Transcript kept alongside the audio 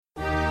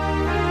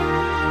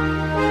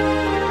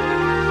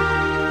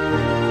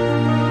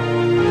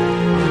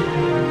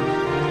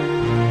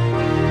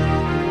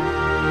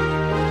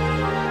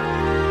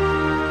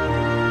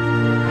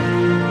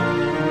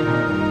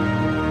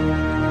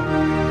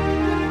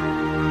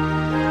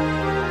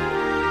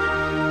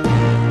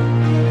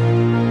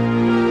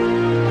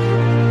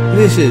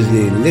This is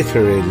the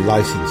Literary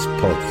License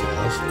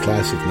Podcast,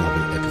 classic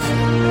novel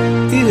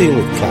episode, dealing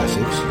with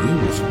classics you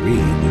must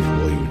read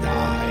before you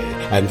die,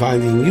 and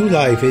finding new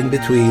life in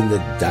between the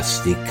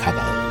dusty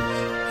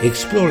covers,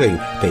 exploring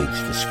page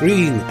to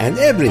screen and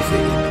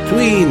everything in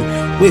between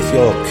with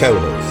your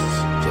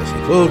co-hosts,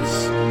 Jesse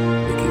Coates,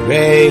 Vicky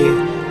Ray,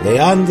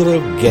 Leandro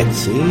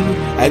Getzi,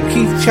 and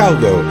Keith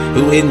Chaugo,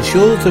 who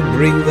ensure to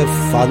bring the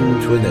fun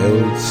to an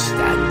old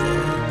standard.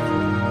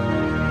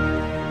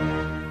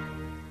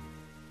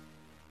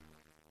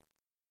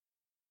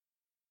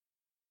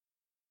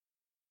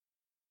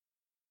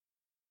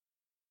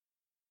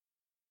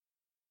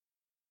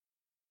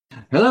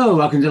 Hello,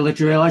 welcome to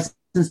Literary License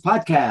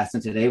Podcast,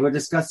 and today we're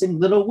discussing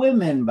Little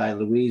Women by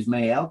Louisa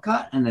May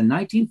Alcott and the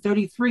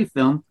 1933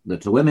 film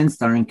Little Women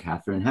starring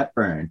Katharine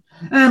Hepburn.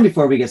 And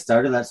before we get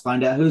started, let's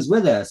find out who's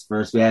with us.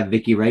 First, we have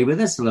Vicky Ray with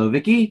us. Hello,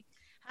 Vicky.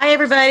 Hi,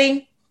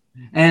 everybody.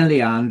 And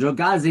Leandro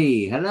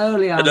Gazzi. Hello,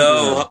 Leandro.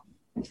 Hello.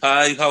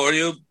 Hi, how are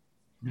you?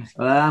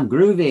 Well, I'm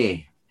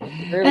groovy.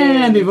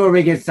 And before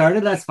we get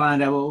started, let's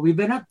find out what we've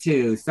been up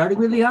to. Starting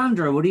with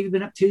Leandro, what have you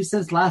been up to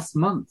since last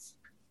month?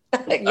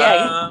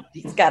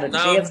 He's got a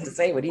chance to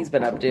say what he's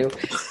been up to.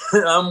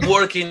 I'm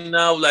working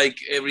now like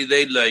every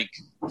day, like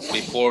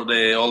before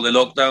all the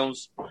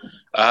lockdowns.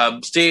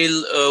 I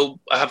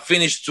have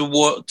finished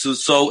to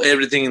sew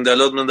everything in the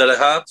allotment that I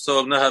have.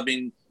 So I have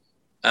been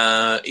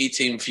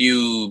eating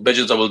few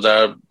vegetables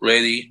that are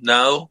ready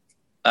now.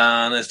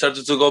 And I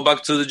started to go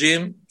back to the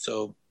gym.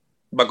 So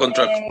back on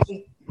track.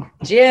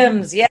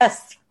 Gyms,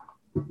 yes.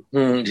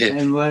 Yeah.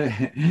 And what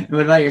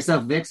about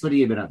yourself, Vix? What have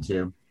you been up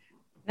to?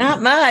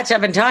 Not much.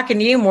 I've been talking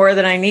to you more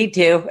than I need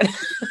to.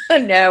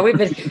 No, we've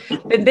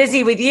been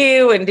busy with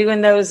you and doing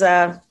those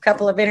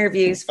couple of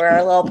interviews for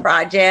our little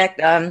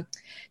project.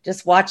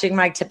 Just watching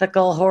my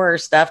typical horror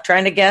stuff,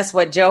 trying to guess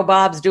what Joe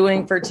Bob's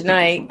doing for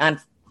tonight on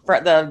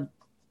the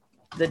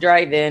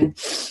drive-in.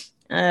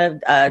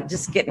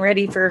 Just getting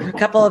ready for a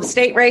couple of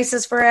state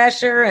races for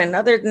Asher. And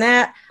other than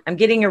that, I'm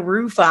getting a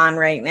roof on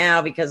right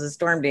now because of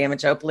storm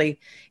damage. Hopefully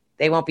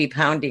they won't be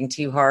pounding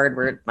too hard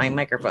where my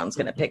microphone's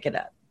going to pick it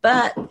up.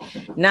 But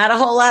not a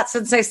whole lot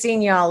since I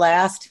seen y'all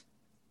last.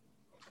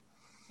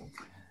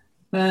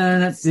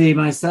 Let's see,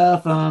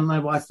 myself. I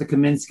watched the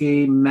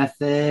Kominsky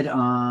Method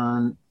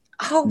on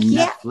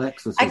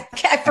Netflix. I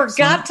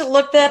forgot to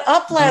look that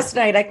up last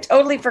night. I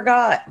totally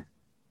forgot.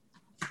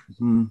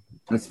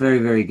 It's very,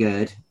 very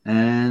good.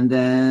 And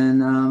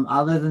then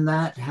other than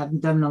that,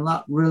 haven't done a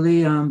lot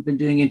really. Been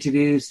doing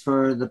interviews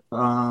for the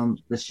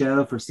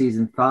show for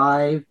season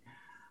 5.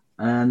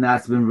 And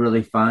that's been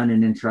really fun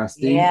and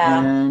interesting.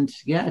 Yeah. And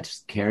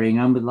just carrying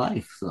on with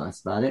life. So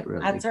that's about it,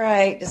 really. That's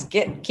right. Just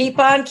keep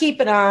on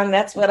keeping on.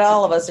 That's what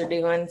all of us are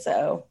doing.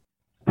 So.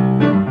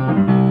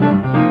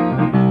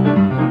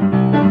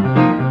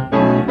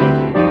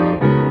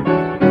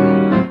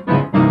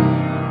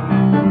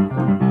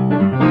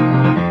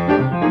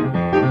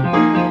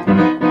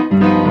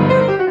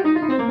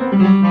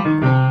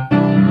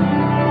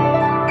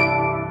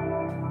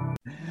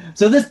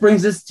 So this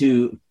brings us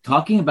to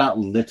talking about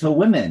Little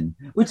Women,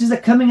 which is a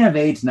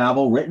coming-of-age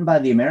novel written by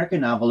the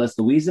American novelist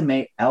Louisa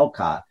May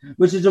Alcott,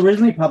 which was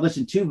originally published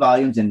in 2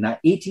 volumes in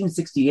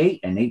 1868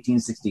 and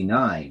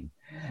 1869.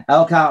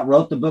 Alcott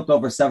wrote the book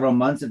over several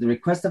months at the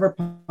request of her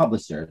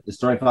publisher. The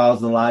story follows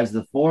the lives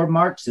of the 4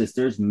 March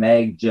sisters,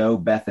 Meg, Jo,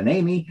 Beth, and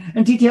Amy,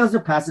 and details their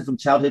passage from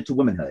childhood to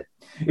womanhood.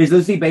 It is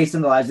loosely based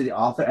on the lives of the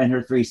author and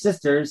her 3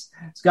 sisters.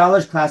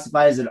 Scholars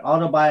classify it as an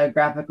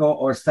autobiographical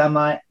or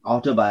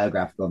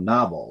semi-autobiographical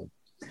novel.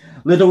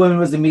 Little Women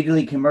was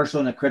immediately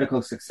commercial and a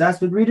critical success,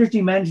 with readers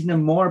demanding to know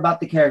more about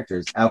the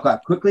characters.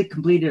 Alcott quickly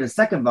completed a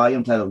 2nd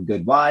volume titled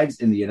Good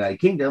Wives in the United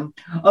Kingdom,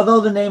 although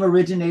the name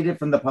originated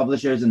from the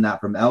publishers and not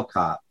from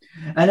Alcott.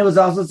 And it was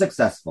also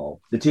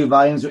successful. The 2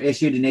 volumes were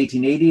issued in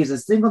 1880 as a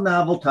single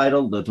novel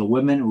titled Little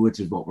Women,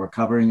 which is what we're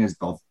covering as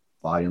both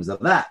volumes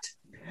of that.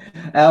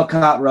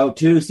 Alcott wrote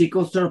 2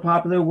 sequels to her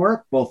popular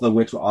work, both of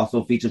which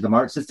also featured the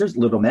March sisters,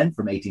 Little Men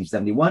from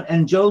 1871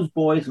 and Jo's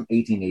Boys from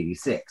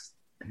 1886.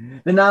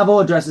 The novel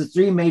addresses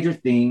 3 major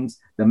themes: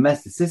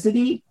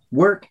 domesticity,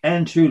 work,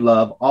 and true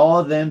love, all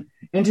of them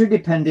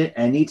interdependent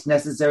and each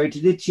necessary to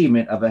the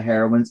achievement of a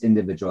heroine's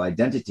individual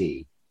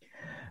identity.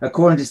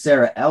 According to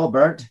Sarah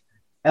Elbert,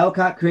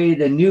 Alcott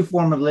created a new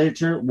form of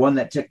literature, one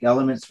that took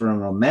elements from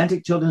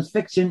romantic children's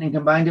fiction and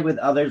combined it with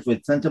others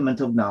with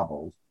sentimental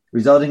novels,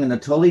 resulting in a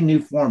totally new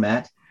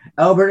format.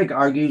 Elbert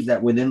argues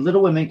that within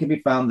Little Women can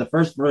be found the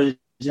first version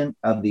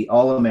of the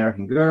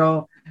all-American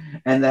girl,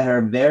 and that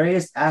her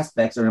various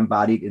aspects are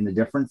embodied in the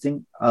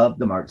differencing of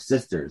the March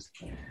sisters.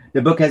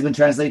 The book has been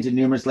translated to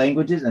numerous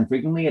languages and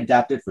frequently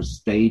adapted for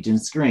stage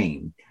and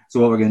screen. So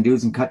what we're going to do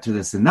is cut to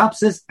the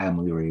synopsis, and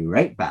we'll be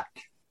right back.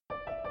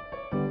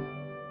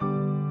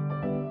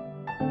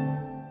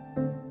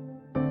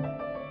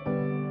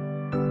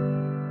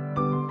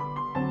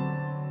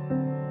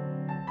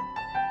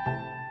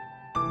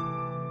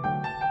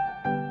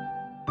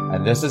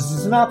 And this is the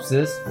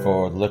synopsis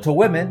for Little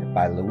Women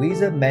by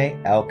Louisa May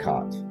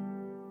Alcott.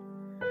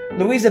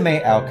 Louisa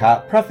May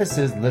Alcott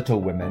prefaces Little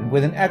Women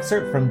with an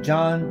excerpt from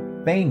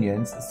John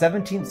Bunyan's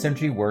 17th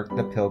century work,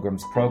 The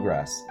Pilgrim's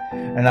Progress,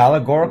 an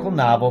allegorical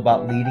novel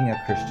about leading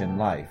a Christian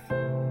life.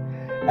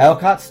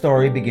 Alcott's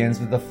story begins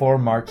with the four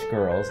March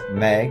girls,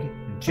 Meg,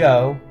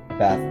 Jo,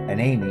 Beth, and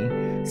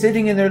Amy,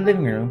 sitting in their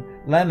living room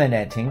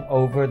lamenting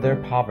over their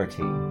poverty.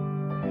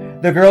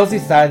 The girls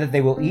decide that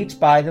they will each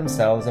buy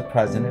themselves a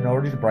present in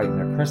order to brighten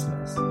their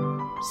Christmas.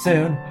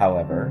 Soon,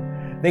 however,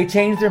 they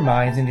change their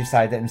minds and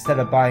decide that instead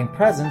of buying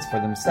presents for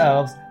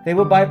themselves, they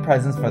will buy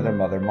presents for their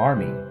mother,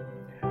 Marmee.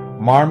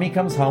 Marmee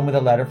comes home with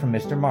a letter from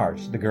Mr.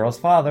 March, the girls'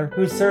 father,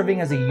 who is serving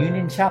as a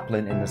Union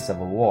chaplain in the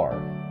Civil War.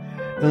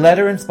 The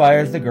letter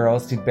inspires the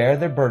girls to bear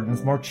their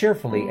burdens more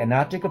cheerfully and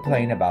not to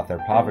complain about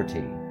their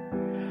poverty.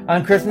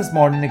 On Christmas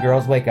morning, the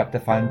girls wake up to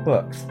find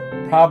books,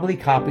 probably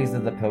copies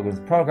of The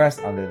Pilgrim's Progress,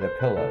 under their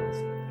pillows.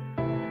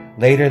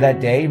 Later that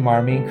day,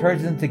 Marmee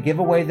encourages them to give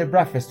away their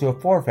breakfast to a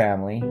poor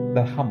family,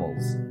 the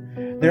Hummels.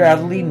 Their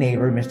elderly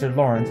neighbor, Mr.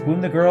 Lawrence, whom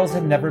the girls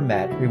have never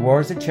met,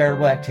 rewards the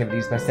charitable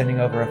activities by sending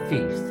over a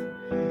feast.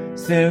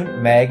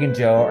 Soon, Meg and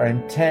Jo are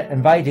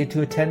invited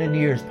to attend a New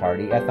Year's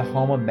party at the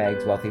home of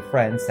Meg's wealthy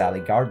friend,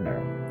 Sally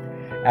Gardner.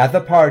 At the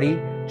party,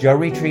 Jo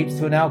retreats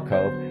to an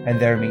alcove and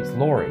there meets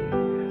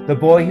Laurie, the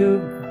boy who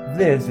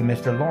lives with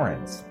Mr.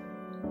 Lawrence.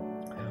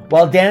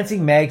 While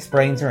dancing, Meg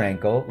sprains her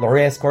ankle,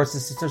 Laurie escorts the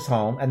sisters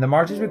home, and the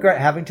Marches regret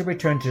having to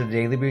return to their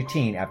daily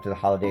routine after the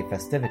holiday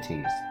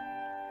festivities.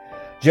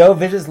 Jo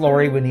visits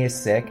Laurie when he is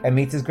sick and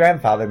meets his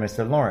grandfather,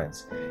 Mr.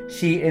 Lawrence.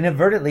 She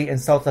inadvertently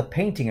insults a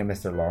painting of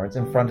Mr. Lawrence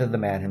in front of the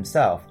man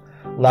himself.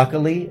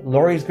 Luckily,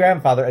 Laurie's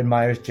grandfather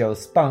admires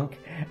Jo's spunk,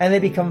 and they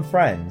become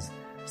friends.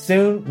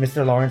 Soon,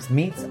 Mr. Lawrence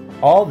meets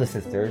all the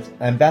sisters,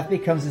 and Beth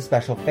becomes his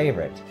special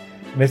favorite.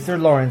 Mr.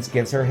 Lawrence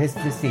gives her his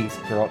deceased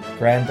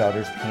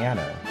granddaughter's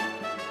piano.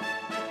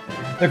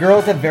 The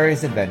girls have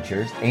various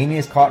adventures. Amy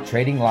is caught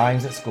trading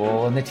lines at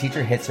school, and the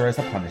teacher hits her as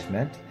a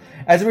punishment.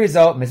 As a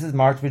result, Mrs.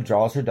 March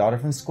withdraws her daughter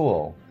from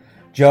school.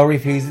 Jo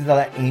refuses to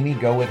let Amy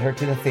go with her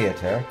to the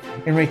theater.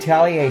 In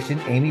retaliation,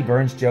 Amy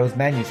burns Jo's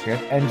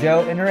manuscript, and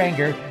Jo, in her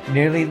anger,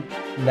 nearly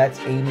lets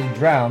Amy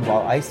drown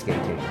while ice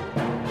skating.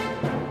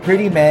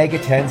 Pretty Meg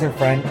attends her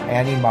friend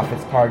Annie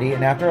Moffat's party,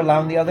 and after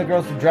allowing the other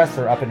girls to dress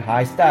her up in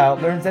high style,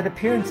 learns that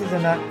appearances are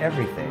not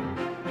everything.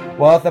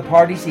 While at the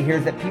party, she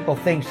hears that people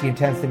think she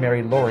intends to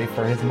marry Laurie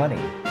for his money.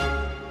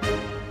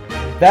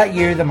 That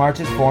year, the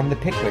Marches form the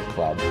Pickwick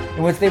Club,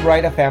 in which they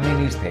write a family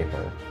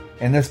newspaper.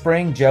 In the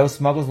spring, Jo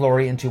smuggles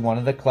Laurie into one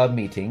of the club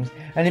meetings,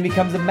 and he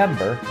becomes a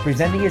member,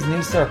 presenting his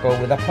new circle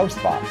with a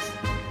postbox.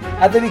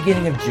 At the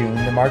beginning of June,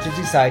 the Marches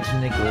decide to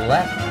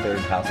neglect their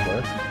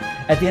housework.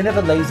 At the end of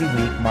a lazy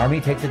week,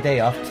 Marmee takes a day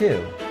off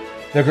too.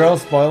 The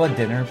girls spoil a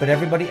dinner, but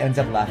everybody ends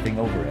up laughing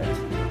over it.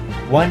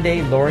 One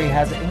day, Laurie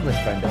has an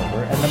English friend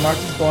over, and the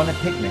Marches go on a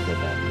picnic with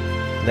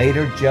them.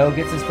 Later, Jo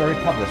gets the story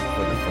published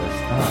for the first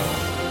time.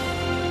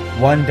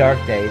 One dark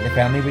day, the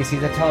family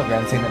receives a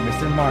telegram saying that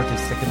Mr. March is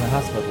sick in the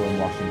hospital in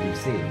Washington,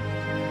 D.C.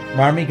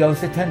 Marmee goes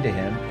to tend to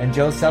him, and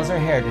Jo sells her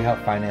hair to help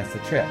finance the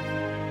trip.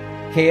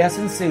 Chaos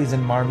ensues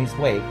in Marmee's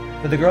wake,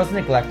 but the girls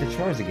neglect the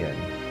chores again.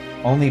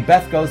 Only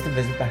Beth goes to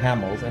visit the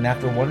Hummels, and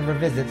after one of her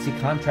visits, she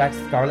contracts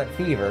scarlet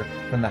fever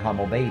from the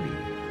Hummel baby.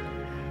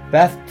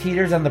 Beth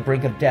teeters on the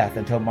brink of death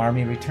until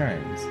Marmee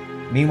returns.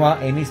 Meanwhile,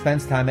 Amy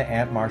spends time at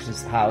Aunt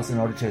March's house in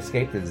order to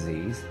escape the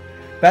disease.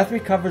 Beth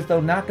recovers,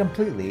 though not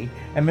completely,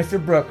 and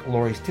Mr. Brooke,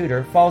 Laurie's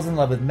tutor, falls in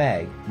love with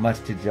Meg,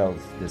 much to Jo's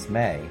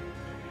dismay.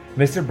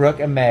 Mr. Brooke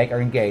and Meg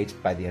are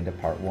engaged by the end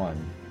of Part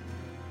 1.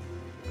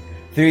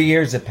 3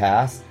 years have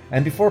passed,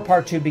 and before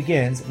Part 2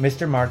 begins,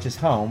 Mr. March is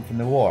home from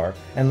the war,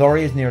 and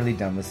Laurie is nearly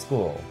done with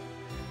school.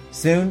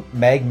 Soon,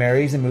 Meg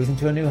marries and moves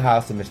into a new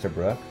house with Mr.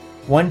 Brooke.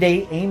 One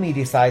day, Amy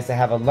decides to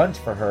have a lunch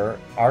for her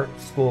art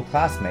school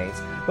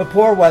classmates, but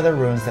poor weather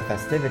ruins the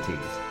festivities.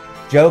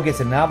 Jo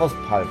gets a novel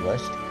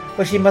published,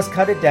 but she must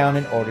cut it down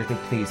in order to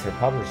please her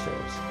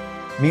publishers.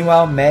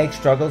 Meanwhile, Meg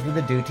struggles with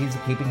the duties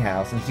of keeping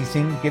house, and she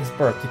soon gives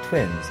birth to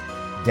twins,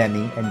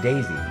 Demi and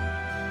Daisy.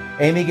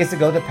 Amy gets to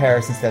go to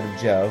Paris instead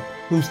of Jo,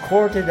 who's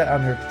courted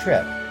on her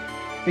trip.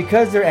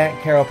 Because their Aunt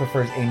Carol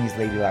prefers Amy's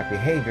ladylike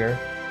behavior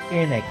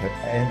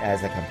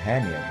as a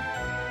companion.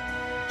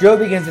 Jo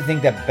begins to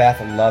think that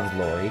Beth loves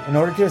Laurie. In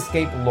order to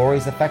escape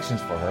Laurie's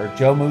affections for her,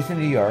 Jo moves to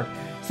New York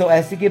so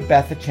as to give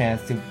Beth a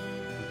chance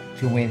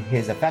to win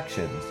his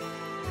affections.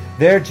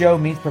 There, Jo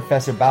meets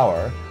Professor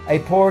Bauer, a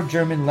poor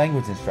German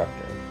language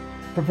instructor.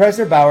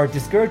 Professor Bauer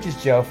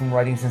discourages Jo from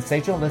writing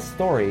sensationalist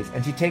stories,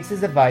 and she takes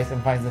his advice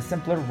and finds a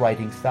simpler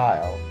writing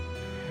style.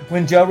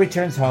 When Jo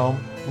returns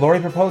home, Laurie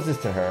proposes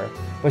to her,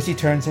 but she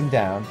turns him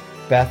down.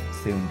 Beth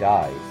soon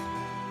dies.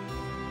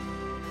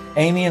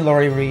 Amy and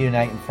Laurie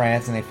reunite in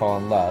France and they fall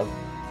in love.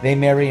 They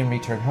marry and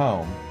return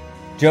home.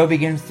 Jo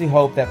begins to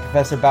hope that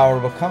Professor Bauer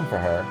will come for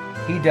her.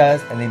 He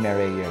does, and they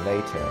marry a year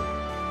later.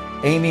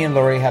 Amy and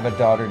Laurie have a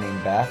daughter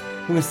named Beth,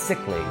 who is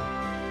sickly.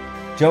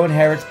 Jo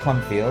inherits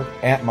Plumfield,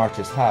 Aunt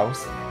March's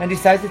house, and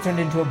decides to turn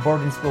it into a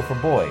boarding school for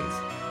boys.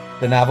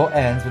 The novel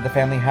ends with the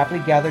family happily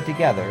gathered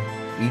together,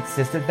 each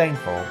sister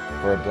thankful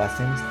for her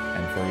blessings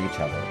and for each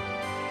other.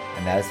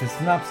 And that is the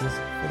synopsis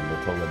for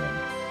Little Women.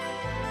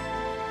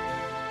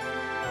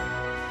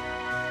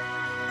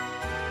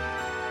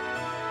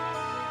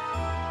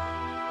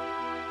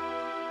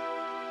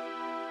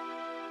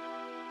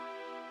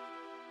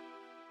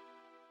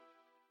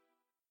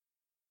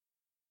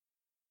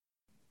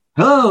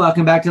 Hello,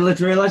 welcome back to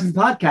Literary Lessons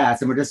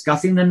Podcast, and we're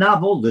discussing the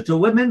novel Little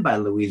Women by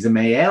Louisa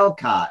May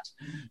Alcott.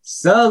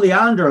 So,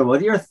 Leandro,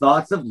 what are your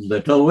thoughts of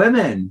Little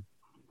Women?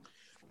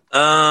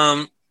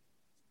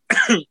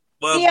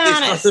 Well, Be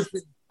honest. it's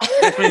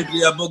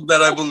definitely a book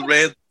that I will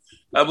read.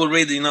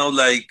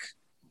 Like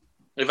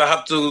if I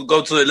have to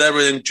go to the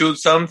library and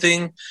choose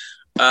something.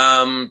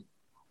 I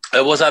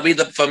was a bit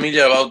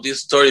familiar about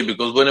this story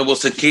because when I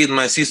was a kid,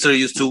 my sister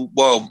used to.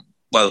 Well,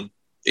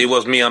 it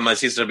was me and my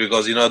sister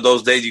because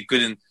those days you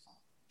couldn't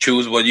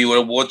choose what you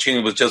were watching.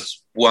 It was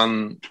just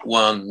one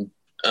person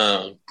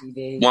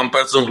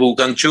who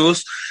can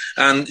choose,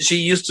 and she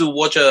used to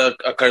watch a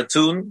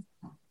cartoon.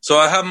 So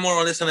I have more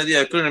or less an idea.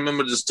 I couldn't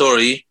remember the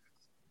story,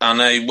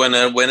 and when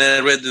I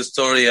read the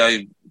story,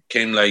 I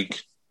came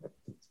like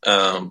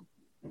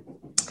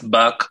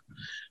back.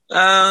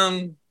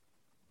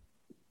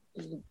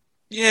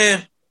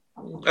 Yeah,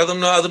 I don't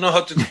know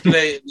how to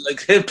play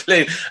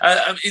play.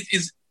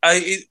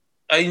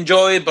 I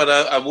enjoy it, but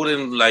I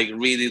wouldn't like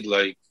read it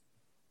like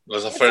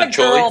as a fair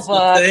choice.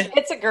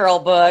 It's a girl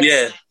book.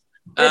 Yeah.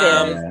 It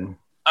is.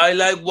 I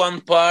like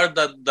one part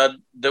that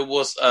there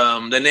was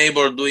the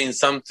neighbor doing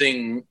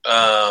something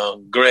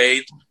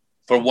great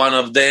for one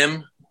of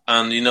them,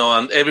 and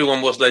and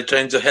everyone was like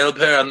trying to help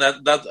her, and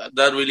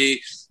that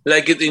really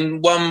like it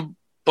in one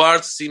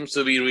part seems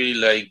to be really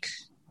like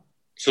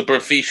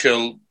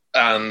superficial,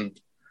 and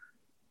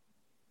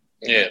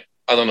yeah,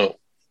 I don't know.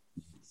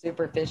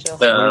 Superficial.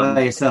 What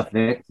about yourself,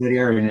 Vic? What are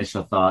your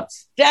initial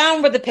thoughts?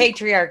 Down with the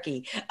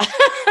patriarchy.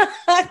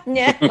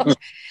 No,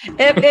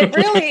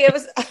 it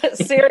was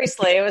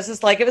seriously, it was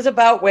just like, it was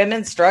about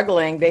women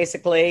struggling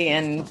basically.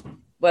 And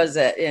was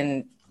it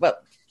in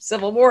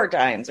Civil War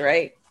times,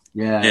 right?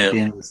 Yeah, at the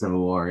end of the Civil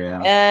War.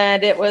 Yeah.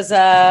 And it was,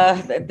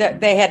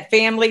 they had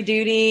family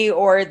duty,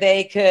 or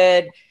they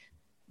could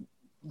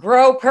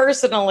grow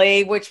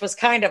personally, which was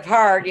kind of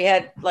hard. You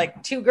had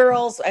like two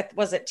girls.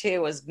 Was it two?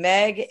 It was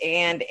Meg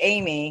and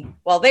Amy.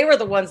 Well, they were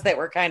the ones that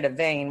were kind of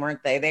vain,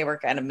 weren't they? They were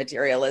kind of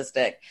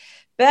materialistic.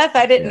 Beth,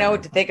 I didn't know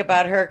what to think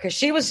about her because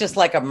she was just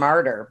like a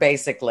martyr,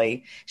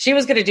 basically. She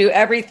was going to do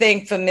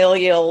everything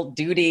familial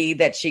duty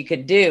that she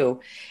could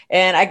do.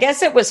 And I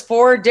guess it was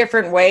 4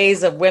 different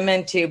ways of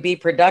women to be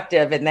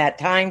productive in that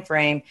time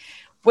frame,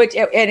 at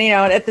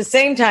the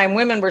same time,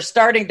 women were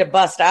starting to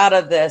bust out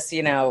of this,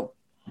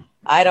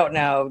 I don't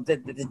know,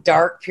 the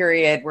dark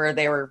period where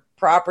they were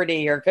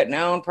property or couldn't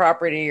own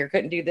property or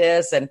couldn't do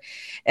this.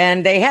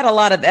 And they had a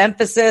lot of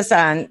emphasis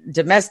on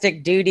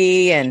domestic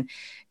duty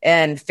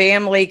and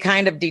family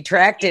kind of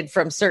detracted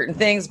from certain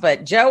things.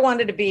 But Jo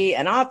wanted to be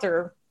an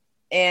author,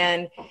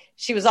 and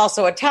she was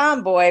also a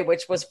tomboy,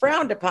 which was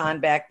frowned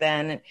upon back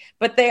then.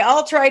 But they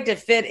all tried to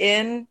fit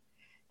in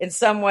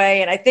some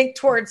way. And I think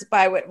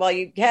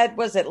you had,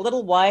 was it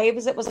Little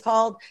Wives, it was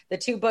called? The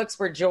 2 books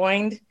were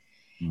joined.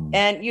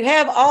 And you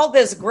have all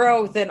this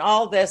growth and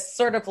all this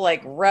sort of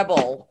like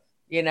rebel,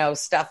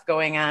 stuff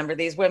going on where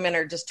these women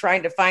are just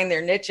trying to find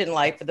their niche in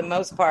life for the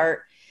most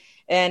part.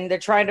 And they're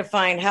trying to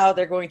find how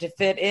they're going to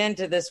fit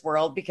into this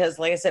world because,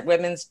 like I said,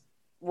 women's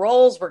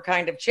roles were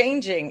kind of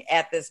changing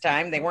at this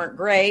time. They weren't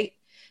great,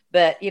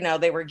 but,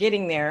 they were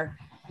getting there.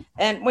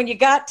 And when you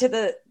got to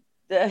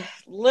the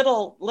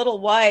little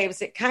wives,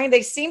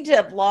 they seem to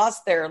have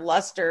lost their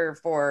luster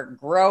for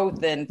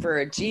growth and for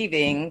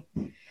achieving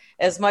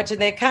as much, and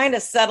they kind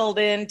of settled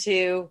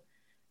into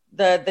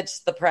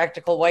the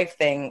practical wife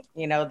thing,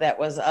 that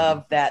was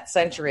of that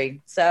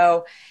century.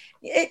 So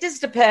it just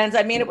depends.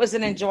 I mean, it was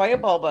an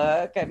enjoyable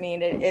book. I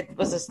mean, it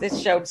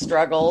showed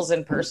struggles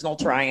and personal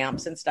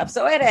triumphs and stuff.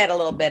 So it had a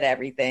little bit of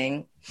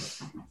everything,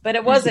 but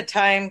it was a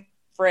time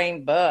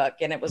frame book,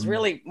 and it was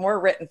really more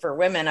written for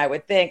women, I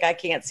would think. I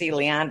can't see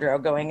Leandro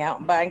going out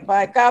and buying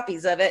 5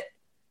 copies of it.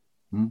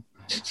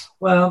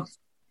 Well,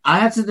 I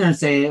have to sit there and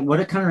say what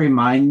it kind of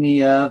reminded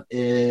me of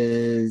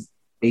is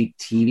a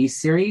TV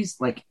series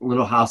like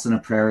Little House on the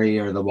Prairie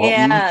or The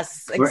Waltons.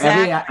 Yes,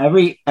 exactly.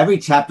 Where every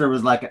chapter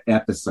was like an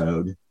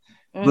episode,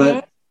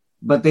 but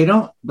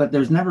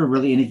there's never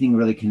really anything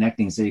really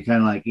connecting. So you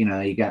kind of like,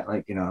 you got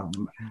like,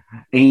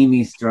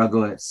 Amy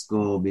struggle at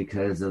school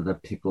because of the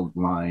pickled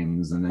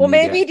limes. And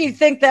then do you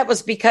think that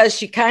was because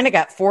she kind of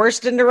got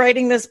forced into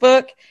writing this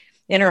book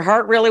and her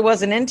heart really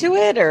wasn't into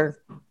it, or?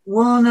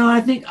 Well, no,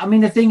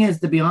 the thing is,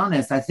 to be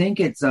honest, I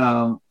think it's,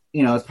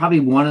 it's probably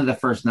one of the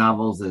first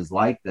novels is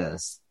like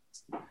this.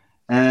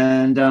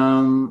 And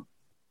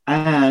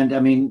I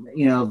mean,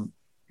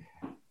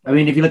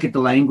 if you look at the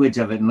language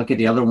of it and look at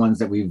the other ones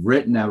that we've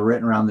written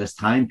around this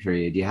time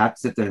period, you have to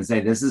sit there and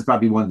say, this is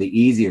probably one of the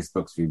easiest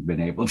books we've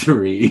been able to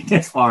read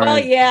as far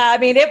as. Yeah, I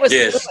mean, it was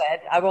good.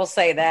 I will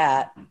say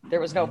that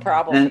there was no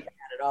problem with that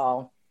at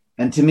all.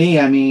 And to me,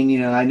 I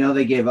mean, I know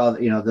they gave all,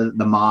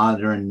 the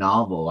modern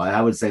novel.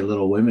 I would say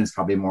Little Women is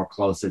probably more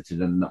closer to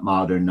the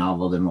modern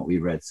novel than what we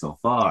read so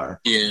far.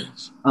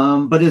 Yes.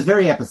 But it's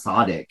very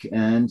episodic,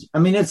 and I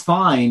mean, it's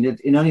fine.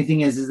 The only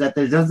thing is that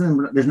there's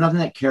nothing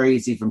that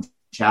carries you from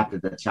chapter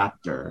to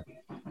chapter.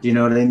 Do you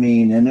know what I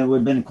mean? And it would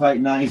have been quite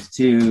nice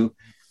to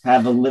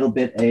have a little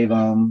bit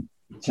of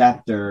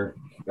chapter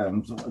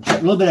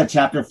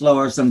flow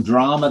or some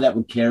drama that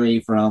would carry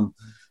from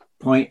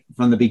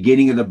the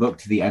beginning of the book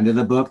to the end of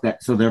the book,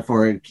 so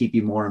therefore it'd keep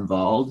you more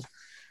involved.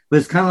 But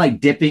it's kind of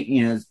like dipping,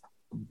 and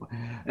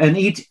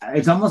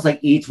it's almost like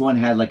each one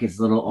had like its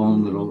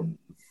own little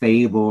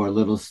fable or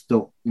little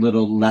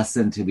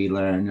lesson to be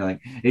learned.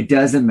 Like, it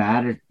doesn't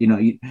matter,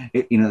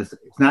 it's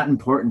not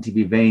important to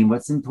be vain.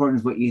 What's important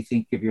is what you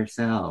think of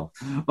yourself.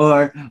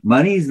 Or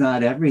money's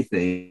not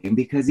everything,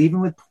 because even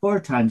with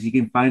poor times you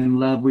can find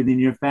love within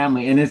your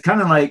family. And it's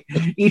kind of like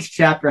each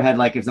chapter had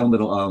like its own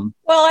little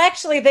Well,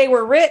 actually they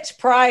were rich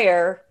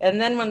prior, and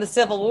then when the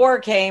Civil War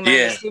came,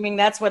 I'm assuming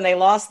that's when they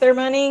lost their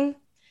money.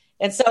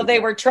 And so they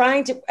were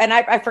trying to, and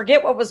I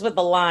forget what was with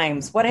the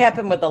limes. What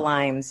happened with the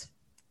limes?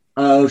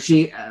 Oh,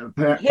 she hit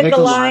the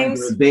limes.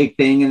 Were a big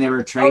thing, and they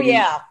were trading.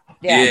 Oh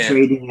yeah.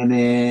 Trading them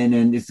in,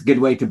 and it's a good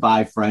way to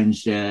buy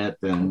friendship.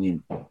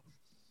 And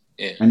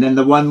and then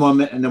the one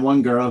woman and the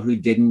one girl who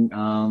didn't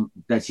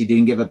that she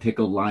didn't give a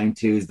pickled lime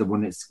to is the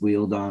one that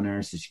squealed on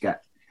her, so she got.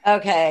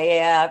 Okay,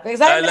 yeah,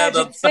 because I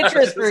imagine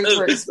citrus fruits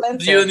were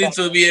expensive. You need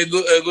to be a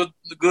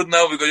good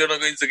now, because you're not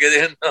going to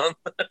get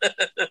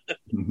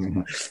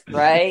in.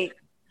 Right.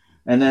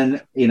 And then,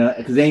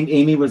 because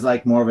Amy was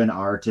like more of an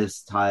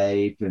artist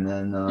type, and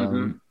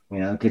then,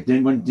 because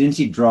didn't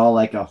she draw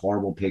like a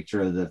horrible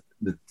picture of the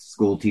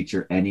school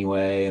teacher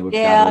anyway? Which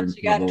she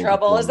got in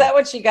trouble. Is that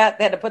what she got?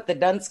 They had to put the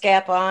dunce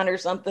cap on or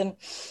something?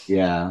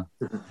 Yeah.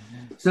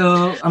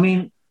 So, I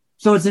mean,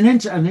 it's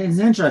an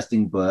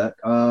interesting book.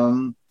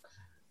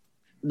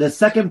 The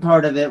second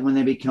part of it, when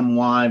they become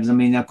wives, I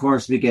mean, of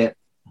course we get,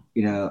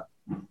 Little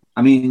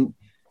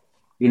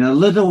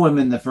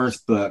Women, the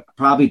first book,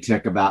 probably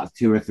took about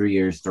 2 or 3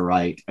 years to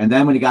write. And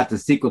then when he got the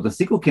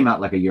sequel came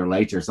out like a year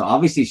later. So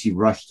obviously she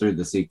rushed through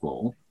the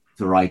sequel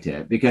to write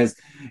it, because,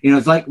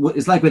 it's like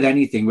with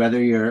anything, whether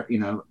you're,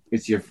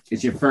 it's your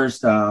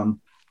first,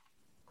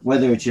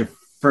 whether it's your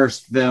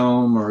first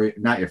film or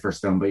not your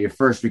first film, but your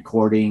first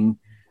recording,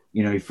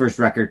 your first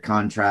record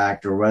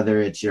contract, or whether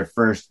it's your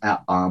first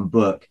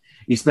book.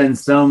 You spend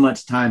so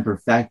much time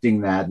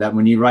perfecting that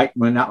when you write,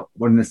 when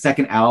the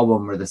second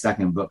album or the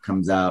second book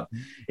comes out,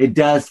 it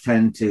does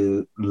tend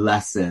to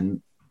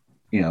lessen,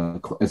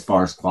 as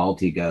far as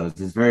quality goes.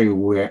 It's very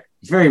rare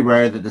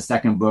that the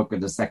second book or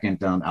the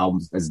second album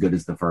is as good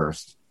as the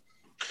first.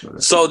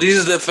 So this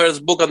is the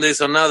first book, and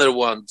there's another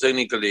one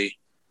technically.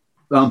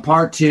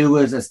 Part 2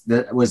 was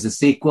the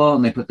sequel,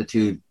 and they put the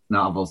two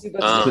novels. She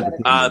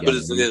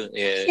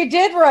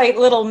did write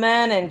Little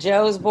Men and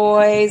Joe's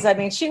Boys. I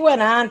mean, she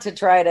went on to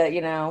try to,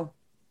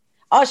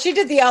 she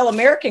did the All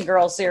American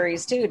Girl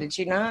series too, did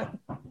she not?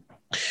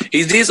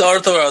 Is this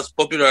author as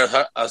popular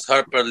as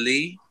Harper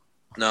Lee?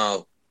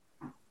 No.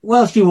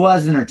 Well, she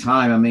was in her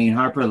time. I mean,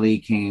 Harper Lee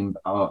came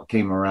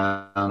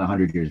around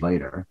 100 years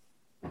later.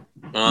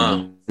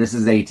 This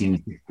is I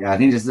think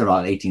this is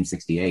about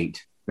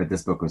 1868 that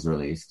this book was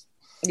released.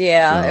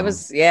 Yeah, it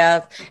was.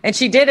 Yeah. And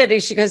she did it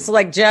because,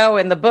 like Joe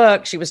in the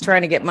book, she was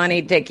trying to get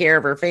money to take care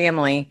of her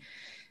family.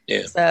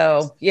 Yeah.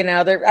 So,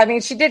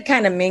 she did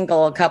kind of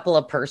mingle a couple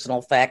of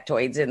personal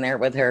factoids in there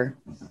with her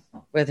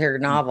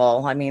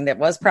novel. I mean, it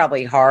was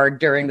probably hard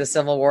during the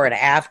Civil War and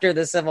after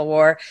the Civil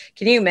War.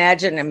 Can you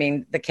imagine? I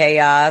mean, the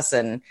chaos,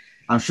 and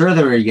I'm sure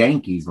they were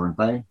Yankees, weren't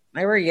they?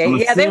 They were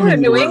Yankees. Yeah, they were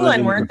in New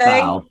England, weren't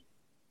they? South.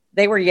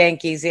 They were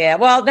Yankees. Yeah.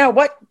 Well, no,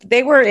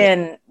 they were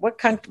in what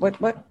country?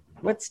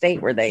 What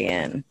state were they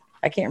in?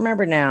 I can't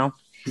remember now.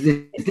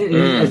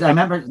 I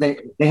remember they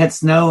had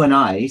snow and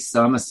ice,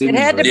 so I'm assuming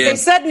they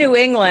said New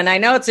England. I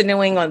know it's a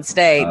New England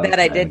state. That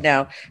I did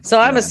know. So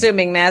I'm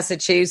assuming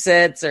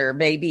Massachusetts or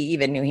maybe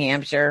even New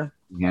Hampshire.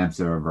 New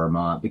Hampshire or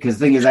Vermont. Because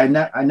the thing is, I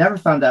never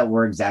found out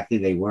where exactly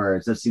they were.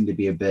 It just seemed to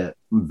be a bit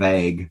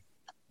vague.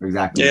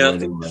 Exactly. Yeah. Where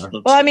they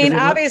were. Well, I mean,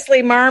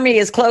 obviously Marmee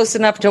is close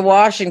enough to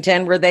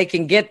Washington where they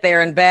can get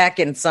there and back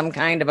in some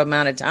kind of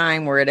amount of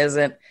time where it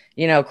isn't,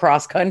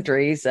 cross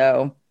country.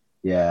 So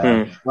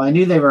yeah. Well, I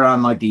knew they were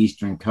on like the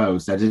eastern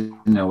coast. I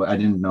didn't know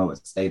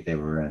what state they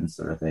were in,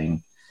 sort of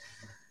thing.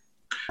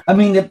 I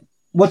mean,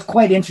 what's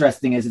quite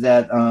interesting is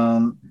that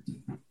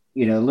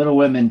Little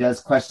Women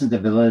does question the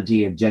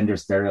validity of gender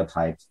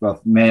stereotypes,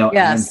 both male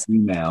and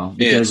female.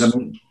 Because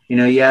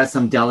you have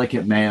some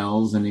delicate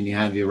males, and then you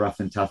have your rough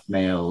and tough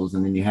males,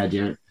 and then you had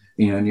your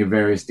your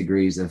various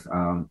degrees of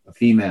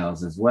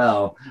females as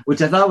well,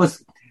 which I thought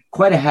was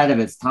quite ahead of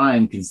its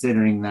time,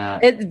 considering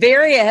that it's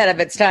very ahead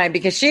of its time,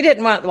 because she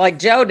didn't want, like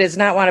Joe does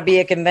not want to be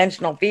a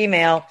conventional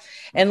female,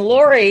 and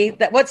Laurie,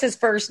 what's his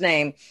first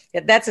name?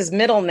 That's his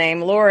middle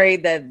name, Laurie.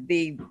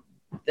 The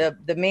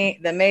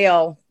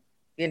male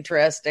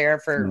interest there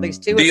for at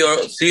least two.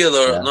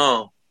 Theodore,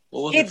 no.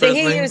 What was the first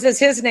He name? uses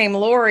his name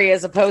Laurie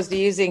as opposed to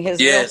using his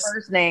real Yes.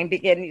 first name.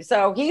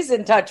 So he's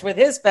in touch with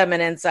his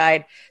feminine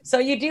side. So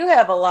you do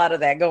have a lot of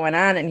that going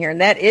on in here,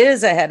 and that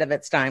is ahead of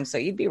its time. So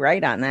you'd be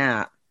right on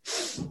that.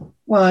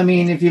 Well, I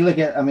mean, if you look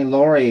at,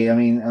 Laurie,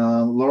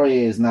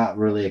 Laurie is not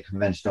really a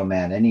conventional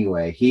man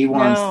anyway. He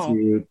wants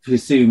to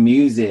pursue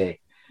music.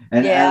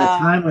 And at a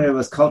time where it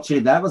was culture,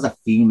 that was a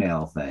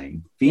female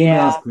thing.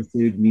 Females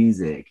pursued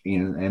music,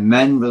 and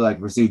men were like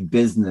pursued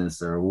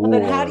business or war. Well,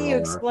 then how do you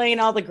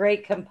explain all the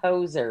great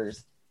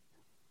composers?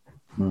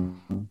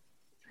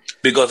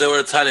 Because they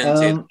were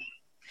talented.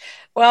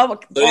 Well,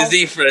 it's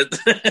different.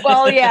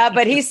 Well, yeah,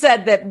 but he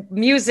said that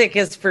music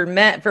is for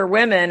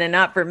women and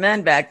not for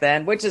men back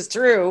then, which is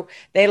true.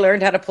 They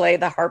learned how to play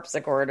the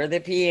harpsichord or the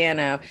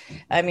piano,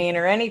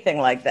 or anything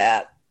like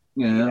that.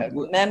 Yeah,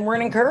 men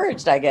weren't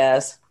encouraged, I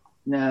guess.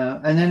 No,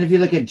 and then if you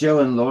look at Joe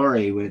and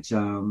Laurie, which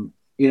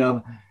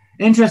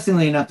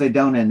interestingly enough, they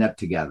don't end up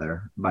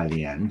together by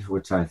the end,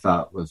 which I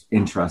thought was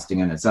interesting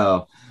in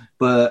itself.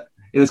 But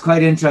it was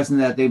quite interesting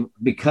that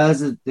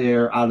because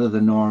they're out of the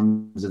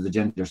norms of the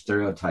gender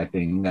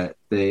stereotyping, that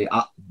they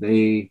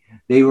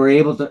were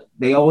able to.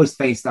 They always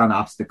faced on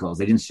obstacles.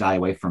 They didn't shy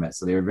away from it,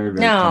 so they were very,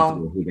 very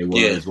comfortable with who they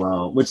were as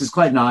well, which is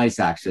quite nice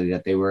actually.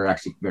 That they were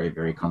actually very,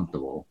 very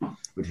comfortable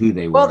with who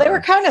they were. Well, they were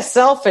kind of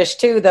selfish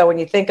too, though, when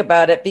you think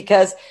about it,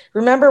 because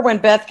remember when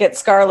Beth gets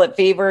scarlet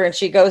fever and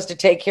she goes to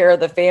take care of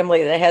the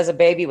family that has a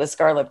baby with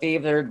scarlet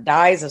fever,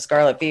 dies of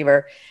scarlet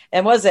fever.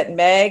 And was it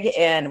Meg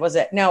and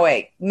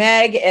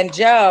Meg and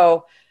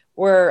Joe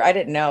were, I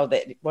didn't know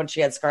that once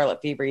she had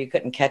scarlet fever, you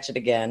couldn't catch it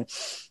again,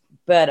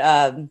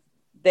 but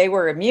they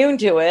were immune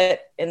to it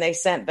and they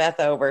sent Beth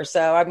over.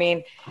 So,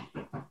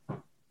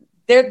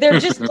 they're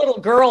just little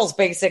girls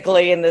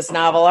basically in this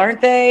novel,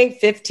 aren't they?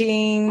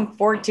 15,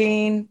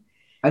 14.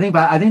 I think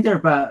they're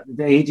about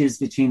the ages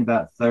between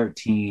about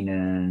 13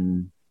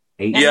 and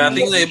 18. Yeah, I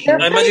think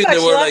I imagine they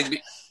were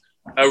like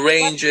a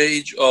range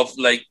age of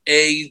like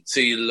 8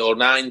 or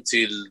 9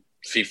 till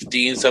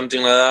 15, something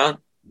like that.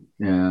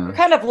 Yeah. They're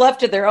kind of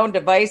left to their own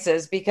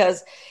devices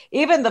because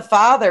even the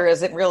father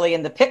isn't really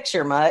in the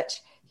picture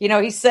much.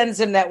 He sends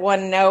him that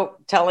one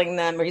note telling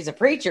them, or he's a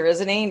preacher,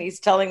 isn't he? And he's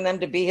telling them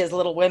to be his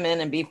little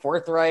women and be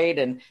forthright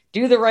and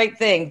do the right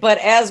thing. But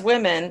as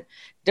women,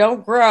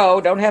 don't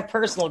have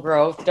personal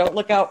growth. Don't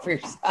look out for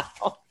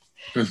yourself.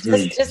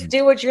 just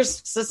do what your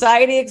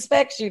society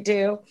expects you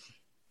to.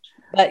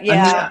 But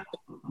yeah.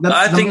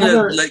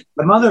 The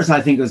mothers, I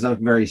think, was a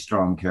very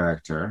strong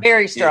character.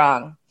 Very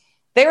strong. Yeah.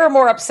 They were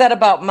more upset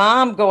about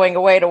mom going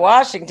away to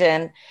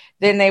Washington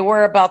than they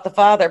were about the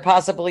father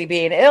possibly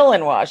being ill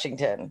in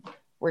Washington,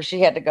 where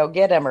she had to go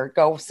get him or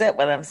go sit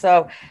with him.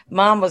 So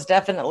mom was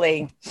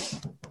definitely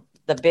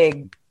the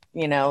big,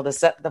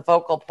 the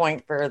focal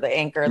point for the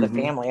anchor of the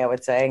family, I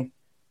would say.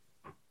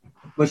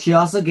 But she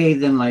also gave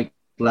them like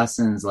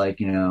lessons,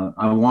 like,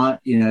 I want,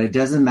 it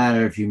doesn't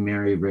matter if you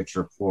marry rich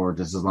or poor,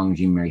 just as long as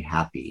you marry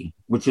happy,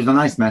 which is a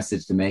nice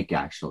message to make,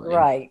 actually.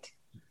 Right.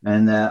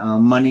 And that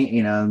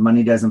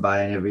money doesn't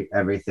buy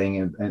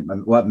everything.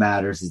 And what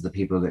matters is the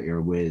people that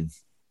you're with.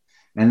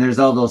 And there's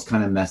all those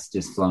kind of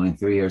messages flowing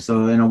through here.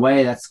 So in a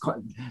way,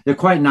 they're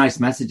quite nice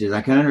messages.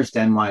 I can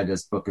understand why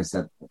this book is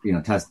set,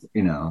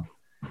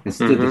 it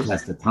stood the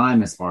test of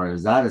time as far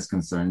as that is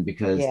concerned,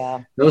 because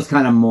those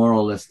kind of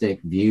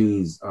moralistic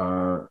views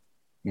are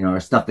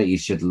stuff that you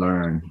should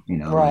learn,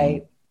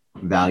 right,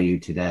 value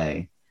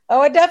today.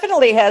 Oh, it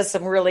definitely has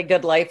some really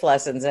good life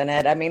lessons in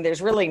it.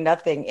 There's really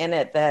nothing in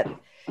it that,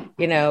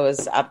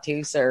 is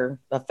obtuse or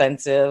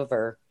offensive,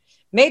 or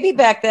maybe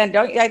back then,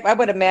 I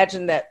would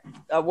imagine that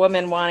a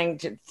woman wanting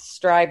to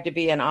strive to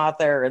be an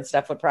author and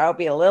stuff would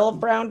probably be a little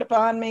frowned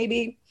upon,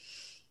 maybe,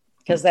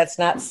 because that's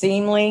not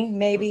seemly,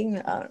 maybe.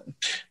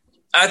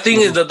 I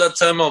think it's at that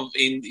time at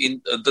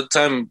the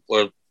time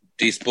where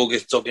this book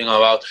is talking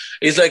about,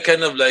 it's like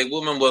kind of like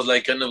woman was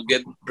like kind of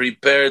get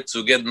prepared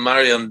to get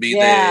married and be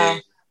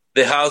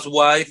the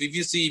housewife. If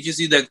you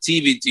see the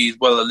activities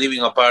while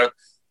living apart,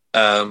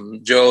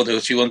 Joe,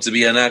 she wants to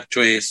be an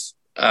actress.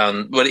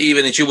 But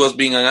even if she was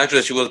being an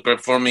actress, she was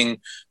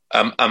performing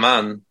a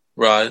man,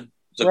 right?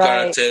 The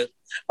character.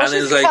 Well,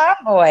 and it's like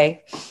cowboy.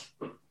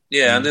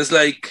 Yeah, and it's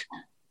like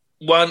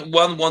one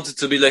wanted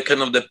to be like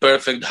kind of the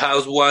perfect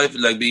housewife,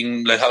 like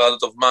being like have a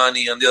lot of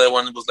money, and the other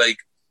one was like,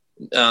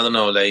 I don't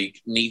know,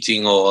 like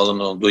knitting or I don't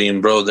know, doing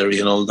embroidery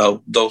and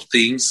all those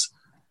things.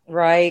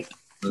 Right.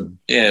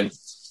 Yeah.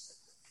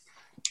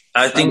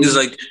 I think it's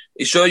like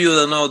it shows you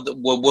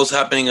what was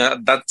happening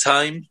at that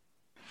time.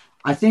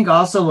 I think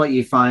also what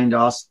you find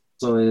also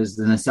is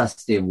the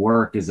necessity of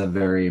work is a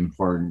very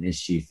important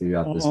issue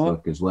throughout this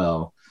book as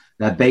well.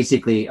 That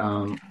basically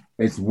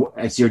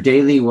it's your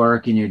daily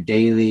work and your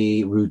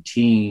daily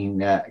routine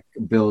that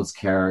builds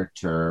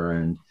character,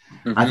 and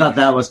I thought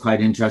that was quite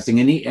interesting.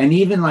 And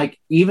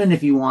even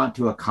if you want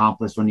to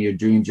accomplish one of your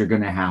dreams, you're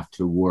going to have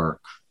to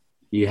work.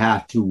 You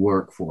have to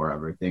work for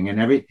everything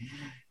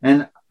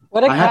and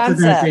what a I have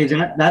concept. to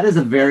say that is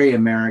a very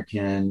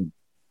American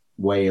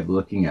way of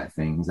looking at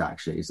things,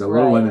 actually. So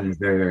Little Women is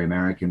very, very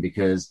American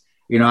because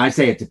I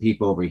say it to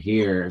people over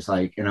here. It's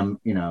like, and I'm,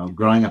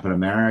 growing up an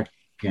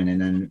American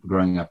and then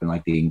growing up in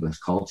like the English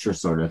culture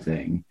sort of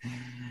thing.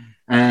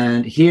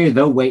 And here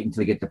they'll wait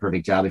until they get the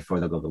perfect job before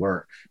they'll go to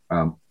work.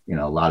 A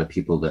lot of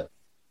people that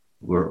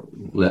were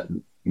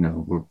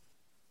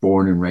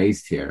born and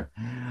raised here.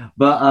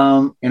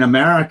 But in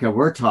America,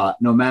 we're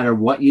taught no matter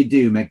what you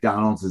do,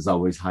 McDonald's is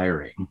always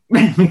hiring.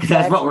 Because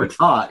that's what we're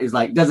taught. It's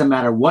like, doesn't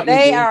matter what you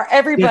do.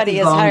 Everybody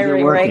is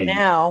hiring right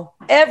now.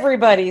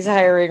 Everybody's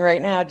hiring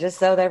right now, just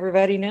so that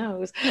everybody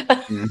knows.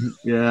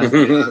 Yeah.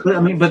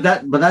 But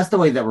that's the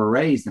way that we're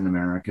raised in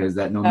America, is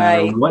that no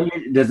matter what,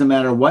 doesn't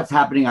matter what's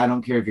happening. I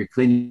don't care if you're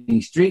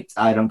cleaning streets.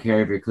 I don't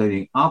care if you're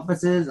cleaning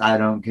offices. I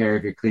don't care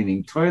if you're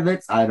cleaning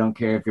toilets. I don't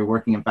care if you're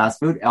working in fast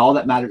food. All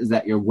that matters is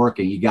that you're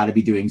working. You got to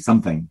be doing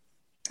something.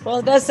 Well,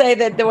 it does say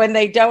that when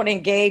they don't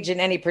engage in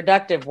any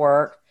productive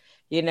work,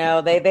 they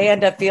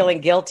end up feeling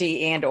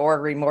guilty and or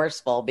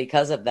remorseful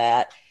because of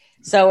that.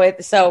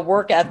 So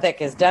work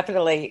ethic is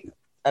definitely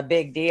a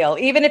big deal.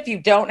 Even if you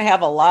don't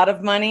have a lot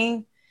of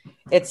money,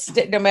 it's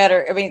no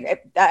matter. I mean,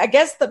 I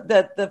guess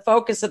the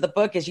focus of the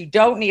book is you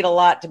don't need a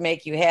lot to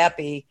make you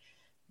happy,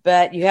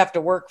 but you have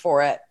to work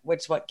for it,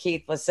 which is what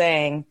Keith was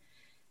saying.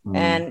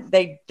 And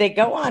they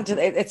go on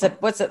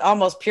to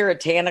almost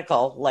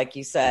puritanical, like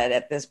you said,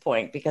 at this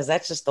point, because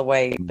that's just the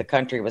way the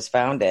country was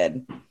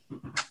founded.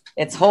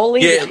 It's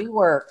holy that you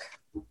work.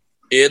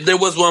 Yeah, there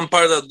was one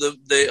part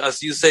that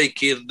as you say,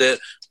 Keith, the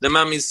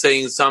mom is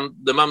saying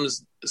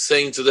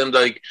to them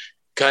like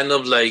kind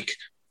of like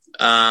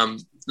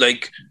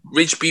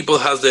rich people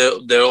has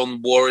their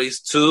own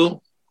worries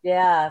too.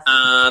 Yeah.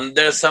 And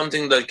there's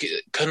something like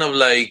kind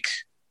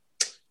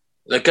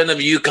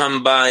of you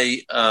can buy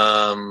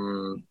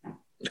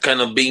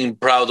kind of being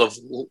proud of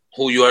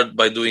who you are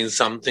by doing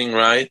something,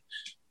 right?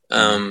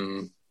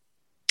 Of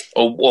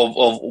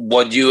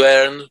what you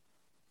earn,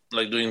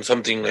 like doing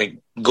something like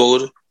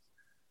good.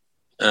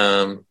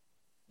 I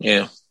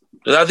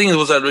think it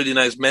was a really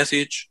nice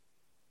message.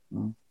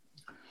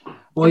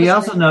 Well, you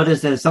also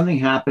notice that if something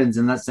happens,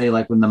 and let's say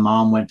like when the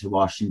mom went to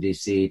Washington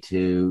D.C.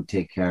 to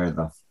take care of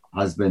the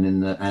husband,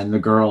 and the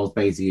girls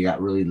basically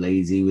got really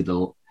lazy with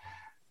the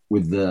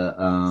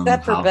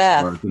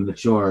housework and the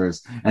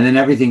chores, and then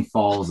everything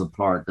falls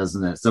apart,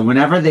 doesn't it? So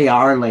whenever they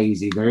are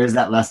lazy, there is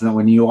that lesson that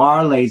when you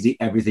are lazy,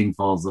 everything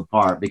falls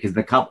apart, because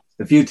the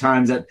few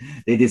times that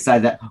they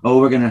decide that,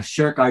 we're going to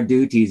shirk our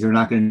duties, we're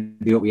not going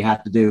to do what we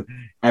have to do,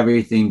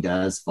 everything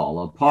does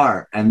fall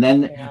apart. And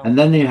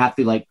then you have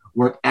to like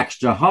work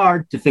extra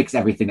hard to fix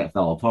everything that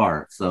fell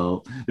apart.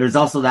 So there's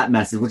also that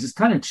message, which is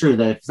kind of true,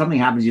 that if something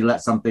happens, you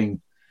let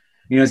something,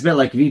 it's a bit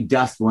like if you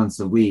dust once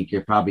a week,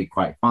 you're probably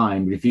quite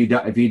fine. But if you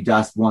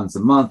dust once a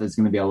month, it's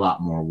going to be a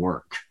lot more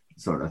work,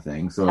 sort of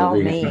thing. So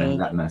you have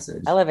that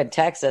message. I live in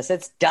Texas.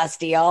 It's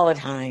dusty all the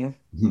time.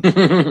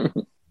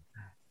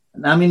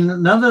 I mean,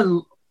 another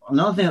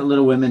thing that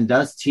Little Women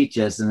does teach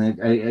us, and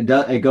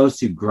it goes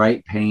to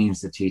great pains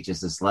to teach us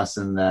this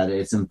lesson, that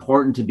it's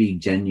important to be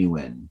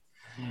genuine.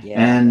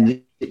 Yeah.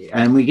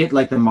 And we get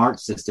like the March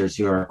sisters,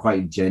 who are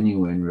quite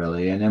genuine,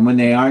 really. And then when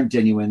they aren't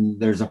genuine,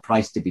 there's a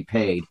price to be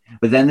paid.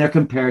 But then they're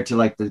compared to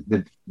like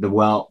the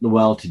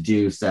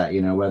well-to-do set,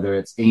 whether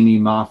it's Amy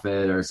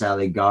Moffat or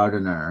Sally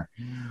Gardner,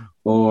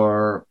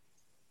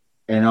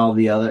 and all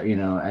the other,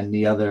 and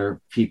the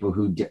other people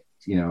who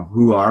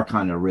are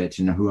kind of rich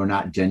and who are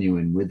not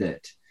genuine with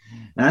it.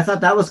 And I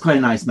thought that was quite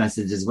a nice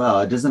message as well.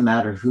 It doesn't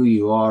matter who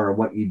you are or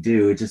what you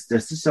do. It's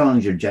just as long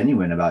as you're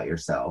genuine about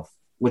yourself,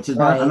 which is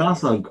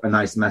also a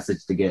nice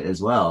message to get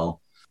as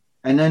well.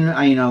 And then,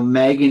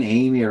 Meg and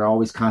Amy are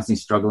always constantly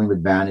struggling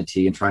with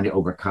vanity and trying to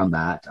overcome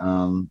that.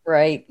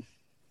 Right.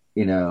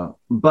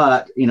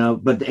 But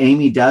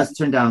Amy does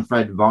turn down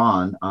Fred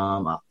Vaughn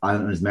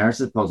on his marriage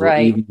proposal,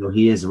 even though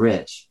he is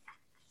rich,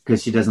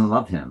 because she doesn't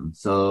love him.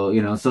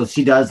 So, so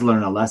she does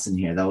learn a lesson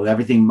here, though.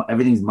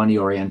 Everything's money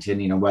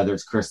oriented, whether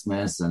it's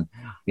Christmas and,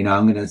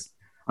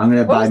 I'm going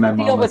to buy my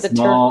mom a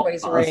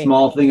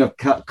small thing of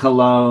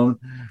cologne,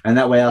 and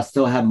that way I'll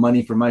still have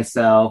money for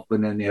myself.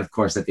 And then, of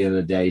course, at the end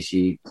of the day,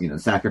 she,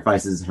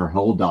 sacrifices her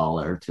whole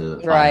dollar to.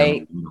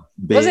 Right.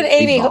 Wasn't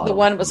Amy the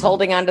one who was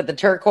holding onto the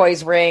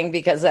turquoise ring,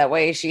 because that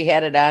way she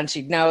had it on,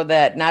 she'd know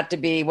that not to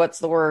be, what's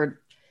the word,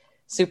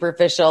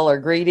 superficial or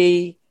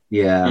greedy.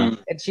 Yeah.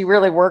 And she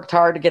really worked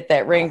hard to get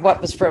that ring.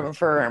 What was from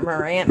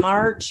her Aunt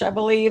March, I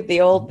believe,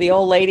 the old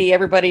lady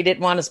everybody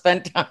didn't want to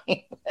spend time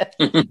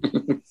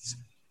with.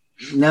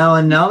 Now,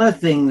 another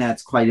thing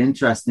that's quite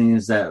interesting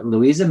is that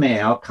Louisa May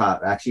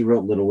Alcott actually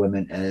wrote Little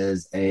Women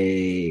as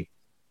the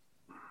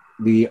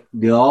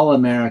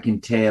all-American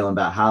tale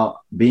about how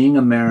being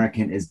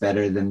American is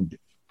better than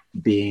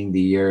being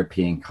the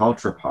European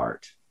culture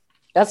part.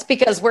 That's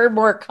because we're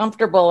more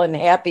comfortable and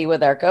happy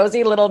with our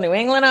cozy little New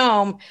England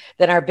home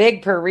than our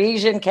big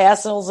Parisian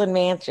castles and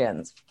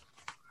mansions.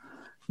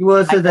 Well,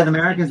 it said that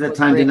Americans at the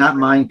time did not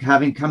mind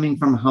coming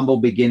from humble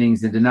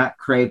beginnings and did not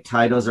crave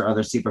titles or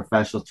other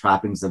superficial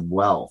trappings of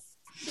wealth.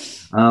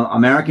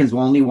 Americans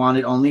wanted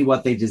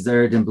what they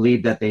deserved and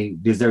believed that they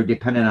deserved,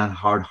 depending on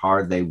how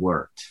hard they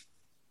worked.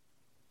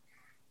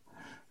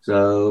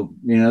 So,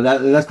 you know,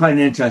 that's quite an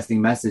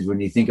interesting message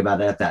when you think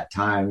about it at that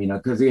time, you know,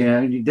 because, you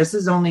know, this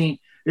is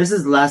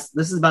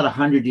about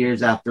 100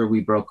 years after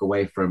we broke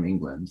away from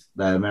England,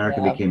 that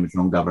America became its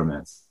own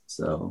government.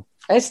 So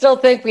I still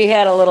think we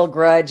had a little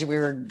grudge we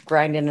were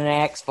grinding an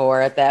axe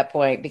for at that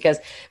point, because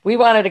we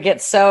wanted to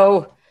get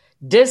so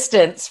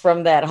distanced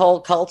from that whole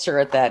culture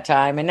at that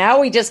time. And now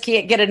we just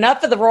can't get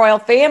enough of the royal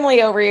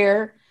family over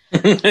here.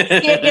 Can't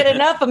get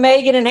enough of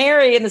Meghan and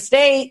Harry in the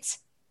States.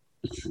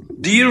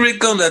 Do you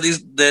reckon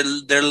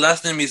that their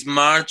last name is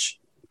March,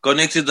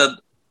 connected that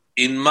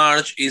in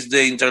March is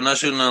the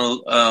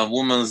International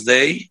Women's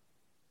Day?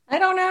 I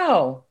don't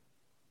know.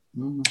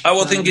 I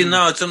was thinking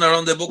now, I turned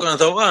around the book and I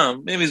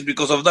thought, maybe it's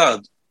because of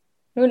that.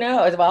 Who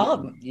knows?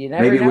 Well, you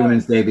never maybe know.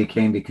 Women's Day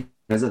became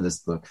because of this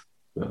book.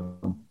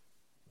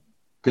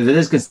 Because it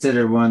is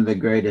considered one of the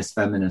greatest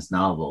feminist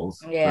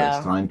novels for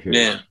its time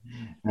period. Yeah.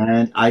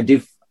 And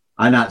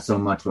I'm not so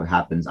much what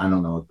happens. I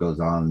don't know what goes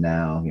on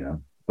now, you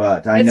know.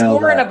 But I know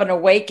it's more of an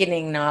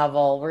awakening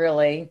novel,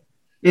 really.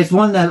 It's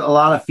one that a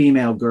lot of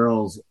female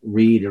girls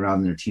read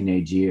around their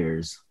teenage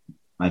years,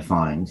 I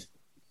find.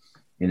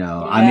 You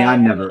know, I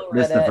mean,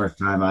 this is the first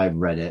time I've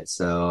read it.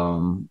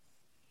 So,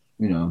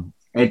 you know,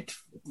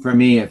 for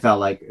me, it felt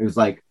like it was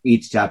like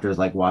each chapter is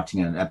like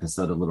watching an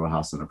episode of Little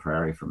House on the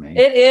Prairie for me.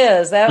 It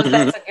is. That's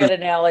a good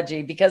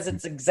analogy, because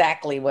it's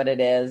exactly what it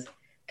is,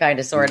 kind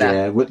of, sort of.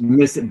 Yeah,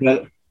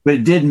 but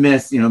it did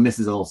miss, you know,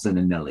 Mrs. Olsen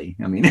and Nellie.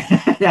 I mean,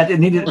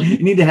 you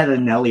need to have a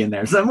Nellie in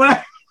there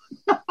somewhere.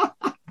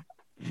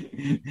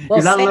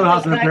 Because that Little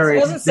House on the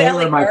Prairie, they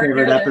were my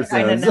favorite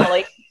episodes.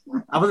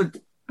 I wasn't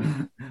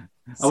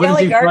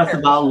too fussed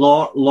about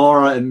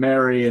Laura and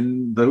Mary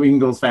and the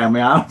Ingalls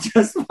family. I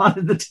just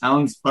wanted the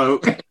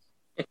townsfolk.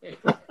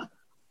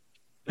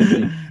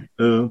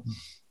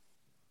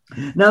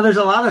 Now, there's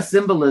a lot of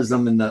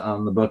symbolism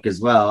on the book as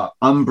well.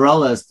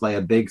 Umbrellas play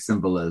a big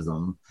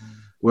symbolism,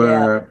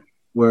 where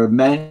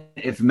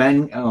if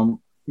men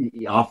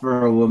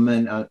offer a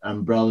woman an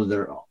umbrella,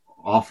 they're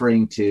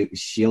offering to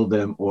shield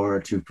them or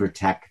to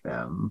protect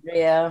them.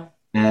 Yeah.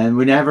 And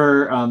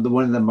whenever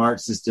one of the March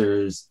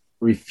sisters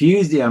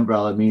refused the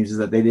umbrella, means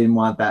that they didn't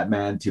want that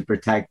man to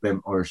protect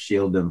them or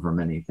shield them from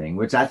anything,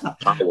 which I thought,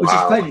 which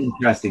is quite an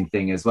interesting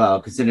thing as well,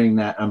 considering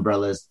that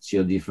umbrellas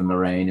shield you from the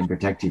rain and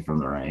protect you from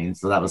the rain.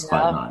 So that was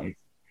quite nice.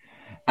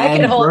 I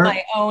can hold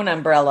my own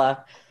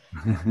umbrella.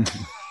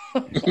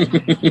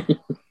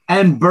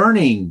 And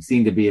burning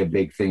seemed to be a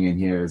big thing in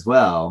here as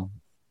well.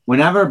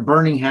 Whenever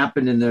burning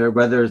happened in there,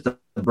 whether it's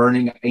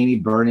Amy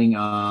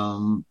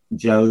burning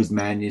Joe's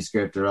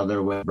manuscript or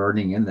other way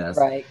burning in this,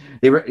 right?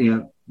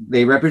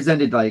 They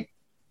represented like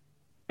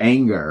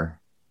anger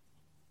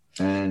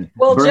and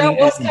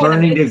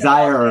burning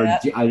desire,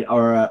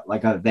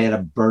 they had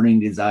a burning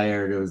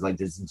desire. There was like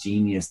this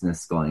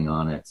geniusness going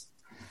on it,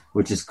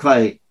 which is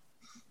quite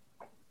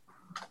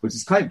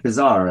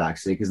bizarre,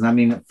 actually. Because I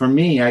mean, for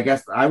me, I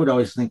guess I would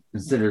always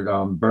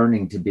consider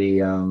burning to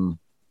be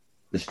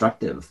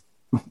destructive.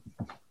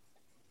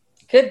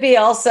 Could be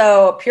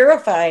also a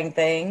purifying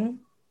thing.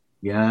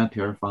 Yeah,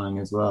 purifying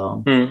as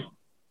well.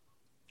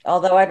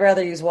 Although I'd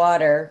rather use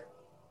water.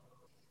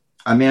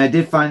 I mean, I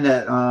did find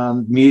that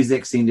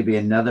music seemed to be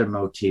another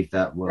motif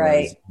that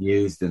was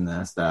used in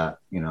this, that,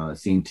 you know, it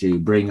seemed to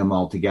bring them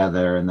all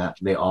together, and that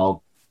they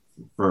all,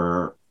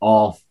 for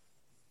all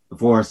the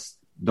four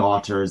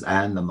daughters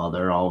and the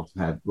mother, all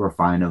were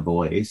fine of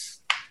voice.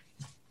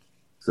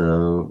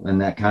 So,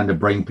 and that kind of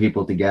bring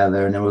people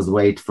together, and it was a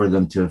way for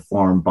them to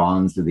form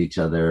bonds with each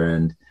other.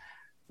 And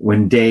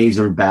when days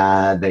are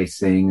bad, they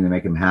sing to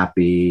make them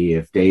happy.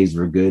 If days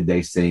were good,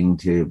 they sing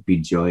to be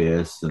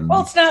joyous. And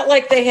well, it's not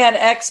like they had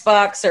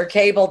Xbox or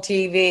cable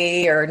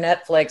TV or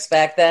Netflix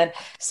back then.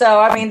 So,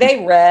 I mean,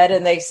 they read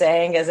and they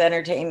sang as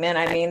entertainment.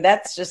 I mean,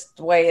 that's just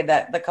the way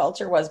that the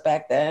culture was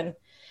back then.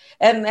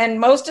 And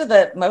most of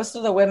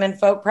the women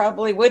folk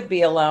probably would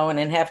be alone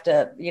and have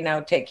to, you know,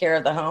 take care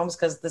of the homes,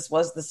 because this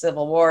was the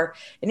Civil War.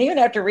 And even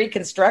after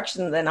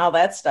Reconstruction and all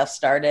that stuff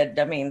started,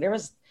 I mean, there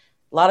was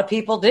a lot of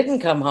people didn't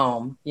come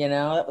home. You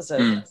know, it was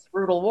a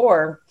brutal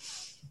war.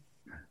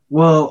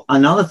 Well,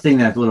 another thing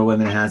that Little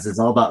Women has is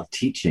all about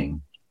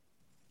teaching.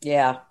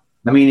 Yeah.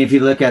 I mean, if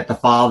you look at the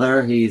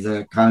father, he's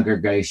a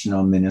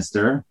congregational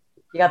minister.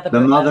 You got the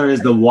mother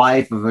is the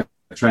wife of a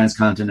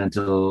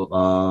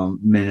transcontinental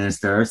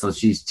minister, so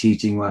she's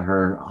teaching what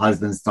her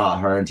husband's taught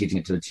her and teaching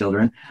it to the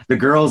children. The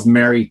girls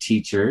marry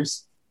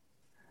teachers,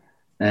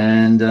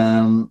 and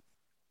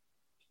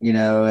you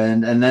know,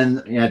 and then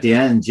at the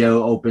end,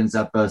 Joe opens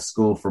up a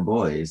school for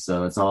boys.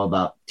 So it's all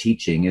about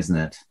teaching, isn't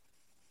it?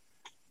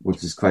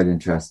 Which is quite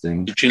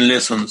interesting. Teaching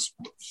lessons.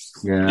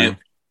 Yeah.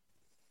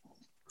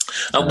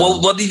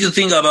 What did you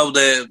think about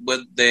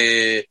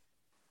the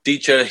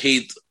teacher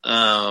hit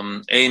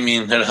Amy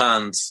in her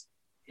hands?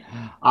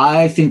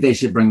 I think they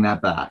should bring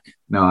that back.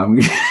 No, I'm.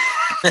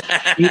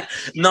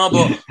 No,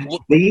 but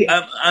they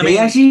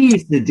actually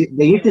used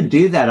to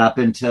do that up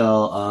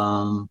until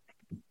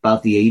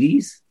about the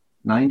 80s,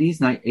 90s,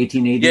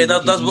 1880s. Yeah,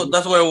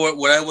 that's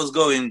where I was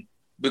going,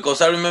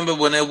 because I remember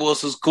when I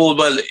was in school,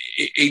 but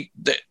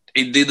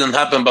it didn't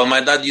happen. But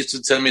my dad used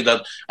to tell me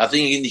that I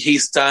think in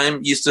his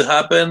time used to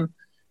happen.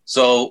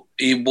 So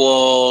it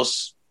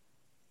was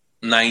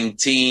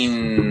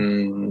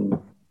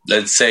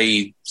let's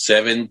say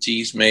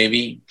 70s,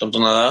 maybe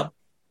something like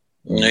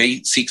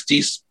that,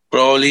 60s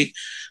probably.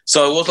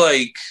 So it was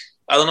like,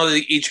 I don't know,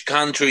 each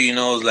country, you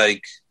know,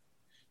 like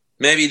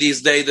maybe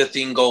these days the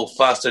thing go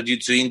faster due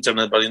to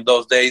internet, but in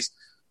those days,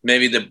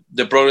 maybe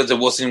the progress that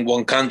was in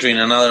one country and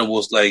another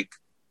was like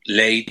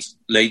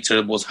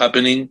later was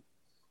happening.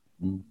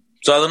 Mm.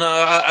 So I don't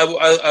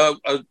know.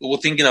 I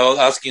was thinking about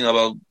asking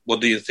about what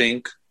do you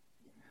think?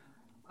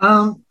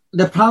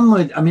 The problem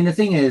with, the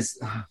thing is,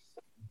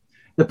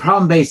 the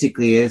problem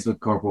basically is with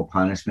corporal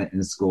punishment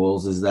in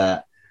schools is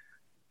that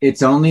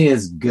it's only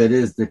as good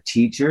as the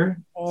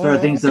teacher sort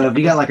of thing. So if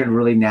you got like a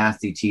really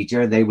nasty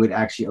teacher, they would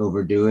actually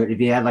overdo it. If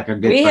you had like a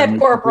good, we had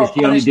corporal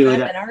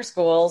punishment in our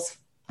schools,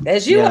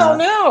 as you all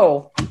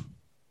know.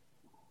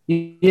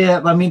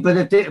 Yeah,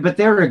 but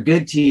they're a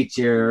good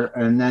teacher,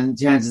 and then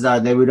chances are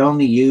they would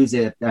only use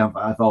it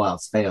if all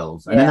else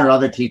fails. And then there are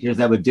other teachers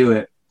that would do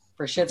it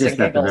for shits just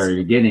and at the giggles. very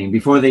beginning.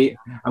 Before we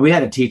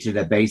had a teacher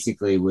that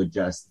basically would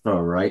just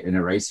throw an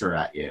eraser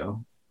at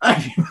you.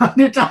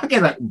 You're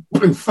talking like.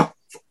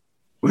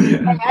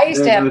 I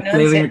used to have nuns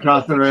sailing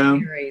across the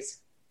room.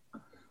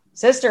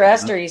 Sister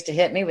Esther used to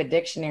hit me with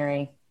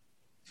dictionary.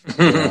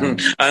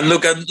 And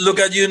look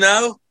at you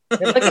now.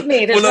 Look at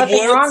me. There's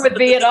nothing wrong with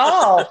me at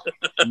all.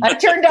 I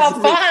turned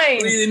out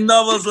fine. Reading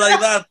novels like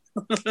that.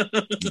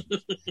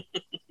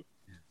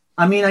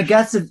 I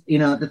guess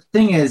the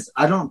thing is,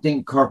 I don't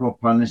think corporal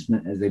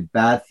punishment is a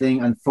bad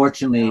thing.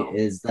 Unfortunately,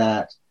 is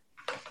that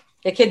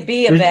it could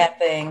be a bad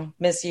thing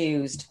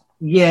misused.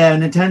 Yeah,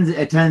 and it tends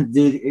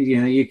to,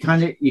 you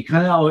kind of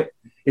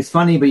it's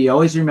funny, but you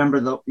always remember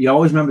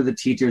the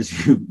teachers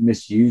who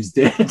misused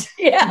it.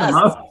 Yes.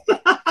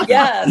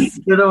 Yes.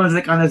 They're the ones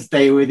that kind of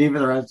stay with you for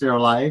the rest of your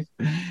life.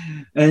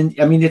 And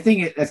the thing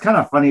is, it's kind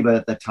of funny, but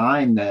at the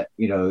time that,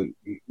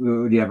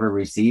 would you ever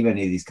receive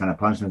any of these kind of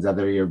punishments,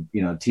 whether your,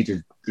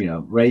 teachers,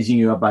 raising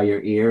you up by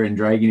your ear and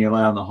dragging you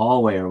down the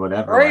hallway or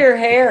whatever. Or your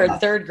hair in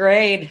third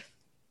grade.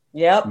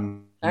 Yep. Mm-hmm.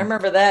 I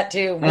remember that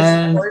too.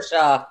 Mrs.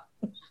 Horshaw.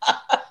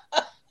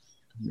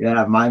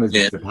 Yeah, mine was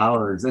Mr.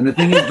 Powers. And the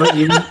thing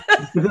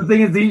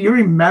is, you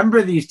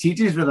remember these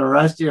teachers for the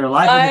rest of your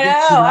life. I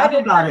know. I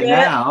didn't about it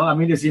now.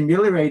 It's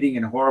humiliating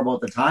and horrible at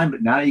the time,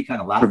 but now you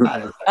kind of laugh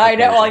at it. I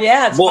know. Well,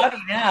 yeah, it's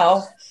funny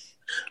now.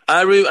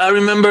 I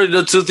remember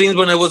the two things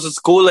when I was at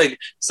school. Like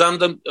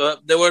sometimes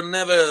there were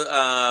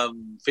never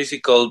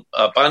physical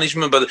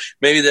punishment, but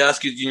maybe they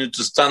ask you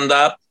to stand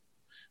up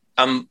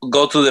and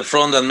go to the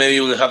front, and maybe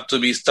you will have to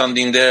be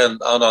standing there.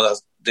 And I don't know,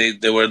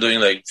 they were doing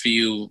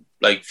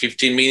like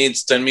 15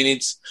 minutes, 10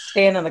 minutes.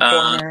 Stand in the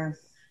corner.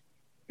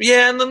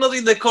 Yeah, and not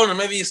in the corner.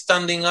 Maybe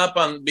standing up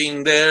and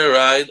being there,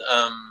 right?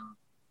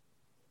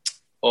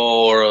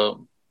 Or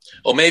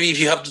maybe if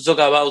you have to talk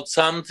about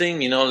something,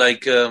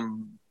 like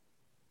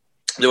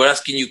they were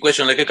asking you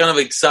questions, like a kind of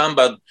exam,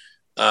 but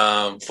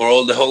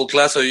for the whole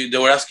class. So they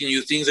were asking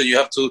you things, and you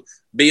have to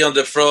be on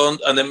the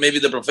front, and then maybe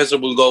the professor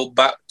will go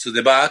back to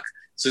the back.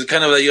 So it's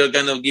kind of like you're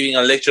kind of giving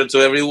a lecture to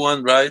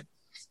everyone, right?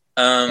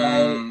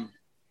 Right.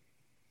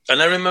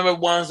 And I remember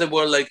once they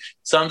were like,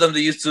 sometimes they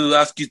used to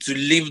ask you to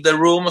leave the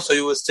room, so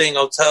you were staying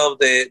outside of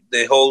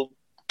the whole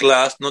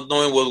class, not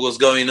knowing what was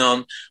going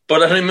on.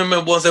 But I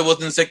remember once I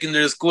was in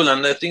secondary school,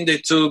 and I think they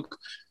took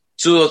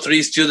 2 or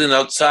 3 students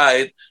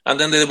outside, and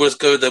then they were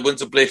scared they went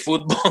to play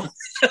football.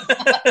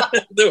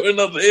 They were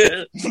not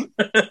there.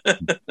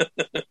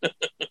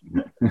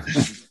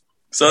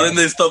 So then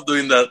they stopped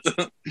doing that.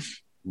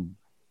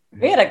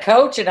 We had a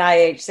coach at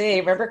IHC.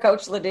 Remember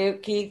Coach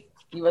LeDuc, Keith?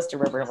 You must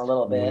remember him a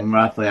little bit.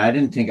 Roughly. I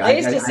didn't think I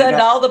used to send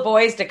all the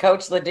boys to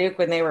Coach LeDuc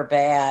when they were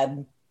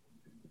bad.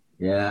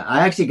 Yeah,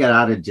 I actually got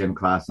out of gym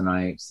class in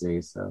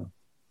IHC, so.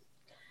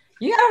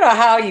 You don't know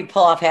how you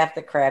pull off half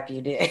the crap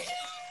you did.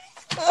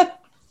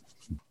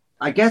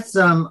 I guess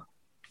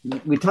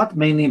we talked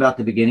mainly about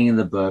the beginning of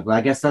the book, but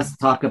I guess let's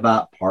talk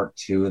about part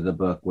 2 of the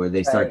book where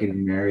they start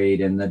getting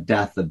married and the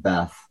death of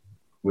Beth,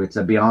 which,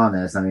 to be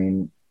honest,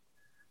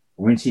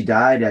 when she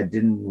died, I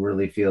didn't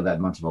really feel that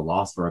much of a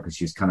loss for her because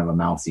she was kind of a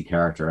mousy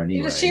character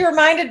anyway. She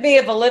reminded me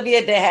of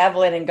Olivia de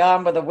Havilland in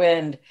Gone with the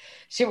Wind.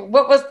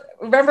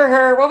 Remember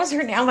her? What was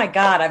her name? Oh my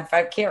God,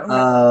 I can't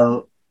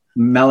remember.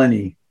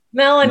 Melanie,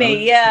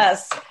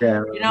 yes.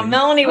 Yeah,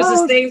 Melanie was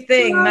the same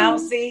thing,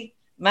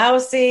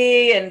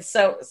 mousy, and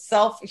so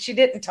she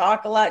didn't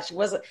talk a lot. She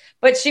wasn't,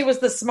 but she was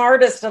the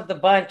smartest of the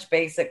bunch,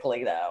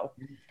 basically, though.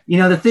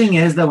 The thing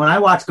is that when I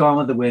watched Gone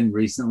with the Wind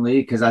recently,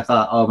 because I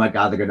thought, oh my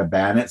God, they're going to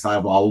ban it. So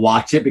I'll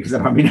watch it because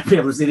I'm probably not be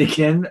able to see it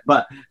again,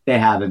 but they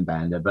haven't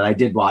banned it. But I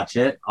did watch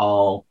it,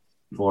 all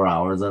 4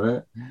 hours of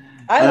it.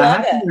 I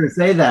love it. To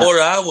say that. 4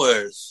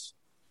 hours.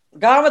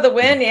 Gone with the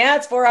Wind, yeah,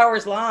 it's 4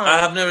 hours long. I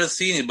have never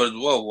seen it, but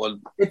whoa.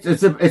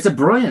 It's a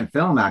brilliant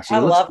film, actually. I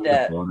loved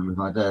it. And everything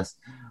like this.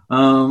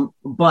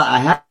 But I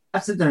have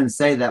to sit there and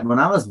say that when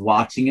I was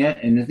watching it,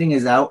 and the thing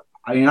is out,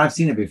 I've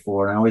seen it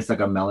before, and I always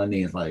think of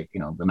Melanie as like,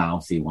 the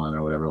mousy one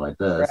or whatever like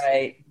this.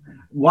 Right.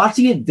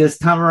 watching it this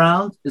time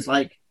around is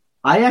like,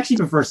 I actually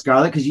prefer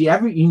Scarlett because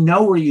you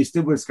know where you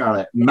stood with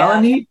Scarlett. Yeah.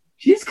 Melanie,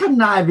 she's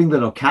conniving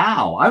little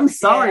cow. I'm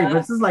sorry, but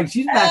it's just like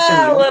she's back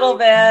there a little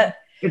bit.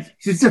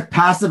 She's just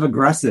passive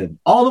aggressive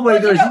all the way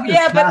there. She's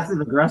just passive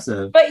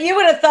aggressive. But you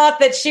would have thought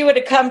that she would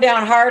have come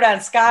down hard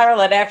on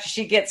Scarlett after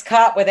she gets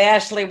caught with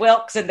Ashley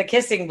Wilkes in the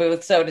kissing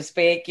booth, so to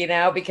speak. You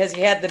know, because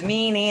you had the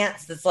mean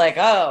aunts. That's like,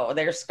 oh,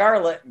 there's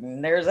Scarlett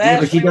and there's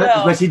Ashley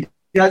Wilkes.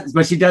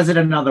 But she does it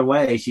another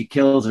way. She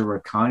kills her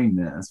with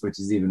kindness, which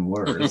is even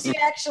worse. She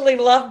actually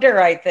loved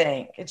her, I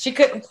think, and she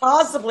couldn't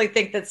possibly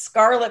think that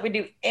Scarlett would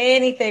do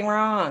anything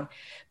wrong.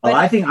 But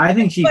I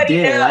think she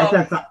did.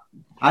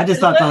 I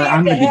just thought that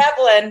I'm going to.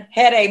 Haviland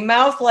had a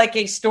mouth like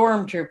a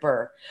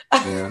stormtrooper.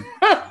 Yeah.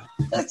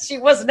 She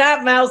was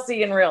not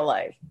mousy in real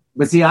life.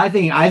 But see, I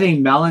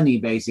think Melanie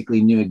basically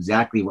knew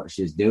exactly what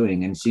she was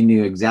doing, and she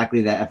knew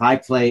exactly that if I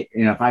played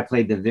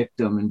the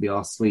victim and be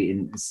all sweet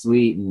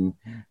and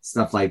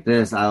stuff like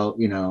this, I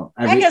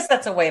guess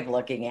that's a way of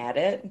looking at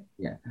it.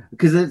 Yeah,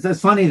 because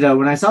it's funny though.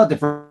 When I saw it the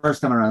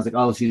first time around, I was like,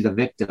 oh, she's a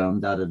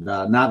victim,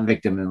 not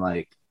victim in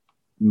like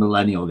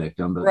millennial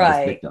victim, but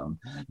right. Victim.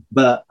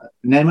 But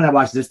then when I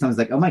watched this time, I was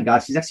like, oh my God,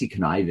 she's actually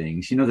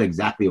conniving. She knows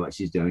exactly what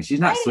she's doing. She's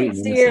not sweet. I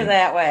didn't see her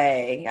that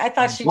way. I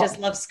thought she just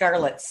loved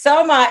Scarlett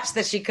so much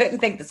that she couldn't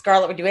think that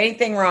Scarlett would do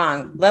anything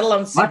wrong, let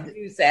alone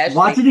seduce Ashley.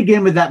 Watch it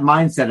again with that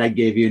mindset I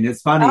gave you, and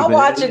it's funny. I'll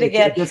watch it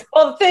again.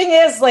 Well, the thing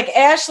is, like,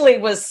 Ashley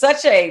was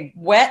such a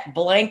wet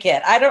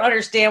blanket. I don't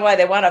understand why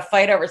they want to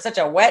fight over such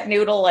a wet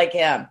noodle like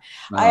him.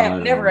 I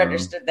have never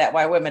understood that,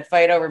 why women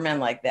fight over men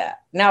like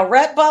that. Now,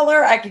 Rhett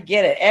Butler, I could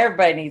get it.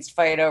 Everybody needs to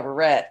fight over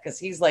Rhett because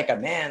he's like a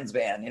man's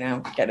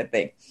man, kind of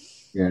thing.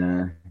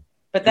 Yeah.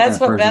 But that's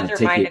what Beth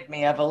reminded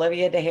me of,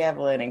 Olivia de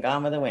Havilland and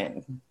Gone with the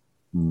Wind.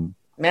 Mm-hmm.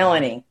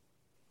 Melanie.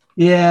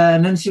 Yeah,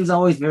 and then she was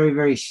always very,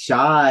 very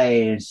shy,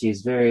 and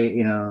she's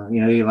very,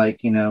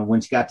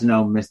 when she got to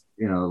know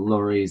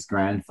Laurie's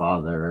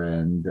grandfather,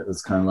 and it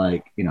was kind of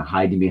like,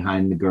 hiding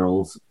behind the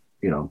girls,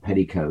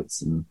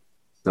 petticoats and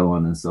so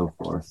on and so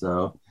forth.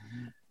 So,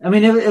 I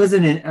mean, it was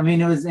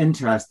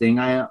interesting.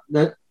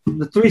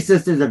 The three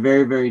sisters are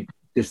very, very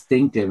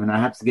distinctive, and I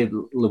have to give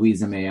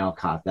Louisa May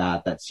Alcott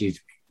that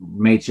she's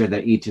made sure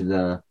that each of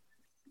the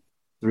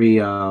three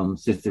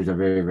sisters are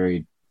very,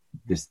 very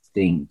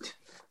distinct,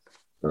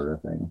 sort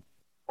of thing.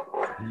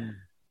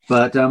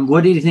 But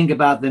what do you think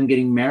about them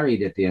getting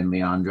married at the end,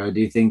 Leandro?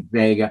 Do you think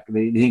do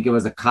you think it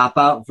was a cop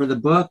out for the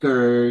book,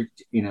 or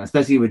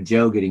especially with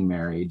Joe getting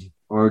married,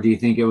 or do you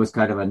think it was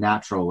kind of a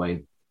natural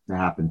way to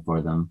happen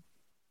for them?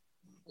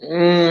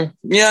 Yeah,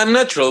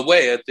 natural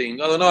way, I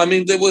think. I don't know. I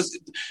mean, there was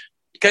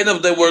kind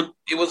of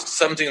it was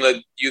something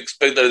like you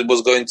expect that it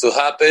was going to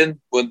happen,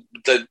 but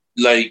that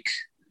I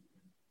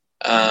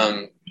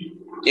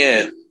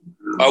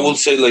will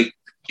say that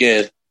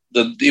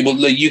it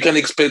will, you can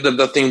expect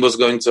that thing was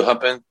going to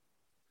happen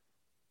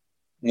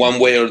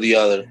one way or the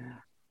other.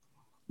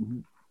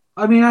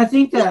 I mean, I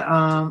think that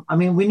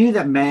we knew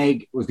that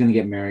Meg was going to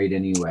get married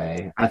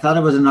anyway. I thought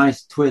it was a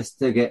nice twist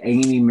to get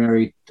Amy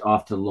married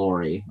off to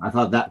Laurie. I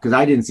thought that because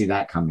I didn't see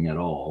that coming at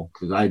all,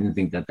 because I didn't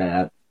think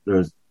that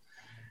there's.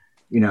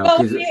 Well,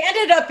 we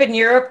ended up in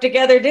Europe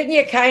together. Didn't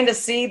you kind of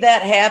see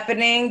that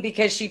happening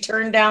because she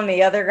turned down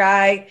the other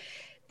guy,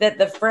 that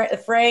the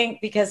Frank,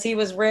 because he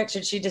was rich,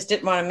 and she just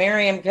didn't want to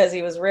marry him because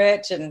he was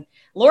rich. And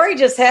Laurie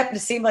just happened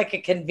to seem like a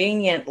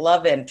convenient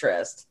love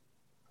interest.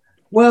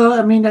 Well,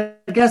 I mean, I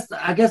guess when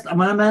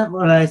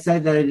I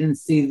said that I didn't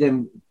see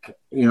them,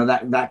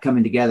 that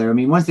coming together. I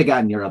mean, once they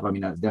got in Europe, I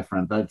mean, that's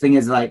different. But the thing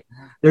is,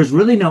 there's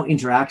really no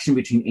interaction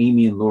between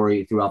Amy and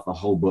Laurie throughout the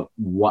whole book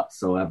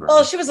whatsoever.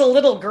 Well, she was a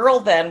little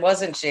girl then,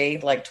 wasn't she?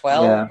 Like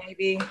 12,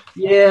 maybe.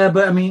 Yeah,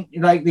 but I mean,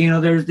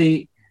 there's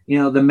the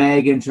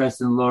Meg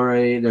interest in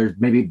Laurie. There's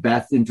maybe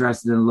Beth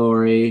interested in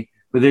Laurie,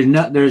 but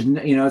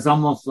it's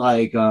almost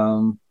like,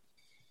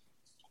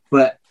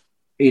 but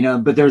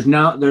there's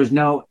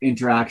no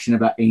interaction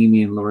about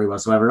Amy and Laurie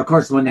whatsoever. Of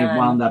course, when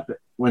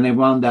they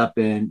wound up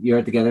in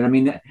Europe together, I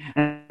mean,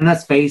 and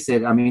let's face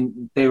it, I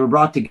mean, they were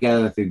brought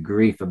together through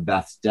grief of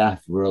Beth's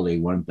death, really,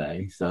 weren't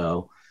they?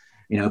 So,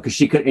 because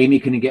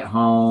Amy couldn't get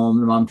home.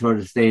 The mom told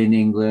her to stay in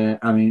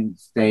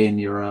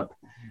Europe,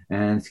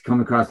 and she come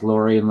across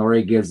Laurie, and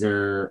Laurie gives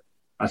her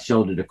a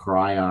shoulder to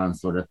cry on,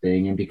 sort of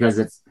thing. And because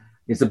it's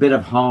a bit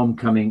of home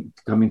coming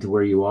to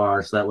where you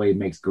are, so that way it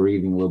makes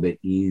grieving a little bit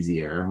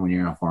easier when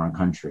you're in a foreign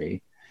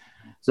country.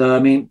 So, I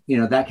mean,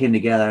 that came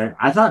together.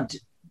 I thought,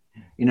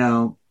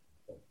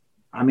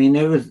 I mean,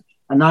 it was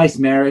a nice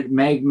marriage.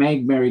 Meg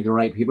married the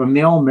right people. I mean,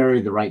 they all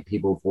married the right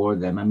people for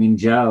them. I mean,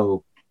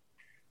 Joe,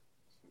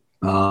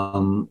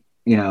 Joe,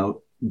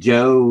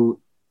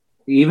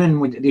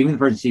 even the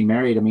person she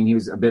married, I mean, he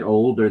was a bit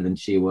older than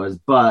she was,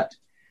 but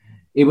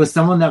it was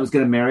someone that was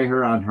going to marry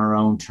her on her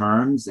own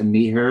terms and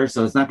meet her.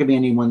 So it's not going to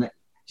be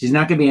she's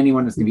not going to be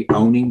anyone that's going to be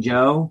owning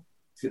Joe.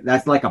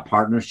 That's like a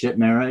partnership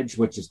marriage,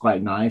 which is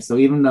quite nice. So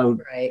even though,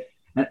 right.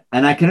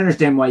 And I can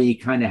understand why you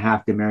kind of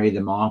have to marry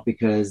them off,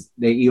 because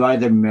you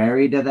either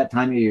married at that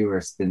time or you were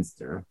a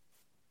spinster.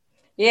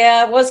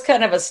 Yeah, it was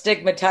kind of a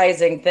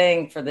stigmatizing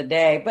thing for the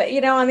day. But,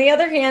 on the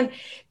other hand,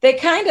 they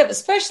kind of,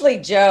 especially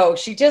Jo,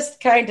 she just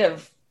kind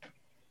of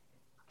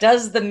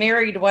does the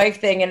married wife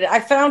thing. And I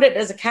found it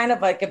as a kind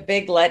of like a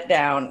big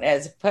letdown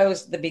as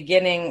opposed to the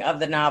beginning of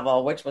the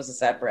novel, which was a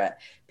separate,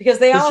 because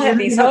they all have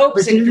these hopes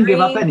but she and doesn't dreams. give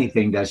up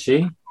anything, does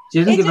she? She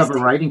doesn't give up a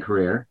writing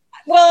career.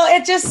 Well,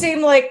 it just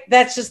seemed like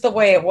that's just the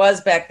way it was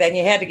back then.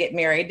 You had to get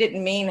married. It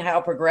didn't mean how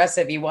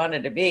progressive you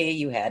wanted to be.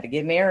 You had to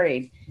get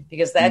married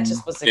because that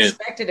just was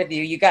expected of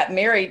you. You got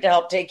married to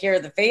help take care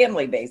of the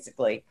family,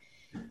 basically.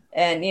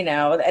 And,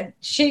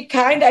 she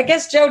I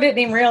guess Jo didn't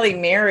even really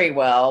marry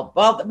well.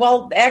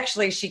 Well,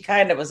 actually, she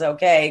kind of was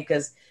okay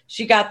because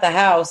she got the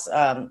house,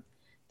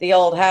 the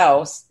old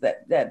house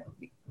that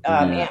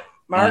Aunt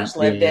Marge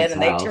lived in, and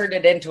they turned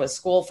it into a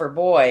school for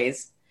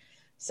boys.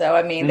 So,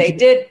 I mean, they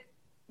did.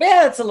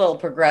 Yeah, it's a little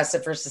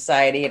progressive for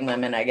society and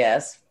women, I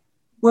guess.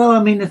 Well,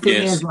 I mean, the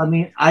thing is,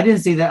 I didn't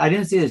see that. I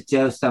didn't see this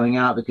Jo selling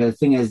out because the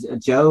thing is,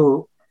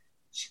 Jo.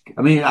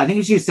 I think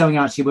if she was selling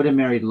out, she would have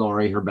married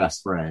Lori, her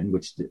best friend,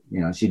 which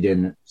she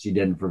didn't. She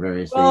didn't for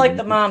various reasons. Well, like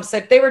the mom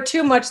said, they were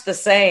too much the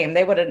same.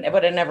 It would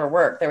have never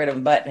worked. They would have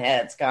been button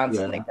heads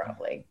constantly,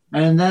 probably.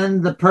 And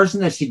then the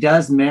person that she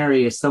does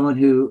marry is someone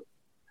who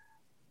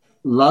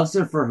loves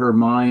her for her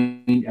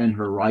mind and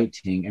her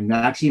writing, and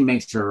actually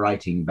makes her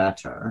writing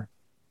better.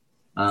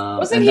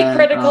 Wasn't he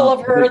critical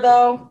of her,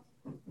 though?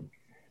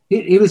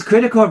 He was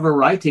critical of her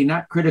writing,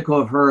 not critical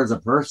of her as a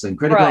person,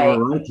 critical of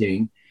her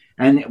writing.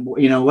 And,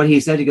 what he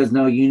said, he goes,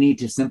 no, you need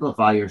to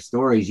simplify your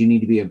stories. You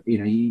need to be,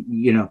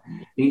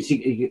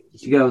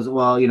 she goes,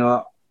 well,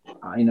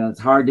 it's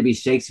hard to be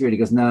Shakespeare. He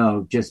goes,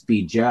 no, just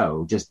be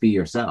Jo, just be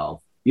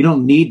yourself. You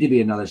don't need to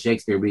be another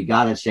Shakespeare. We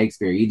got a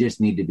Shakespeare. You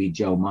just need to be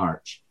Jo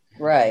March.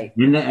 Right.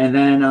 And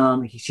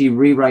then she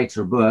rewrites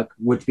her book,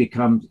 which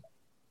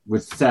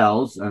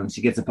sells.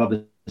 She gets a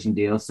publishing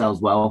deal,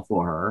 sells well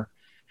for her.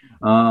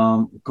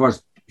 Of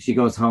course, she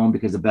goes home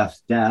because of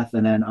Beth's death,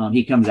 and then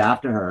he comes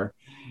after her,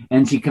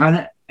 and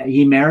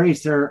he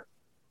marries her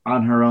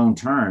on her own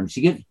terms.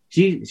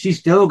 She's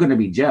still going to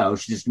be Jo.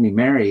 She's just going to be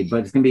married,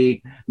 but it's going to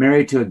be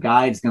married to a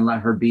guy that's going to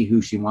let her be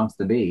who she wants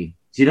to be.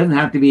 She doesn't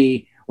have to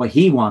be what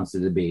he wants her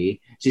to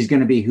be. She's going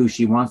to be who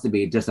she wants to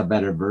be, just a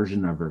better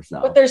version of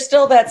herself. But there's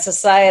still that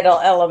societal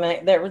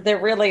element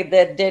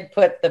that did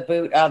put the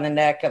boot on the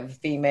neck of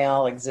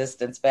female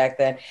existence back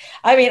then.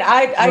 I mean,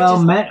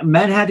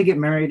 men had to get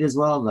married as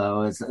well,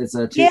 though.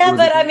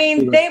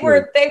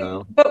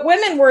 But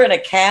women were in a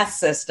caste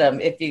system,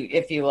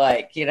 if you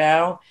like,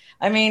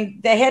 I mean,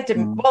 they had to.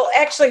 Well,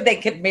 actually, they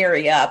could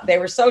marry up. They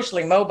were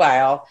socially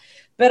mobile.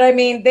 But I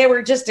mean, they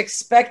were just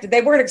expected.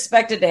 They weren't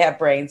expected to have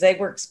brains. They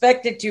were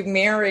expected to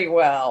marry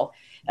well.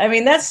 I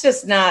mean, that's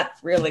just not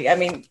really. I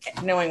mean,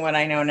 knowing what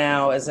I know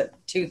now as a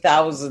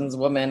 2000s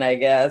woman, I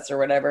guess, or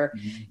whatever,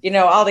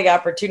 all the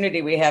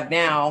opportunity we have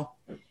now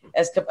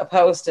as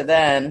opposed to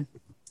then.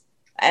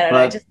 I don't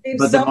know. It just seems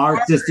but the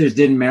Marx sisters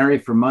didn't marry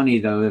for money,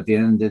 though. At the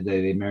end of the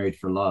day, they married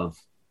for love.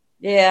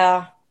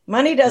 Yeah.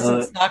 Money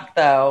doesn't suck,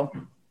 though.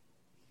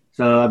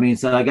 So,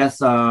 I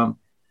guess.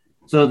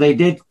 So they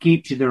did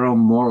keep to their own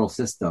moral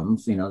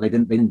systems. They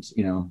didn't,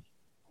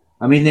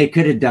 they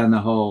could have done the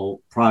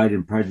whole Pride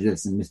and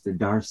Prejudice and Mr.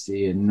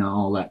 Darcy and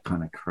all that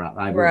kind of crap.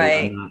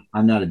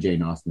 I'm not a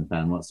Jane Austen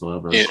fan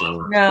whatsoever. Yeah.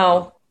 So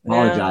no.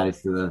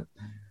 Apologize to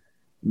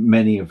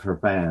many of her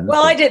fans.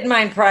 Well, I didn't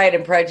mind Pride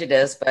and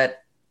Prejudice,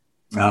 but.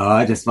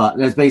 I just thought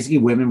that's basically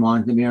women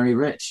wanting to marry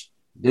rich.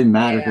 Didn't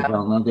matter if they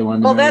fell in love. They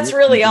wanted to marry that's rich.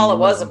 really all it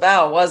was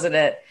about, wasn't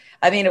it?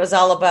 I mean, it was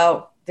all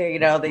about.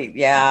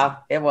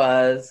 It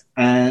was,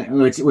 and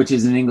which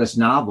is an English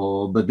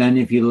novel. But then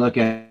if you look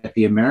at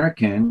the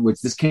American,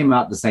 which this came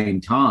out at the same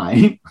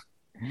time,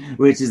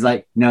 which is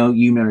like, no,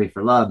 you marry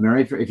for love.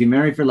 If you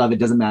marry for love, it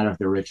doesn't matter if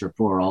they're rich or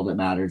poor. All that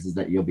matters is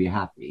that you'll be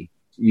happy.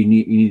 You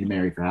need to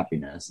marry for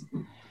happiness.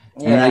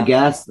 Yeah. And I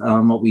guess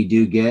what we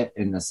do get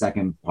in the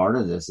second part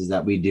of this is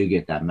that we do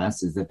get that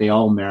message that they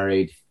all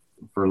married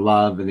for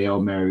love and they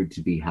all married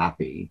to be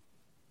happy.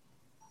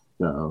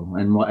 So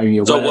what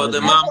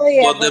the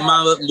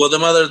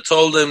mother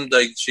told them,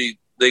 like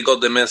they got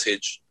the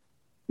message.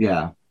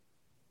 Yeah,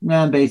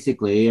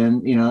 basically,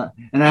 and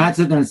and I had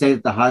something to say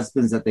that the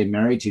husbands that they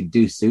married to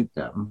do suit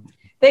them.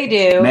 They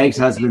do. Meg's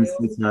husband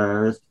suits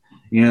hers.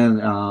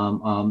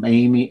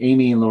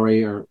 Amy and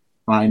Lori are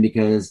fine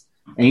because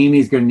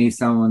Amy's going to need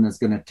someone that's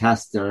going to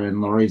test her,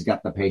 and Lori's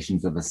got the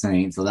patience of a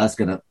saint, so that's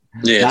going to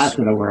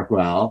work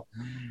well.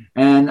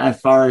 And as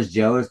far as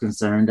Jo is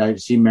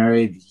concerned, she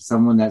married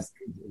someone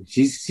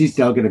she's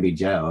still going to be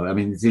Jo. I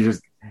mean,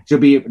 she'll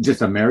be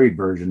just a married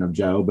version of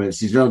Jo, but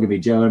she's still going to be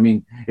Jo. I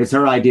mean, it's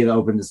her idea to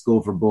open the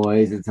school for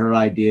boys. It's her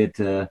idea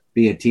to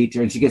be a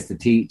teacher, and she gets to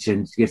teach,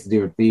 and she gets to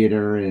do her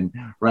theater and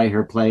write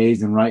her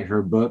plays and write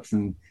her books,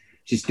 and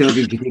she's still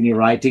going to continue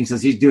writing. So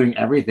she's doing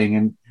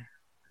everything.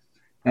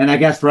 And I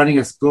guess running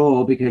a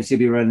school, because she'd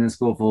be running a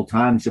school full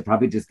time, she'll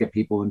probably just get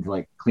people in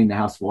to clean the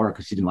house for her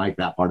because she didn't like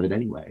that part of it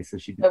anyway. So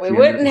but we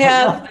wouldn't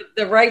have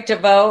the right to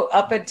vote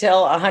up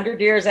until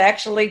 100 years,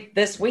 actually,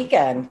 this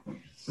weekend.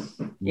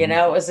 You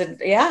know, it was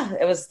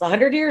it was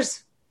 100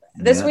 years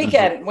this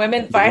weekend.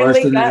 Women finally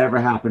worst thing got that ever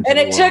happened. And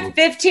it took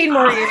 15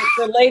 more years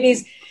for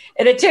ladies.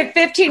 And it took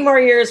 15 more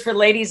years for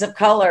ladies of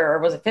color, or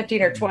was it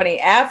 15 or 20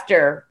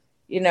 after,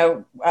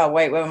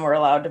 white women were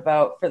allowed to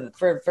vote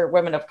for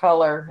women of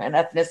color and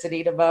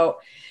ethnicity to vote.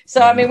 So,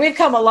 I mean, we've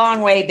come a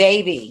long way,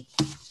 baby.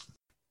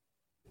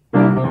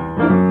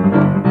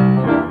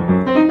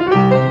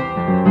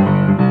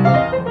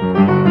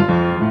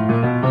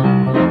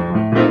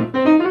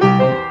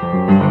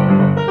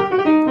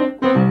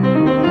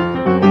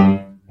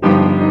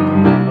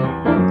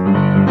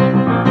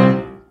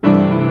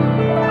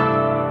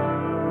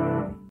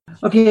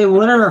 Okay,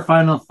 what are our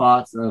final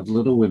thoughts of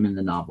Little Women,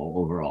 the novel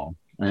overall?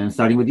 And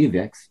starting with you,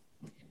 Vix.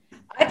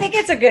 I think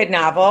it's a good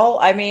novel.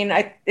 I mean,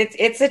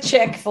 it's a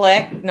chick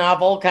flick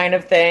novel kind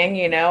of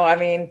thing, I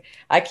mean,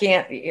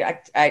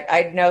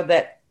 I know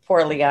that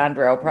poor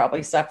Leandro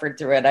probably suffered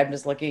through it. I'm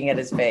just looking at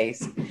his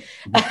face.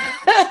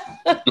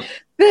 But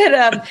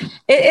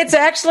it's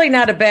actually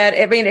not a bad,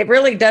 I mean, it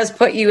really does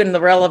put you in the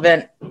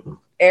relevant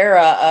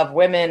era of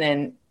women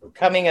and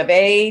coming of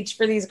age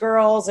for these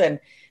girls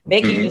and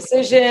making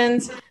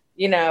decisions.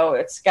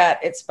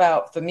 It's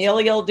about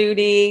familial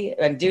duty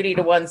and duty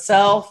to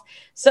oneself.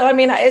 So, I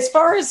mean, I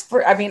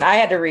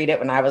had to read it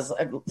when I was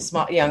a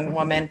small young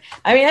woman.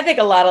 I mean, I think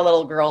a lot of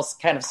little girls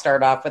kind of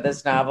start off with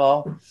this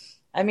novel.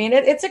 I mean,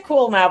 it's a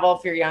cool novel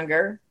if you're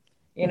younger.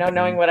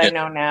 Knowing what I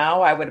know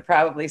now, I would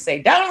probably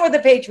say down with the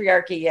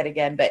patriarchy yet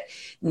again. But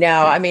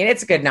no, I mean,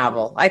 it's a good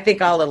novel. I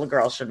think all little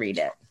girls should read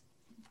it,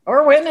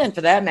 or women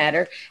for that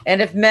matter. And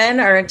if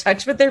men are in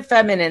touch with their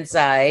feminine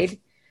side,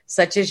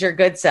 such as your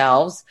good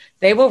selves,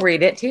 they will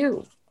read it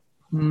too.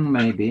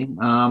 Maybe.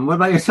 What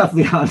about yourself,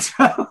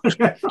 Leandro?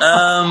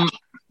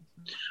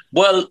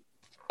 Well,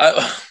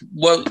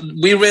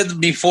 we read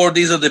before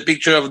this the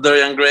picture of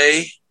Dorian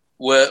Gray,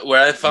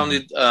 where I found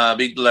it a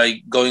bit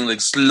like going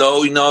like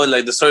slow,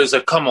 like the story is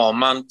like, come on,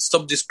 man,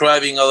 stop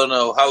describing, I don't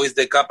know, how is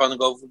the cap and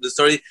go for the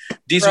story.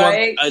 This one,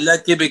 I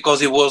like it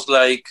because it was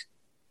like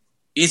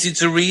easy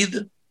to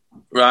read,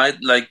 right?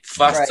 Like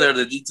faster, right.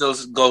 The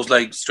details goes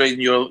like straight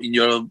in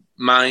your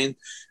mind,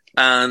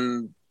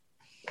 and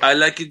I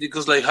like it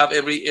because like have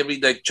every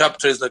like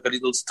chapter is like a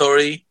little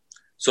story,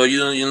 so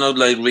you're not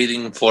like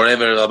reading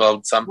forever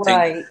about something.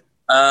 Right.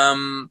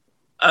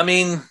 I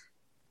mean,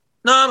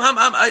 no,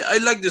 I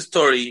like the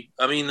story.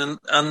 I mean,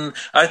 and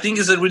I think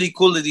it's a really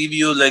cool to give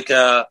you like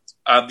a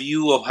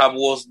view of how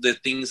was the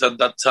things at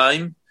that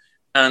time,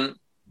 and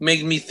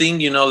make me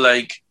think,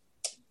 like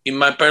in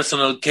my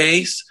personal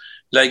case,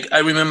 like I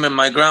remember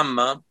my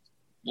grandma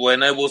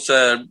when I was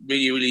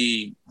really,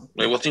 really,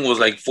 I think it was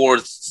like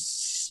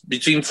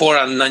between 4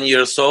 and 9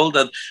 years old,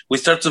 that we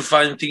start to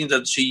find things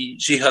that she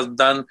has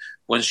done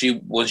when she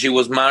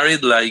was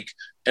married, like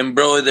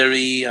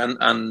embroidery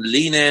and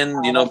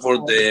linen, for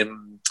the,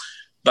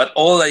 but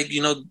all like,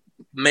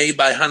 made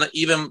by Hannah,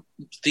 even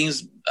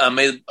things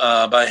made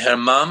by her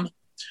mom.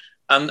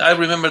 And I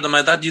remember that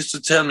my dad used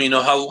to tell me,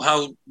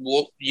 how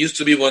what used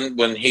to be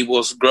when he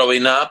was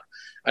growing up.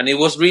 And it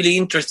was really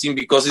interesting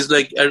because it's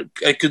like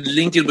I could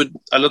link it with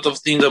a lot of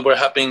things that were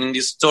happening in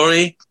this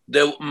story.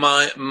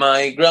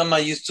 My grandma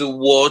used to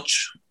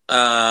watch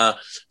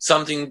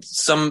some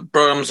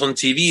programs on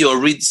TV or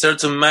read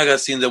certain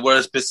magazines that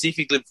were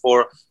specifically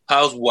for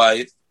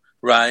housewives,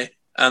 right?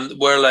 And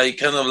were like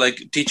kind of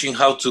like teaching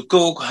how to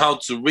cook, how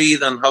to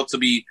read, and how to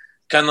be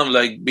kind of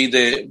like be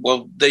they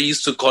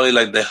used to call it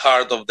like the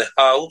heart of the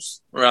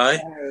house, right?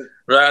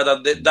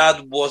 Rather,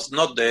 that was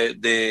not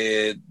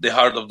the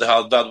heart of the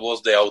house. That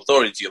was the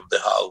authority of the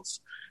house.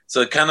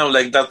 So kind of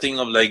like that thing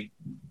of like,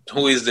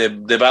 who is the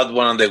bad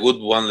one and the good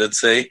one, let's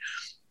say.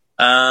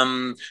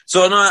 So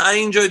no, I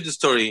enjoyed the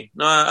story.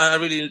 No, I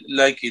really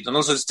like it. And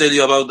also to tell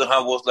you about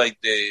how was like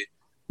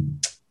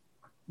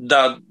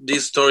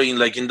this story in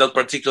that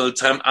particular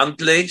time and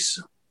place.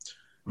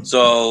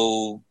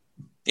 So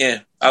yeah,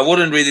 I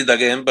wouldn't read it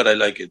again, but I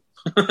like it.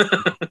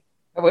 I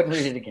wouldn't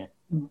read it again.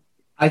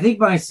 I think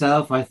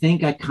myself, I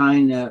think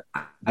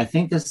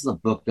this is a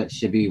book that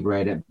should be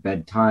read at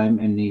bedtime,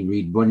 and you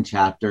read one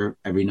chapter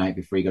every night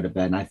before you go to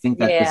bed. And I think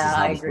that this is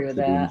how this book should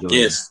be enjoyed.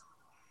 Yes.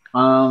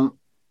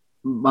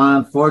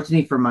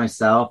 Unfortunately for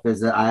myself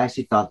is that I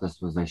actually thought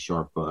this was a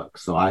short book.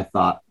 So I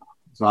thought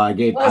I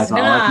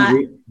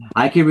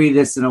could read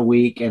this in a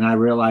week, and I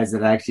realized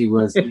it actually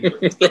was,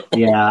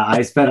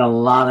 I spent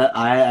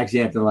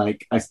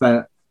I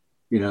spent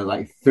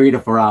 3 to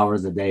 4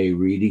 hours a day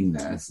reading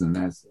this, and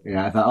that's,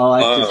 I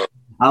thought,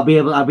 I'll be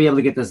able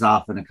to get this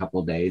off in a couple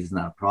of days. It's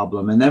not a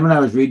problem. And then when I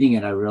was reading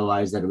it, I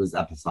realized that it was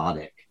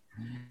episodic,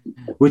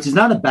 which is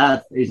not a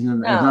bad, it's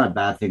not a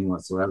bad thing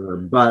whatsoever.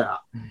 But,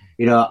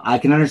 I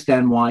can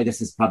understand why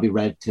this is probably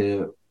read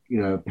to,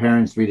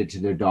 parents read it to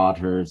their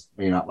daughters,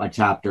 a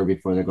chapter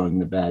before they're going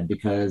to bed,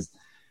 because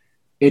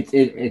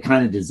it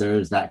kind of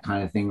deserves that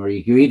kind of thing where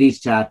you can read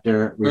each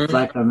chapter,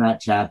 reflect on that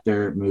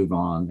chapter, move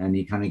on, and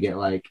you kind of get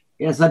like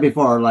I said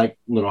before, like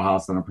Little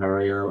House on the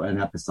Prairie or an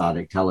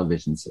episodic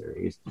television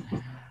series.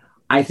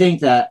 I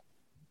think that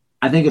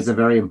I think it's a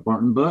very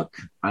important book.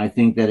 I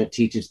think that it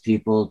teaches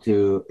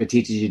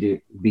you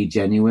to be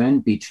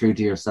genuine, be true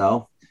to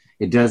yourself.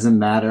 It doesn't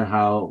matter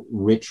how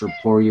rich or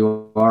poor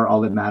you are.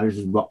 All that matters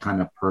is what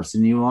kind of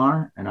person you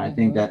are. And I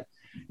think that,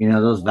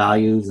 those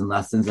values and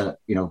lessons that,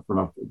 from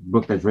a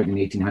book that's written in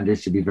the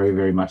 1800s should be very,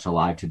 very much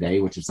alive today,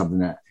 which is something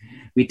that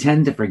we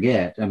tend to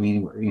forget. I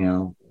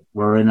mean,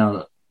 we're in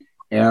a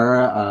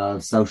era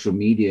of social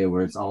media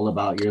where it's all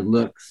about your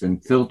looks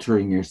and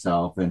filtering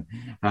yourself and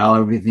how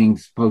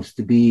everything's supposed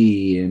to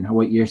be and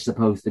what you're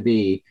supposed to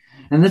be.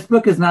 And this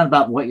book is not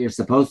about what you're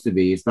supposed to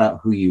be. It's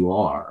about who you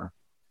are.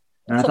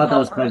 And I thought that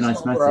was quite a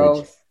nice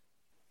message.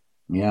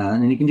 Yeah.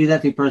 And you can do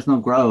that through personal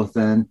growth.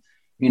 And,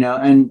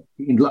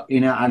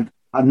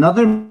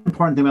 another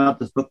important thing about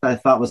this book that I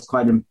thought was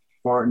quite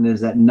important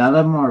is that none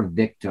of them are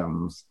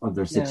victims of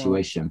their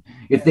situation. No.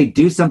 If they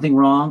do something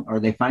wrong or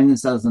they find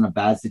themselves in a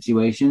bad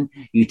situation,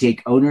 you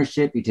take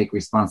ownership, you take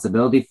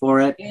responsibility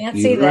for it,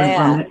 you learn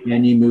from it,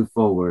 and you move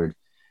forward.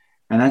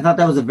 And I thought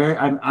that was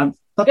I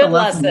thought the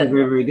lesson was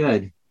very, very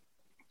good.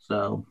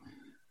 So,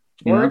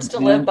 words to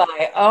live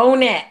by.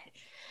 Own it.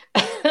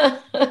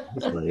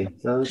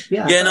 So,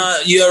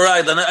 you're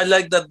right. And I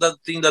like that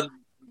thing that,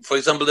 for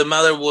example, the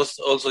mother was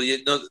also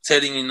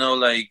telling,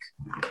 like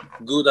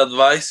good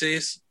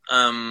advices.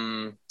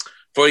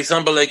 For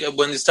example, like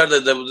when they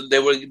started,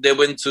 they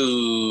went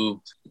to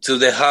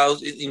the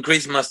house in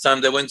Christmas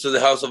time. They went to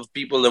the house of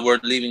people that were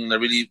living in a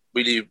really,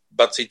 really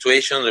bad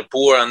situation, the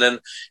poor, and then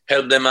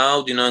help them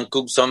out, and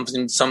cook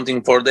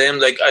something for them.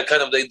 Like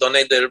they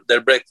donate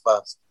their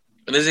breakfast.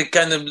 And this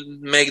kind of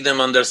make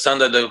them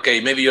understand that, okay,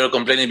 maybe you're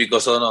complaining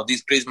because,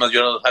 this Christmas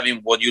you're not having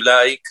what you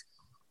like,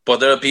 but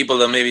there are people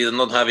that maybe are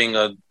not having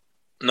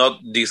not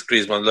this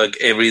Christmas, like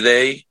every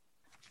day.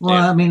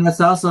 Well, I mean,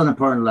 that's also an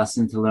important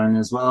lesson to learn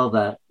as well,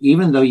 that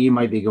even though you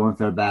might be going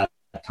through a bad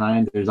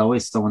time, there's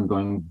always someone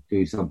going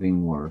through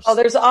something worse. Oh,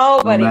 there's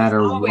always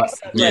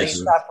somebody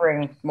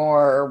suffering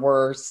more or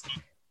worse,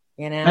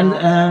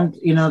 And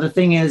the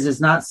thing is,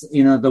 it's not,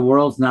 the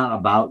world's not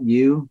about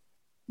you.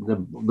 The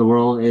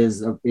world is,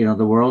 the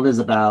world is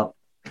about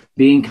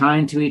being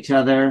kind to each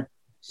other,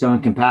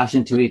 showing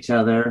compassion to each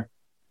other,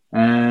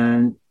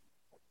 and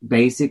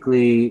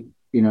basically,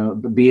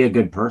 be a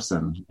good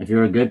person. If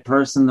you're a good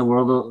person, the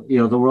world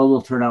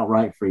will turn out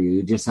right for you.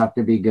 You just have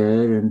to be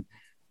good and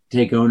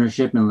take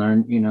ownership and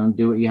learn,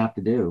 do what you have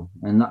to do.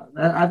 And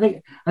I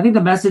think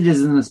the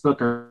messages in this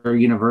book are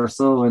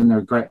universal, and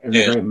they're great. And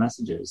they're great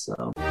messages.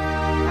 So.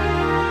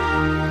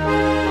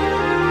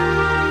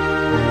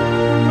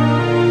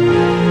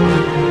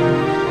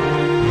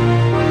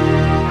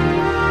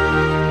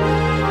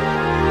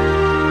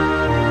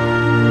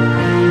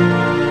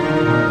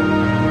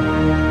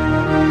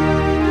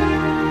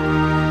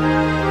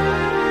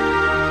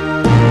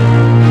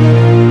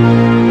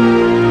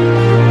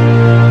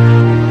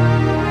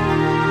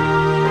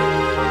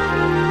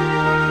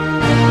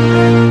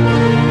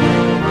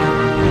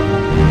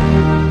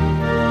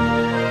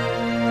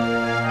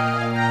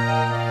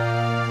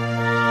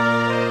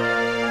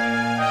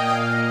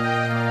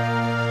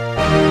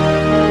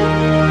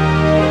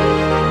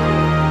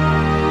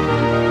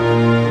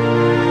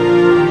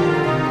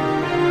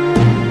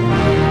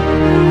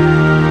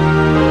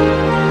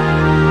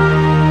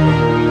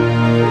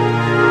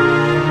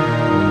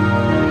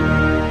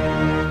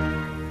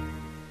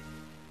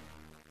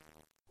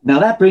 Now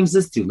that brings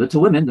us to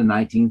Little Women, the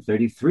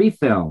 1933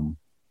 film.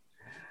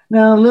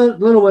 Now,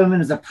 Little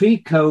Women is a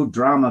pre-code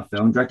drama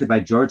film directed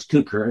by George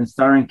Cukor and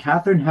starring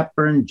Katharine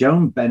Hepburn,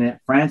 Joan Bennett,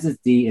 Frances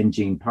Dee, and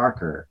Jean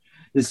Parker.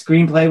 The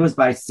screenplay was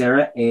by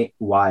Sarah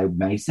Y.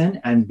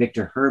 Mason and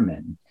Victor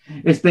Herman.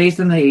 It's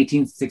based on the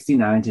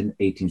 1869 to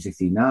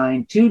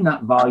 1869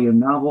 two-volume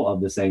novel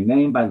of the same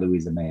name by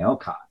Louisa May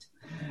Alcott.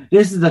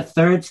 This is the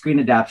third screen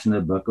adaptation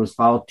of the book. It was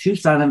followed two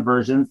silent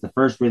versions, the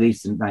first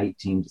released in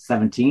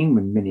 1917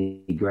 with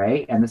Minnie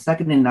Gray, and the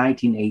second in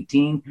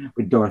 1918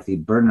 with Dorothy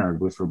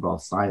Bernard, which were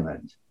both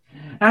silent.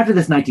 After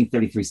this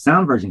 1933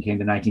 sound version came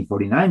the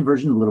 1949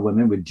 version of Little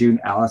Women with June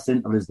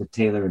Allison, Elizabeth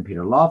Taylor, and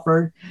Peter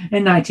Lawford,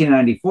 and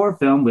 1994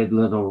 film with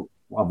Little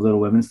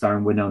Women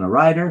starring Winona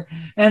Ryder,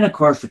 and of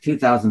course the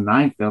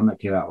 2009 film that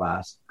came out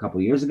a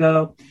couple years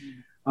ago,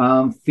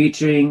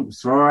 featuring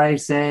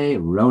Saoirse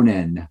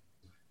Ronan.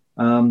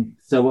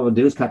 So what we'll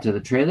do is cut to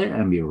the trailer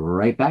and be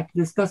right back to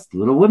discuss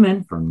Little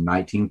Women from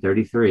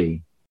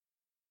 1933.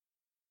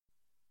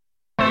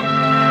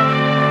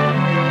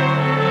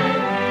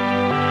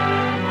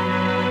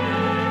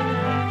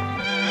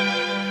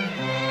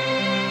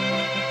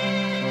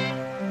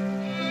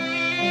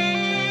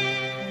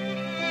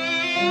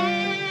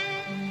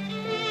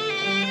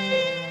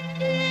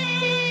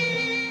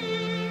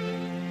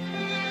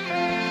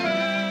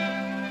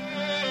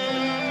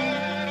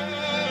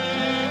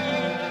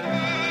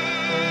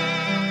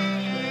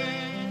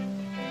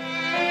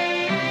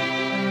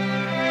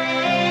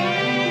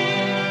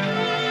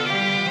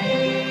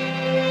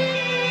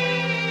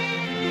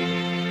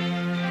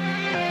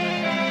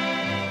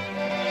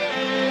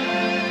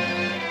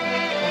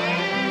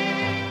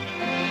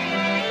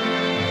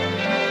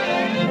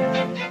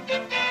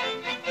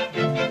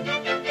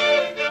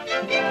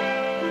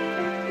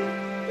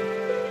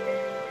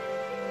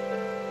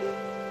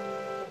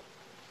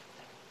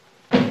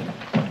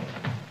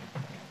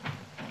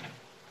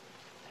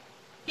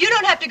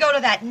 don't have to go to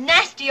that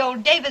nasty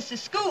old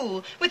Davis'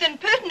 school with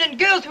impertinent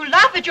girls who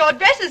laugh at your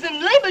dresses and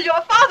label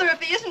your father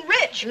if he isn't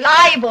rich.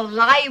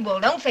 Libel.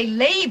 Don't say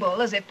label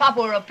as if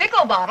Papa were a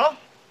pickle bottle.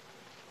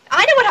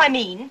 I know what I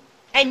mean,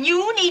 and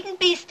you needn't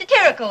be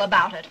satirical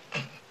about it.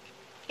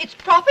 It's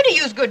proper to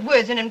use good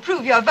words and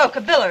improve your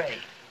vocabulary.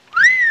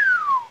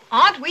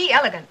 Aren't we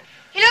elegant?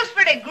 He looks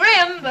pretty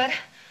grim, but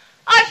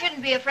I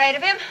shouldn't be afraid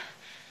of him.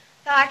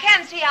 Though I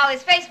can see how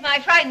his face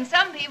might frighten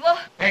some people.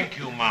 Thank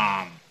you,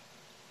 Mom.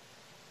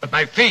 But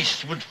my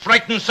face would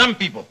frighten some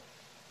people.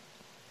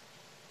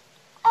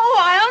 Oh,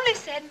 I only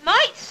said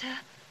might, sir.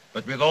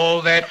 But with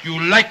all that,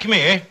 you like me,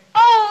 eh?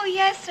 Oh,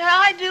 yes, sir,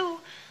 I do.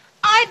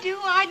 I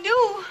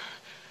do.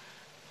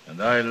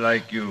 And I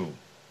like you.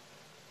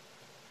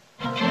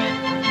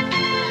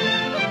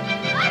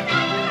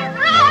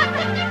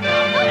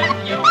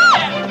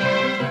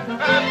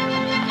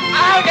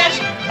 I'll get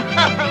you.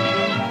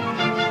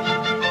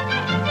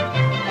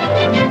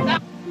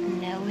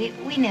 No,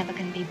 we never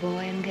can be boy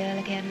and girl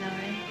again, Laurie.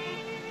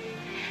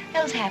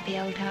 Those happy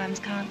old times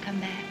can't come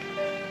back.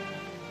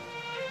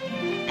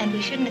 And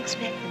we shouldn't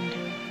expect them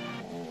to.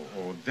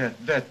 Oh,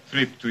 that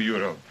trip to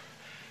Europe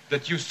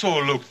that you so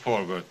looked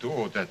forward to,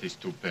 oh, that is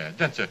too bad.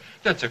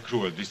 That's a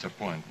cruel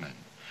disappointment.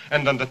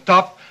 And on the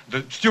top,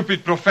 the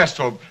stupid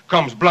professor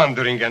comes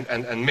blundering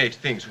and makes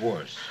things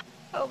worse.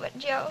 Oh, but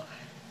Joe,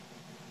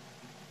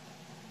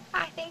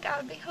 I think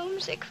I'll be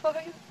homesick for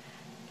you,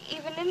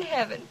 even in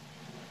heaven.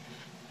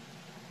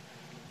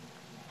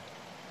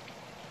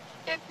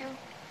 If you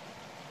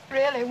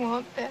really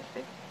want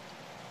Bessie,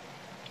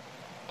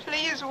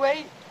 please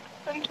wait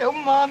until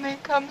Mommy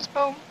comes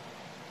home.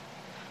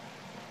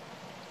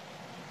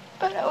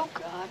 But, oh,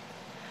 God,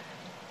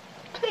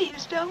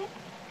 please don't.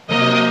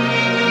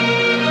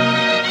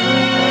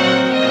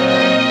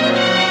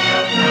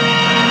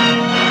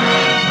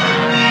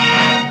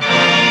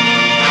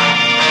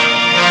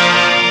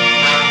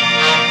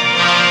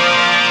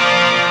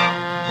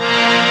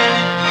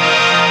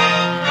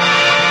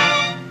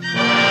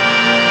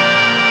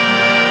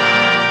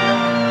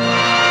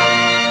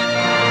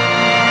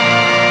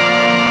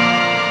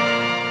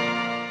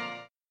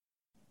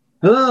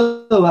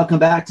 Hello, welcome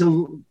back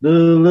to the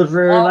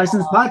Literary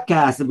License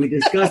Podcast. And we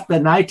discussed the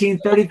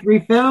 1933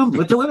 film,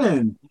 Little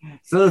Women.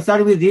 So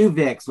starting with you,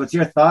 Vix, what's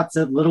your thoughts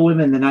of Little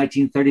Women, the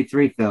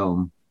 1933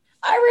 film?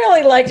 I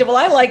really liked it. Well,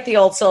 I like the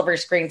old silver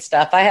screen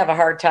stuff. I have a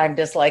hard time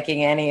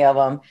disliking any of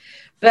them.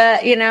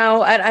 But, you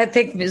know, I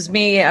think it was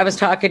me. I was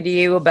talking to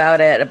you about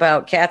it,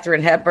 about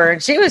Katharine Hepburn.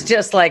 She was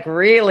just like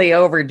really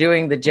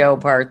overdoing the Joe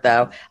part,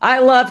 though. I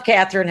love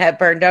Katharine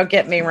Hepburn. Don't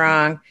get me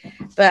wrong.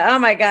 But, oh,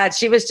 my God,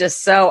 she was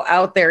just so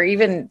out there,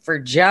 even for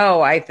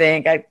Joe, I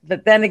think.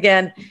 But then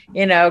again,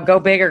 you know, go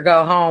big or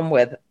go home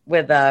with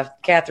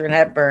Katharine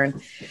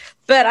Hepburn.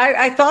 But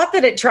I thought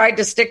that it tried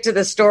to stick to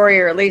the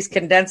story, or at least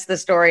condense the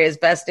story as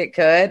best it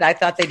could. I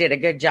thought they did a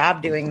good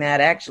job doing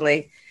that,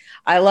 actually.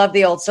 I love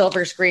the old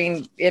silver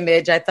screen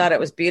image. I thought it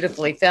was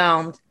beautifully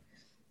filmed,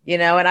 you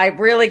know, and I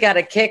really got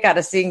a kick out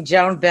of seeing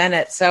Joan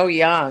Bennett so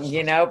young,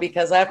 you know,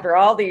 because after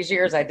all these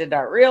years, I did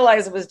not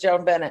realize it was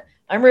Joan Bennett.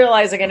 I'm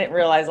realizing I didn't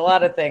realize a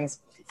lot of things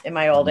in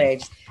my old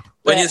age.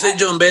 When you say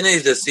Joan Bennett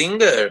is the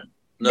singer?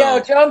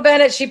 No, Joan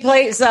Bennett, she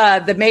plays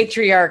the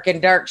matriarch in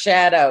Dark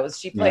Shadows.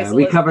 She plays. Yeah,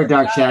 we covered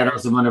Dark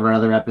Shadows in one of our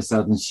other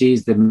episodes, and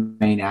she's the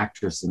main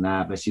actress in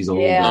that, but she's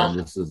older. Yeah.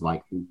 This is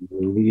like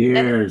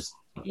years.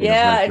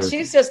 Yeah, and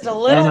she's just a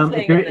little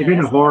thing. If you're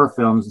into horror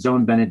films,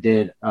 Joan Bennett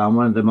did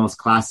one of the most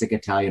classic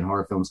Italian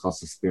horror films called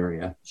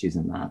Suspiria. She's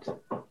in that.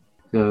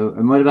 So,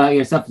 and what about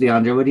yourself,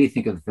 Leandro? What do you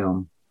think of the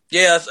film?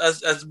 Yeah,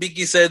 as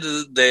Vicky said,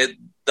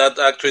 that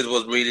actress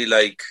was really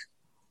like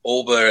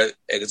over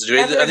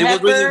exaggerated, and it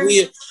was really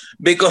weird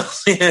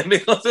because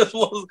it was the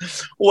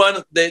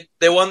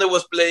one that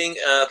was playing.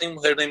 I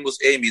think her name was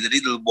Amy, the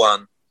little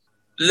one.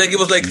 Like it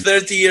was like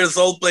 30 years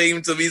old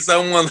playing to be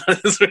someone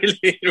that is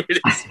really,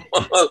 really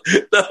small.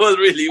 That was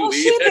really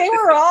weird. They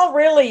were all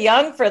really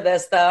young for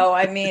this, though.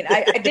 I mean,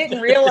 I didn't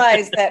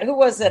realize that. Who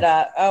was it?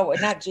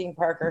 Not Jean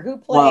Parker. Who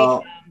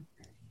played?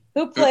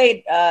 Who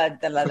played?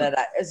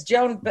 It's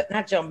Joan, but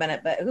not Joan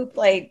Bennett. But who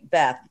played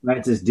Beth?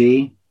 Frances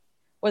D.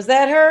 Was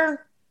that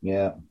her?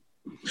 Yeah.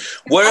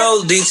 Were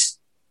all these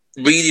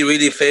really,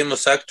 really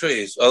famous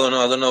actresses? I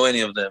don't know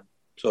any of them.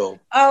 So,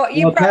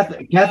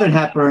 Katharine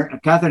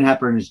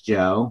Hepburn is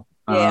Joe.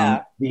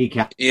 Yeah.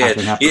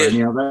 Katharine Hepburn.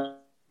 You know,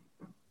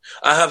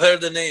 I have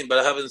heard the name, but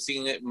I haven't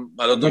seen it.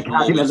 I don't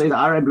know.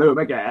 Iron Bloom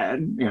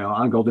again. You know,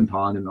 on Golden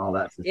Pond and all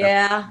that stuff.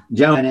 Yeah.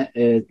 Joan Bennett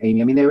is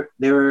Amy. I mean,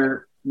 they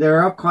were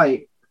all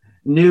quite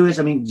newish.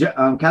 I mean,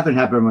 Katharine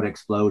Hepburn would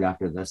explode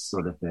after this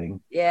sort of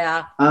thing.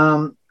 Yeah.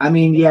 I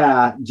mean,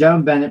 yeah,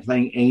 Joan Bennett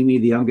playing Amy,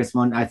 the youngest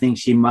one. I think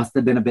she must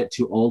have been a bit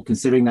too old,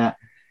 considering that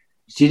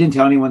she didn't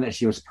tell anyone that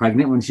she was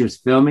pregnant when she was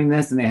filming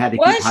this, and they had to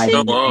keep hiding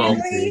her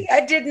pregnancy.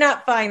 I did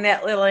not find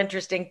that little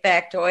interesting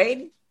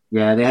factoid.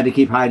 Yeah, they had to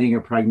keep hiding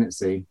her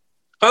pregnancy.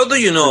 How do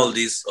you know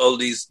all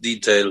these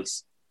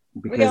details?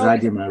 Because I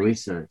did my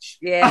research.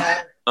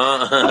 Yeah.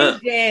 We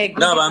dig.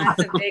 No,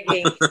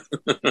 digging.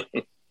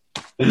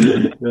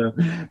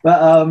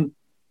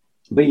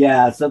 But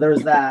yeah, so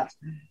there's that.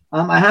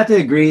 I have to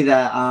agree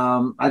that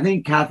I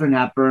think Katharine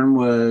Hepburn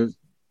was.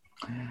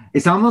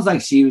 It's almost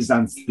like she was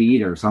on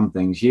speed or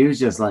something. She was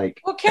just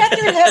like. Well,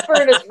 Katharine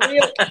Hepburn is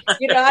real.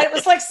 It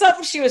was like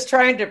something she was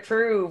trying to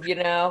prove.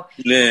 Yeah.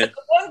 The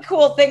one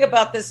cool thing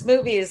about this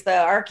movie is the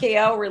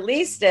RKO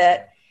released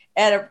it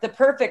at the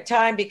perfect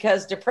time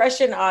because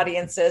Depression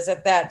audiences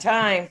at that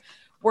time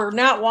were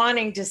not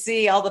wanting to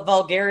see all the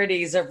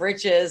vulgarities of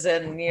riches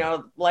and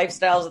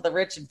lifestyles of the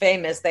rich and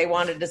famous. They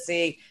wanted to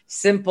see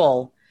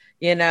simple,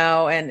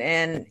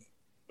 and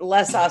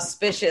less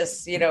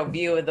auspicious,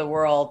 view of the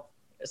world,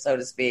 so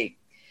to speak.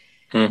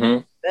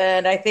 Mm-hmm.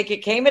 And I think it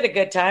came at a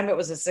good time. It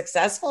was a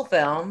successful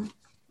film.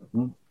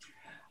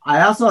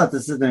 I also have to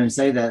sit there and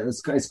say that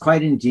it's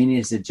quite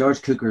ingenious that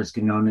George Cukor is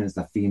known as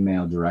the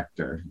female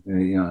director.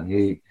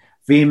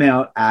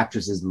 Female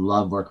actresses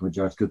love working with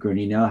George Cukor, and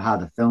he knew how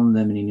to film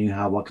them, and he knew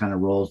what kind of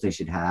roles they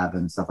should have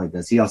and stuff like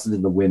this. He also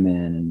did The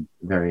Women and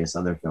various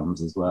other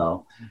films as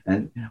well,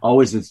 and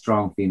always with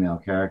strong female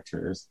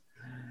characters.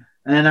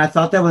 And I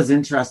thought that was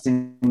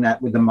interesting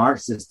that with the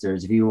Marx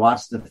Sisters, if you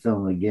watch the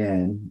film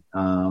again,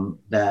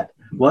 that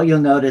what you'll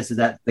notice is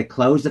that the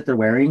clothes that they're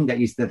wearing that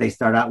they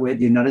start out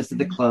with, you notice that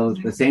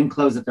the same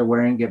clothes that they're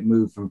wearing get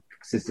moved from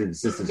sister to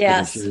sister.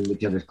 Yes. To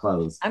each other's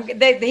clothes.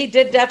 He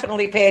did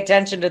definitely pay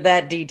attention to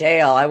that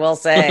detail, I will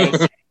say.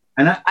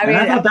 And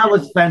I thought that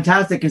was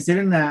fantastic,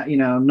 considering that,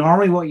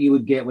 normally what you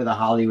would get with a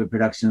Hollywood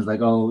production is like,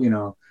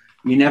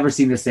 you never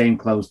see the same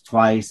clothes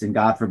twice, and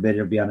God forbid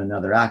it'll be on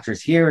another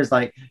actress. Here is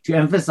like to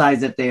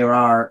emphasize that they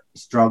are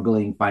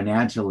struggling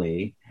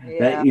financially.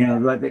 Yeah.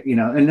 That,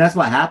 and that's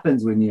what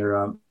happens when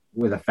you're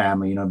with a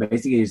family.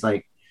 Basically it's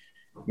like,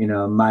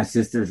 my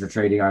sisters are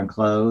trading on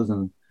clothes,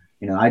 and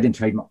I didn't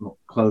trade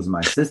clothes with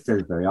my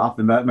sisters very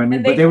often, but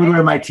they would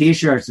wear my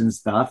T-shirts and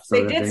stuff. So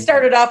they did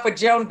start it off with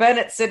Joan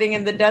Bennett sitting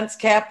in the dunce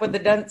cap with the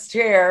dunce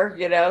chair,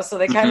 so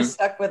they kind of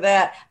stuck with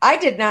that. I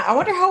did not. I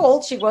wonder how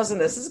old she was in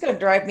this. This is going to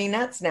drive me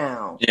nuts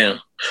now. Yeah.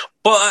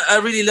 But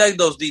I really like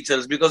those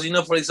details because,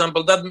 for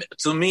example, that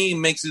to me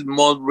makes it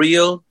more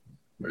real.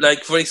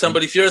 Like, for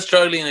example, if you're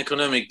struggling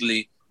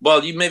economically,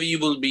 well, maybe you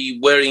will be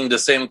wearing the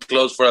same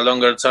clothes for a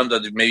longer time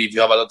than maybe if you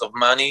have a lot of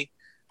money,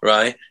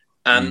 right?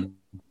 And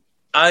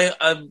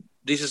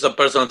this is a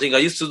personal thing. I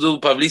used to do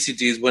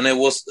publicities when I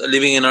was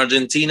living in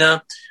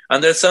Argentina,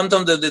 and there's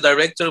sometimes that the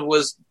director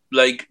was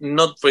like,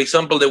 not, for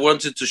example, they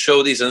wanted to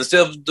show this, and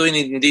instead of doing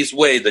it in this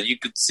way that you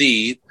could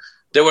see it,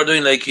 they were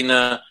doing like in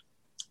a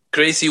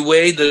crazy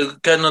way that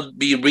cannot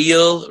be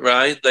real,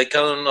 right? Like, I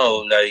don't know,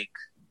 like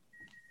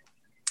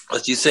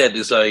as you said,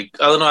 it's like,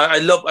 I don't know.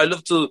 I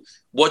love to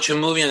watch a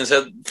movie and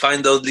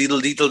find those little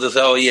details and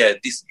say, oh yeah,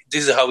 this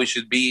is how it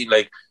should be,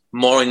 like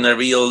more in a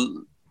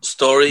real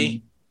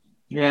story.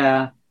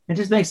 Yeah, it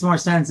just makes more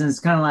sense, and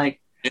it's kind of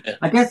like,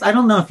 I guess I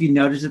don't know if you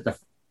noticed it the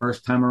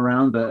first time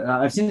around, but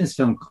I've seen this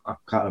film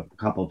a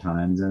couple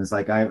times, and it's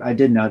like I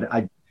did know that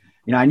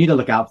I need to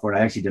look out for it. I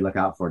actually did look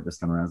out for it this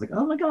time around. I was like,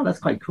 oh my god, that's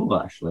quite cool,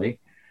 actually.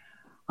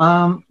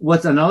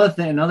 What's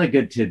another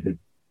good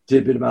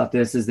tidbit about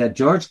this is that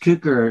George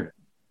Cukor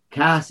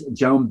cast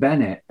Joan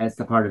Bennett as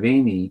the part of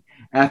Amy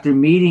after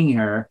meeting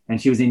her,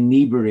 and she was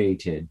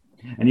inebriated.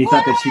 And he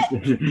thought that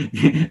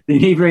she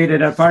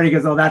inebriated at a party. He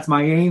goes, oh, that's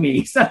my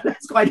Amy. So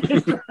that's quite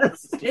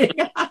interesting.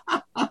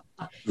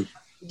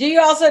 Do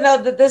you also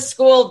know that this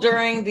school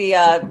during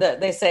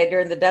they say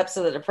during the depths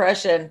of the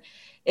Depression,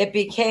 it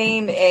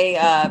became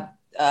a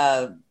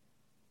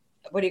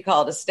what do you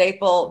call it? A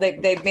staple.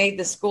 They made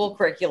the school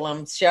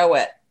curriculum show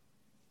it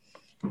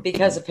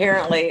because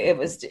apparently it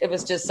was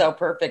just so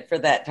perfect for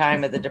that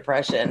time of the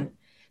Depression,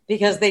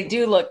 because they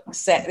do look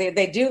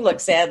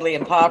sadly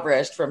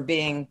impoverished from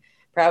being.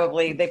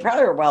 They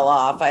probably were well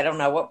off. I don't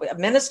know a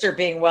minister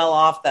being well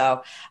off,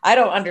 though. I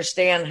don't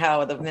understand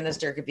how the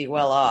minister could be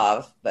well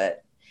off,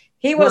 but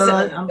he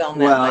wasn't in the film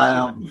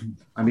that much.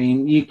 I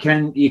mean, you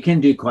can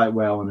do quite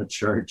well in a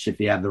church if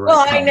you have the right.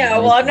 Well, I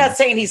know. Well, I'm not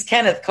saying he's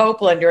Kenneth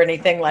Copeland or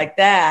anything like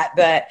that,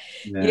 but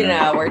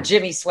or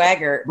Jimmy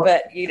Swaggart.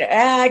 But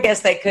I guess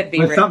they could be.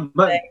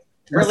 But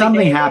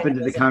something happened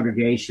to the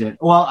congregation.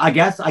 Well, I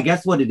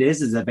guess what it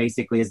is that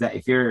basically is that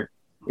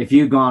if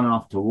you've gone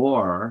off to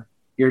war,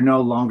 you're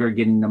no longer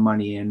getting the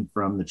money in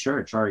from the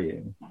church, are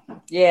you?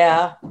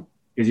 Yeah.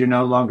 Because you're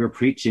no longer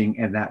preaching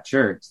in that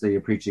church, so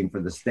you're preaching for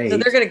the state. So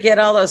they're going to get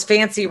all those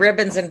fancy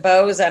ribbons and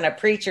bows on a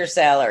preacher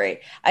salary.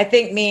 I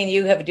think me and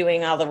you have been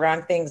doing all the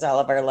wrong things all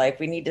of our life.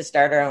 We need to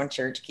start our own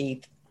church,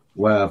 Keith.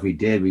 Well, if we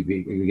did, we'd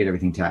get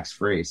everything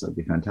tax-free, so it'd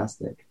be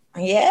fantastic.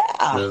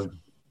 Yeah.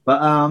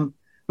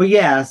 But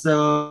yeah,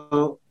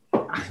 so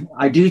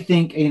I do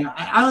think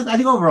I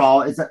think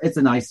overall it's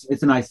a nice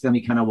film.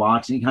 You kind of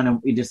watch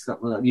and you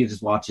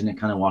just watch and it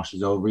kind of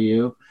washes over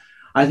you.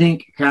 I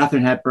think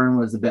Katharine Hepburn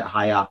was a bit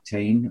high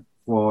octane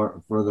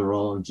for the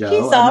role of Jo.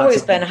 She's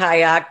always been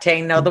high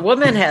octane, though. The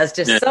woman has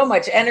just so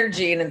much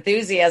energy and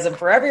enthusiasm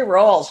for every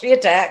role. She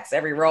attacks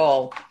every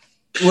role.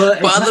 Well,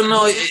 but I don't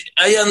know.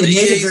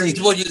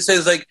 It's what you say.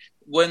 It's like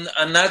when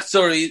an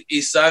actor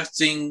is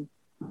acting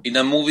in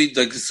a movie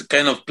that's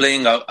kind of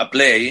playing a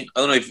play. I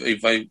don't know if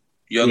you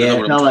Yeah,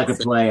 know it felt like a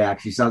play,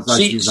 actually. Sounds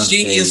like she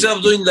instead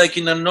of doing like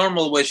in a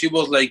normal way, she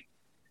was like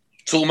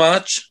too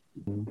much.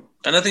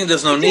 And I think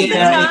there's no need.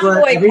 Yeah,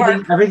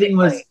 everything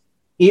was,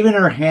 even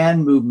her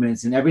hand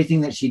movements and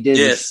everything that she did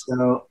was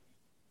so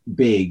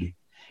big.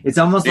 It's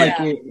almost like,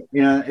 you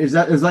know, it's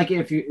like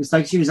it's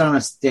like she was on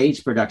a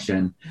stage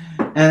production.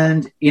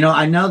 And, you know,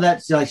 I know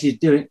that she's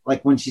doing,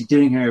 like when she's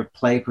doing her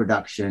play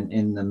production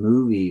in the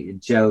movie,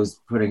 Joe's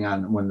putting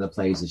on one of the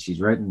plays that she's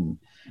written,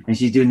 and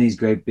she's doing these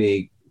great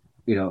big,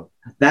 you know,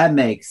 that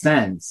makes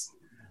sense.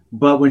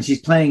 But when she's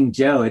playing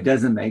Joe, it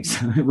doesn't make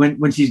sense.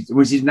 When she's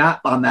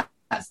not on that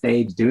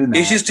stage doing that.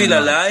 Is she still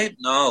alive?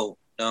 No.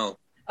 Oh,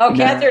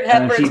 Katharine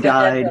Hepburn's she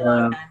died.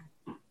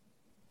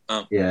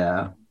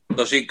 Yeah.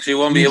 So she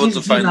won't be able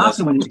to find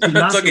us.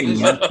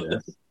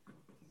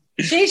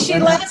 She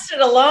lasted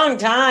a long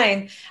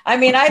time. I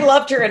mean, I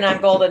loved her in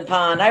On Golden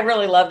Pond. I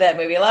really love that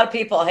movie. A lot of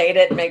people hate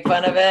it and make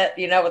fun of it,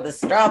 you know, with the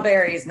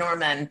strawberries,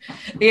 Norman,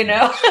 you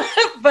know.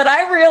 But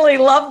I really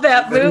love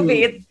that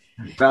movie.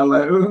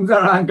 Balloons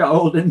are on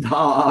Golden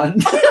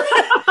Pond.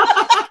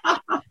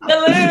 The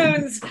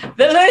loons.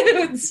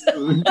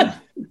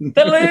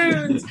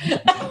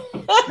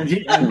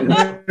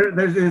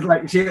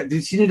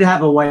 She need to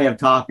have a way of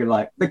talking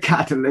like the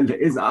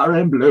catalilies are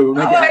in bloom.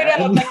 Oh, I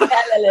know the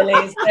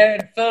catalilies. They're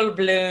in full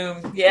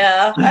bloom.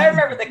 Yeah, I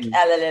remember the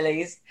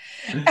catalilies.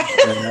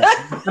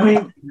 I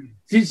mean,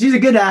 she's a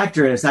good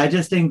actress. I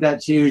just think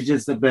that she was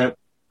just a bit.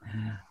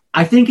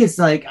 I think it's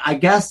like, I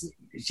guess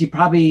she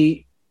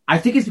probably. I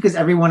think it's because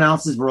everyone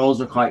else's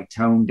roles are quite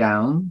toned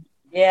down.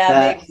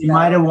 Yeah, she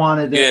might have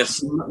wanted.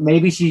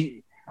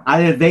 Maybe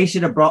either they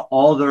should have brought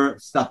all their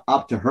stuff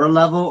up to her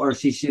level, or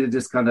she should have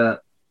just kind of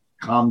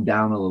calmed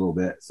down a little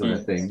bit, sort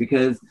of thing.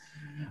 Because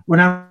when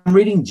I'm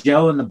reading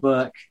Joe in the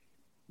book,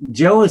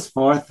 Joe is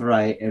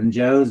forthright and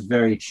Joe's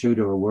very true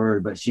to her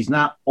word, but she's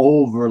not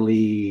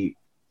overly.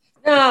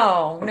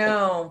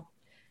 No.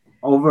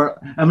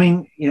 I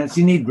mean, you know,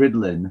 she needs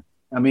Ritalin.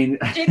 I mean,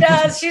 she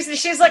does.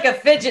 She's like a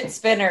fidget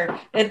spinner,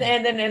 and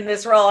in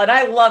this role. And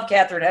I love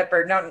Katharine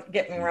Hepburn. Don't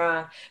get me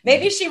wrong.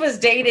 Maybe she was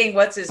dating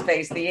what's his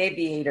face, the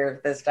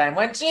Aviator, this time,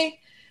 wasn't she?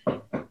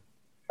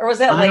 Or was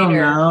that later?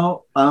 I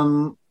don't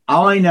know.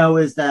 All I know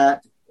is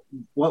that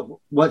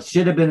what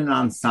should have been an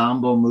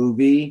ensemble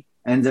movie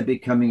ends up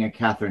becoming a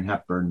Katharine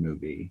Hepburn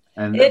movie,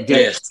 and it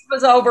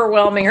was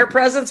overwhelming. Her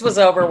presence was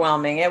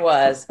overwhelming. It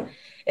was.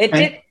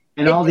 And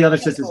all the other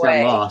sisters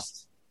got lost.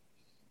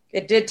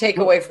 It did take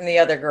away from the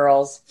other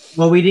girls.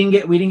 Well, we didn't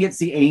get to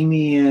see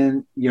Amy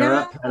in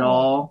Europe at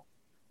all.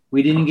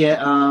 We didn't get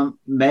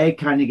Meg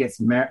kind of gets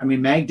married. I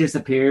mean, Meg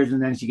disappears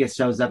and then she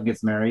shows up and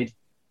gets married.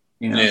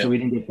 You know, so we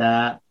didn't get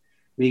that.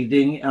 We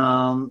didn't.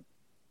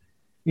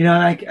 You know,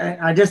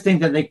 I just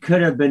think that they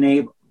could have been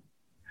able.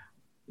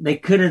 They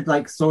could have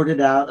like sorted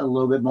out a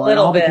little bit more. A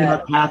little bit.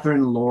 Catherine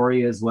and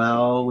Laurie as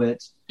well,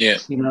 which you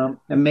know,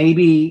 and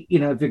maybe you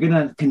know if you're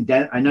gonna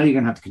condense. I know you're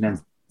gonna have to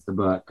condense the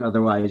book,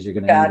 otherwise you're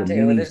going to need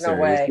a there's no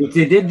way. Which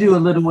they did do a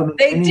Little Women.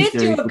 They did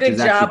do a good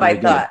job, I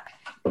thought.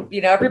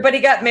 You know,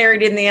 everybody got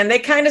married in the end. They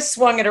kind of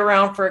swung it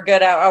around for a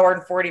good hour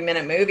and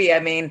 40-minute movie.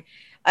 I mean,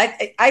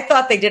 I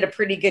thought they did a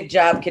pretty good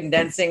job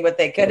condensing what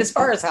they could as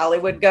far as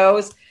Hollywood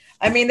goes.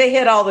 I mean, they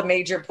hit all the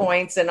major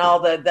points and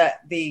all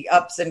the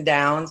ups and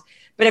downs.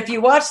 But if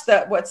you watch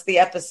what's the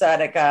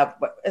episodic?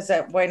 Is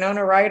that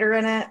Winona Ryder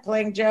in it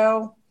playing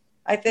Joe?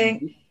 I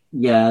think.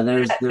 Yeah,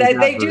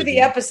 they do the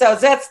episodes.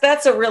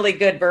 That's a really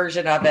good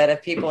version of it.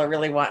 If people are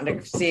really wanting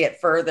to see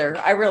it further,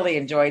 I really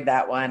enjoyed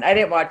that one. I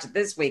didn't watch it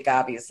this week,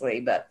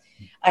 obviously, but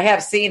I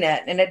have seen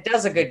it, and it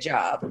does a good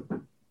job.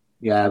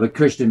 Yeah, with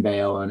Christian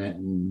Bale in it.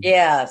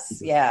 Yes,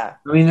 yeah.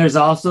 I mean, there's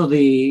also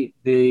the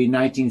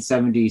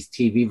 1970s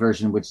TV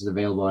version, which is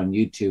available on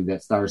YouTube,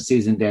 that stars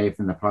Susan Day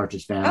from the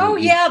Partridge Family. Oh,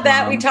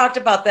 yeah, we talked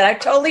about that. I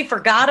totally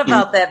forgot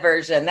about that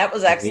version. That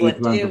was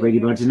excellent, too. Brady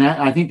Bunch. And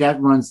I think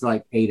that runs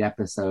like 8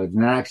 episodes,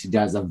 and that actually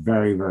does a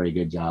very, very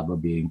good job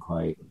of being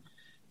quite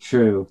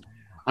true.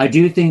 I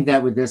do think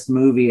that with this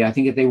movie, I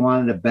think if they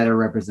wanted a better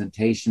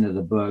representation of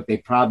the book, they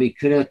probably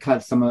could have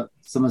cut some of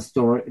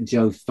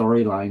Joe's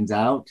storylines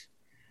out.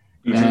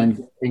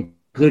 And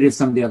included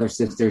some of the other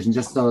sisters, and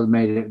just so it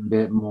made it a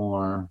bit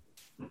more,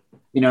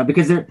 you know,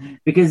 because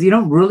you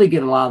don't really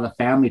get a lot of the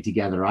family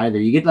together either.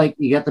 You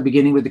got the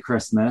beginning with the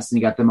Christmas, and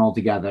you got them all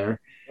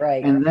together,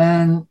 right? And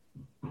then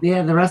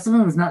the rest of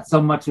them is not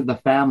so much with the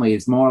family.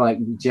 It's more like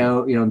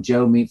Joe. You know,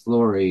 Joe meets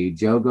Laurie.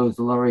 Joe goes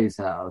to Laurie's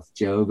house.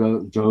 Joe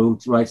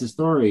writes a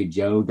story.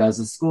 Joe does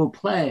a school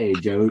play.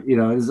 Joe, you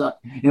know, it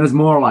was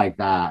more like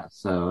that.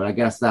 So I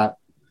guess that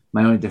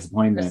my only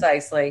disappointment.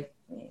 Precisely.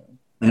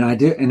 And I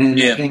do, and then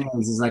the thing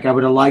is like I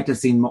would have liked to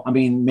see more. I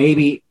mean,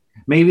 maybe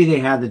they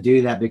had to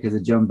do that because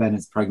of Joan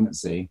Bennett's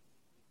pregnancy.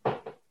 You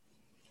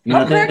know,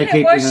 how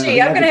pregnant was she?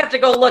 I'm going to have to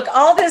go look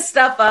all this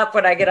stuff up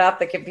when I get off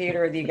the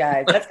computer with you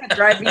guys. That's going to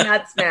drive me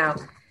nuts now.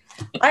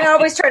 I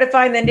always try to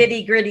find the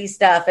nitty gritty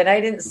stuff, and I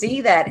didn't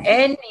see that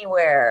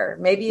anywhere.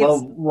 Maybe it's...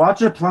 Well,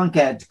 Walter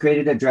Plunkett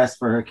created a dress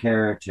for her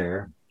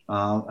character,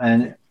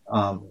 and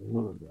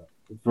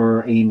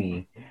for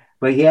Amy.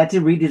 But he had to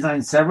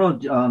redesign several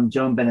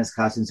Joan Bennett's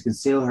costumes to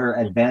conceal her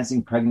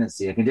advancing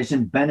pregnancy, a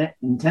condition Bennett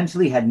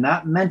intentionally had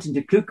not mentioned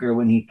to Cukor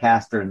when he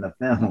cast her in the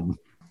film.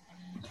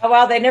 Oh,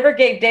 wow. They never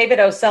gave David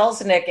O.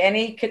 Selznick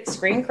any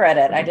screen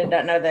credit. I did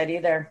not know that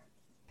either.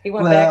 He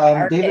went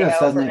back to David O. RKO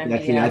Selznick,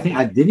 actually, I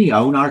think, didn't he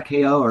own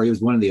RKO, or he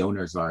was one of the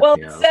owners of RKO? Well,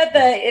 it said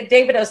that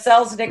David O.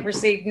 Selznick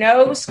received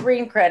no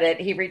screen credit.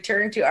 He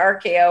returned to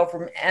RKO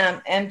from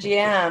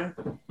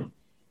MGM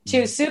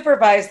to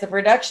supervise the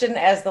production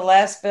as the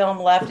last film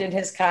left in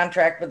his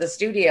contract with the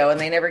studio, and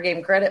they never gave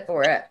him credit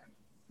for it.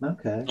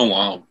 Okay. Oh,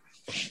 wow.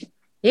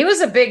 He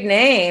was a big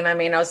name. I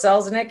mean,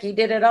 Selznick, he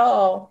did it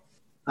all.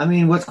 I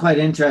mean, what's quite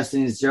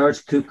interesting is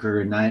George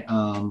Cukor and I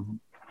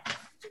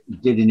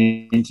did an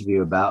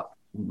interview about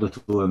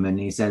Little Women.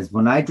 He says,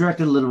 when I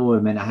directed Little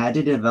Women, I had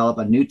to develop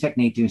a new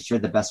technique to ensure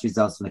the best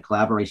results from the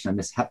collaboration of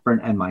Miss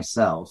Hepburn and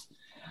myself.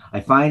 I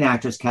find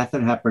actress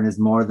Katharine Hepburn is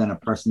more than a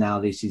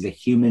personality. She's a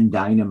human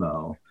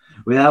dynamo.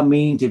 Without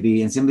meaning to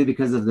be, and simply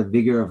because of the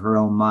vigor of her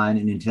own mind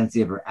and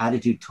intensity of her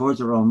attitude towards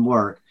her own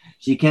work,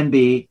 she can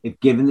be, if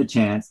given the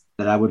chance,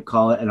 that I would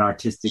call it an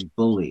artistic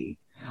bully.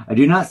 I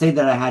do not say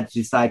that I had to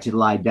decide to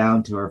lie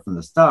down to her from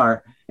the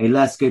start. A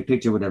less good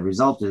picture would have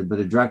resulted, but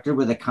a director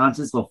with a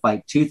conscience will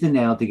fight tooth and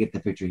nail to get the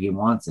picture he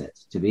wants it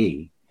to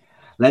be.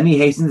 Let me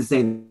hasten to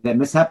say that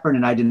Miss Hepburn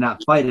and I did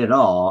not fight at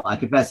all. I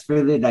confess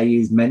freely that I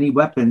used many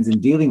weapons in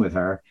dealing with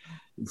her,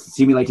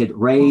 simulated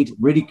rage,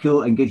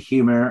 ridicule, and good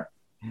humor.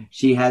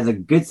 She has a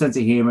good sense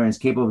of humor and is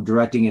capable of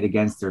directing it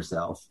against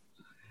herself.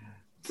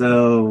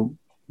 So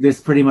this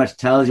pretty much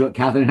tells you what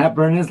Katharine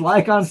Hepburn is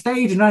like on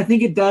stage, and I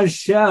think it does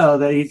show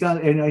that he's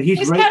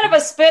kind of a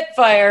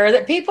spitfire.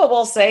 That people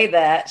will say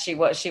that she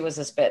was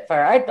a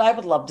spitfire. I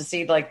would love to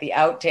see like the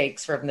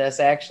outtakes from this,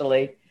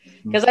 actually,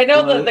 because I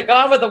know the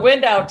Gone with the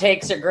Wind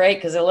outtakes are great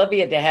because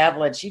Olivia de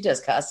Havilland, she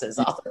just cusses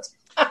all the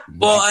time.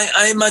 Well,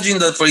 I imagine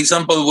that, for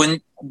example, when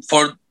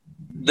for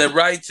the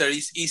writer,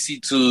 it's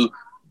easy to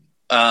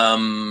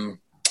kind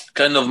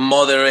of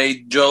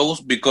moderate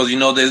jokes because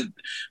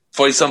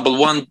for example,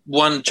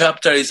 one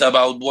chapter is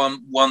about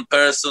one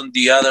person,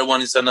 the other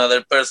one is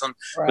another person.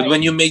 Right. But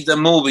when you make the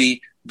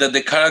movie, that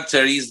the character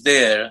is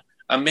there,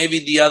 and maybe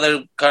the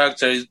other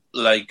character is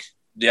like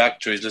the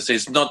actress, let's say,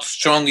 it's not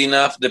strong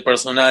enough, the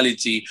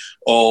personality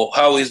or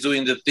how he's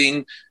doing the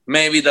thing.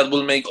 Maybe that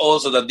will make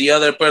also that the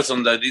other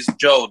person that is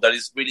Joe, that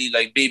is really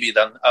like vivid,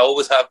 and I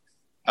always have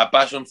a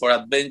passion for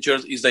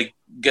adventures, is like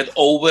get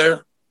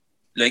over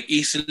like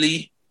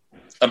easily.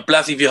 And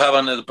plus, if you have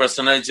another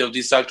personality of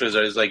this actress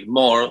that is like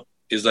more,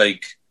 is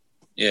like,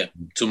 yeah,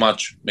 too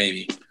much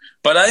maybe.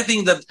 But I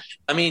think that,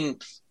 I mean,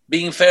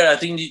 being fair, I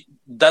think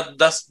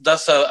that's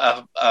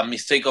a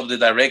mistake of the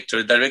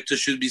director. The director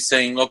should be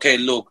saying, okay,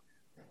 look,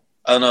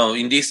 I don't know,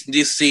 in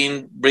this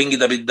scene, bring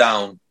it a bit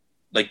down.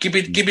 Like keep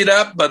it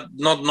up, but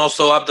not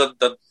so up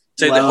that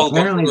say the whole.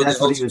 Apparently, that's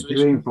what he was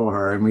doing for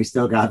her, and we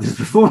still got this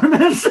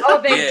performance.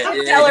 Oh, they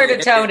did tell her to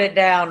tone it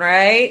down,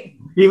 right?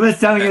 He was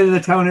telling her to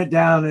tone it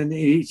down, and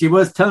she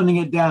was toning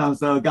it down.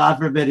 So God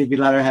forbid if he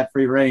let her have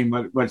free reign,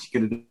 what she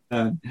could have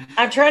done.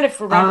 I'm trying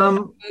to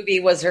remember what movie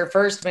was her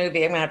first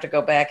movie. I'm going to have to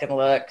go back and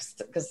look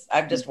because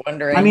I'm just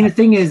wondering. I mean, the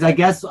thing is, I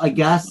guess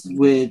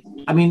with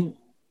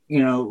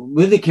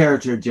the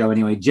character of Joe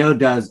anyway, Joe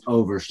does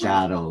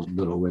overshadow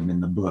Little Women,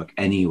 the book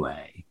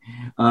anyway.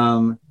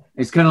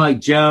 It's kind of like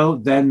Joe,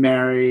 then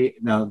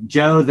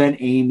Joe, then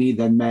Amy,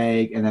 then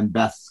Meg, and then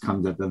Beth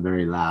comes at the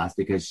very last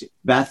because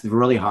Beth's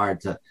really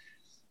hard to.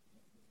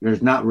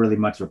 There's not really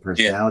much of a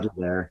personality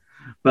there,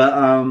 but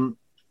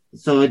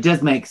so it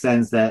does make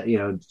sense that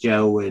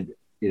Joe would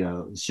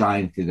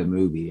shine through the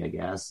movie, I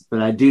guess.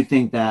 But I do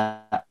think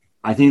that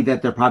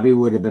there probably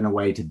would have been a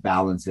way to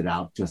balance it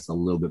out just a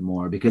little bit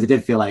more because it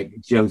did feel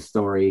like Joe's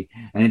story,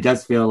 and it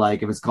does feel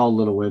like if it's called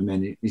Little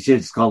Women, you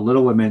should just call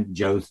Little Women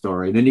Joe's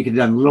story. And then you could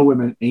have done Little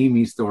Women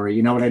Amy's story.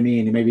 You know what I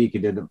mean? And maybe you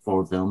could do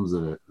 4 films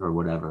of it or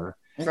whatever.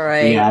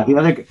 Right. Yeah.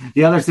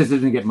 The other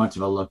sisters didn't get much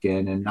of a look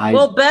in, and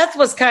Beth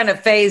was kind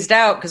of phased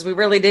out because we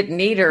really didn't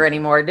need her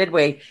anymore, did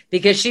we?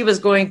 Because she was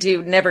going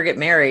to never get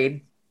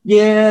married.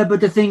 Yeah,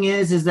 but the thing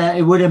is that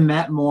it would have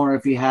meant more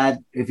if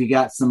you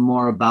got some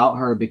more about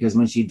her because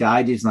when she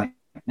died, it's like,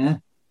 eh.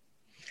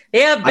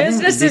 Yeah,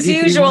 business as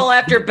usual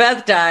after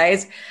Beth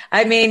dies.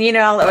 I mean,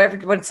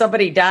 when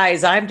somebody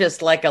dies, I'm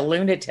just like a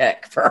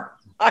lunatic for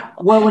a while.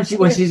 Well,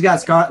 when she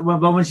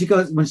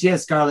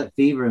has scarlet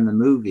fever in the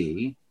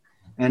movie.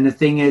 And the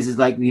thing is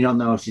like, you don't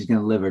know if she's going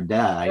to live or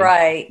die.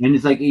 Right. And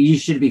it's like, you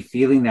should be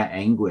feeling that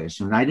anguish.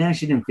 When I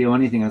actually didn't feel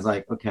anything, I was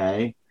like,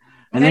 okay.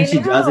 And then she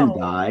doesn't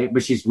die,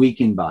 but she's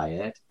weakened by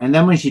it. And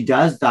then when she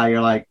does die,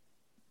 you're like,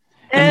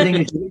 and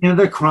the thing is,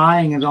 they're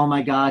crying and, oh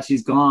my God,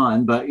 she's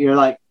gone. But you're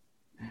like,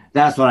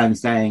 that's what I'm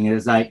saying.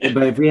 It's like,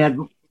 but if we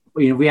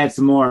had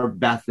some more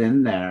Beth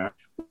in there,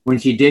 when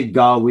she did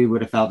go, we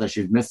would have felt that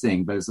she was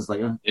missing. But it's just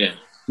like, yeah.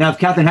 Now, if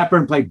Katharine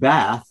Hepburn played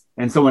Beth,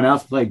 and someone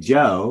else played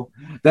Joe,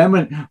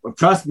 then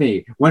trust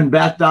me, when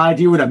Beth died,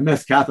 you would have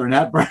missed Katharine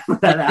Hepburn for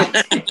that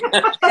acting.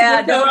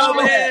 Yeah, no,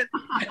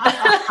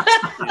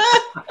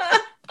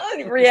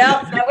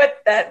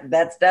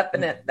 That's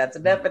definite. That's a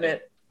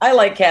definite. I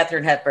like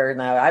Katharine Hepburn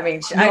though. I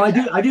mean,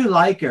 I do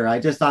like her. I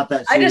just thought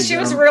that she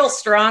was real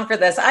strong for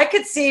this. I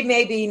could see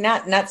maybe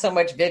not so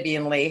much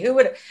Vivian Leigh, who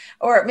would,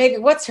 or maybe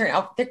what's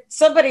her?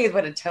 Somebody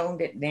would have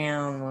toned it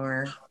down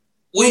more.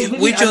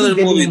 Which other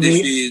movie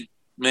did she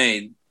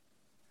made?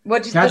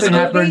 Katharine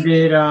Hepburn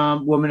did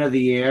Woman of the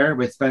Year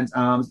with Spence.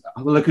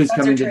 Look Who's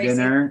Coming to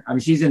Dinner. I mean,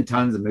 she's in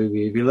tons of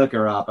movies. If you look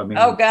her up, I mean,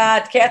 oh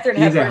God, Katharine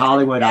Hepburn. She's a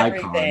Hollywood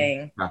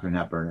icon. Katharine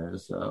Hepburn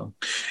is so.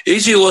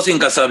 If she was in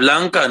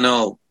Casablanca,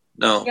 no,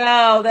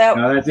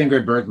 that's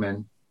Ingrid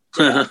Bergman.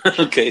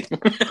 Okay.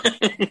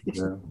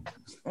 No,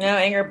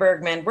 Ingrid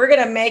Bergman. We're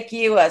gonna make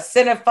you a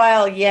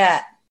cinephile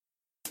yet.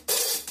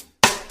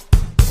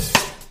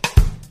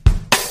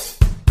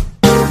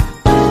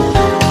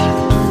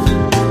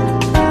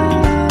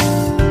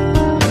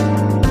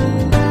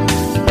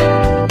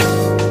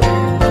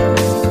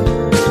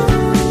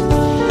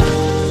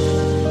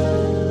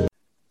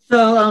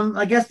 So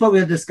I guess what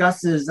we'll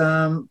discuss is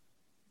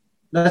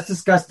let's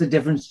discuss the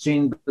difference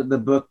between the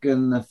book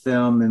and the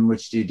film, and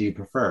which do you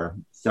prefer?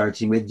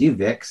 Starting with you,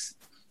 Vix.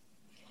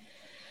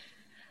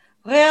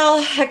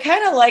 Well, I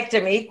kind of liked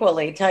him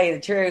equally, tell you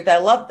the truth. I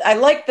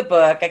liked the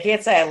book. I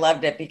can't say I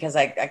loved it because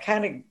I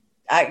kind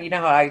of, you know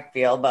how I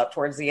feel about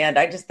towards the end.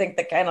 I just think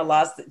that kind of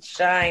lost its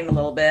shine a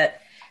little bit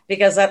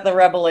because the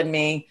rebel in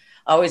me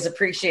always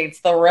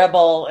appreciates the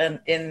rebel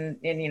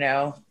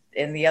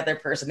in the other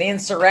person, the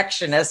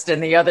insurrectionist in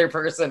the other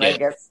person, I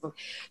guess.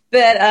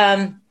 But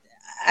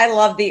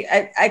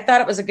I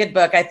thought it was a good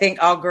book. I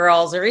think all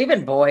girls, or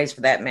even boys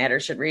for that matter,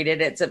 should read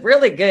it. It's a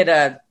really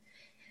good,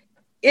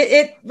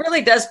 it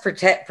really does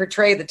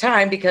portray the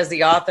time because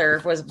the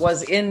author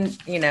was in,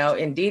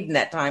 indeed in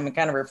that time and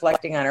kind of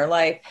reflecting on her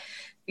life.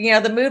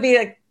 The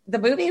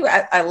movie,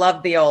 I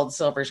love the old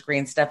silver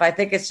screen stuff. I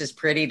think it's just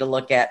pretty to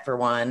look at for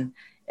one.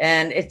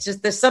 And it's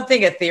just, there's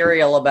something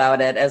ethereal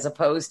about it as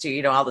opposed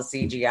to, all the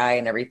CGI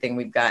and everything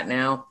we've got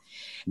now.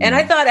 And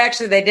I thought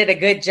actually they did a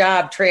good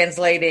job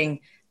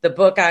translating the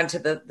book onto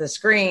the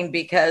screen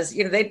because,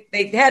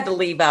 they had to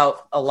leave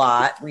out a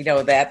lot. We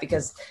know that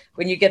because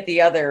when you get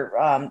the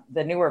other,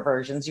 the newer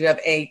versions, you have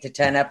 8 to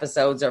 10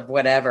 episodes of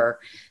whatever.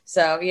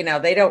 So,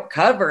 they don't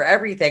cover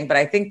everything, but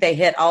I think they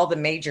hit all the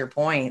major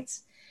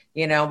points,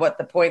 what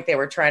the point they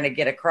were trying to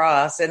get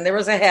across. And there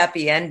was a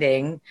happy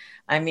ending.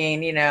 I mean,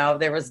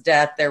 there was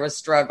death, there was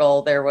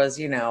struggle, there was,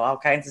 all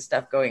kinds of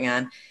stuff going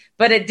on.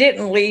 But it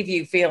didn't leave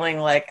you feeling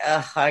like,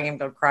 I'm going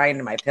to cry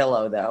into my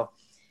pillow, though.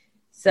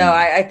 So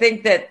I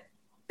think that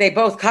they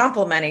both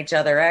complement each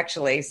other,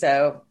 actually.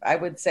 So I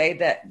would say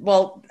that,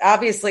 well,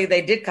 obviously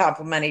they did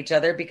complement each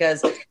other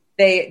because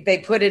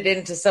they put it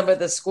into some of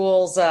the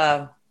school's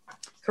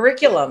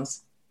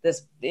curriculums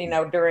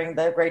during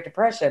the Great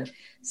Depression.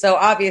 So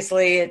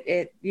obviously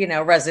it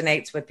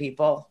resonates with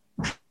people.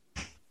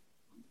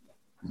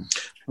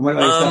 What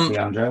about you,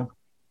 Leandro?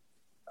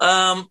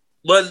 Well,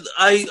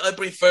 I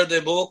prefer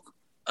the book.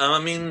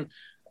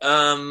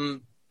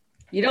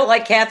 You don't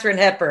like Katharine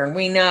Hepburn,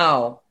 we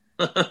know.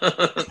 No.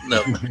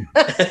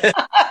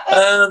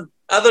 I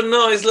don't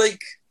know. It's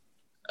like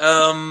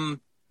I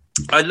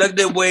like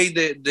the way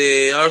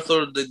the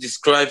author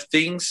describe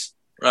things,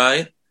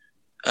 right?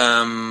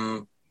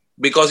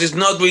 Because it's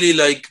not really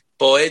like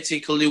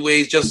poetically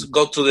way. It's just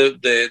go to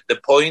the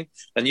point,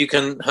 and you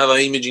can have an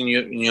image in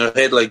your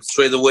head like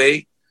straight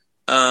away.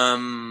 I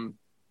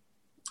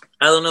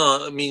don't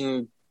know. I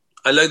mean,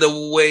 I like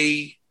the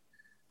way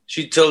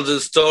she tells the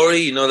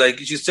story. Like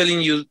she's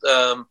telling you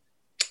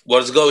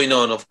what's going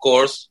on, of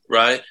course,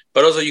 right?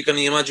 But also you can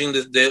imagine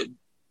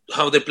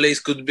how the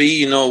place could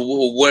be.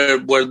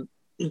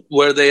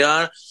 Where they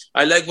are.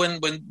 I like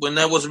when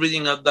I was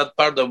reading at that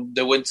part of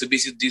they went to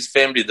visit this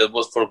family that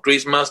was for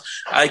Christmas.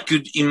 I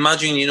could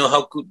imagine,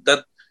 how could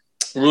that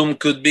room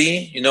could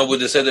be.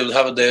 With they said they would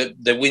have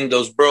the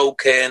windows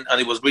broken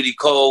and it was really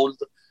cold.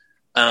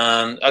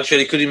 And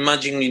actually could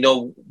imagine,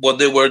 what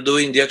they were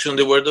doing, the action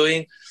they were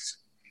doing.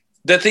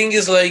 The thing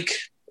is, like,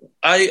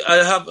 I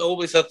have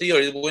always a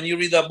theory. When you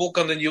read a book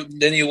and then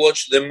you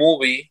watch the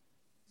movie,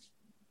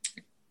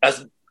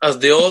 as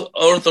the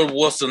author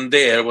wasn't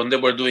there when they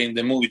were doing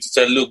the movie to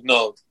say, look,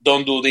 no,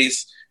 don't do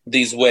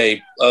this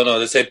way. I don't know.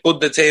 They say, put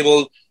the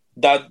table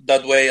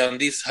that way and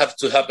this have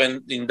to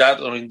happen in that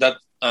or in that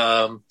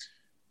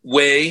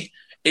way.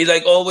 It's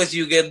like always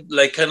you get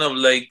like kind of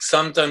like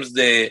sometimes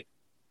the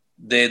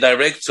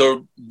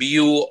director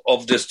view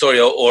of the story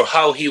or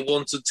how he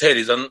wants to tell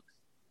it. And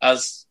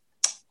as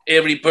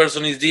every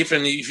person is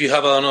different, if you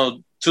have, I don't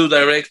know, 2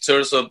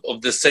 directors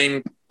of the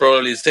same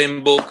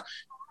book,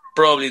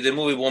 probably the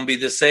movie won't be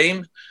the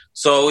same.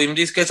 So in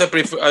this case,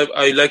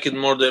 I like it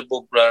more the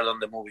book rather than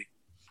the movie.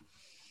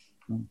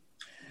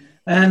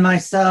 And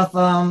myself,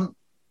 I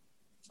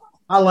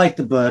like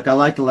the book. I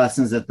like the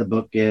lessons that the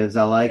book gives.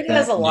 I like it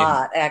has a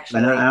lot,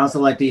 actually. And I also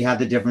like that you have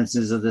the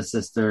differences of the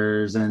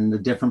sisters and the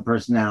different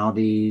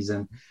personalities,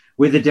 and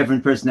with the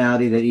different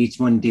personality that each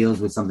one deals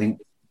with something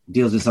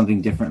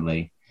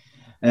differently.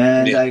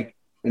 And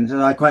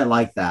so I quite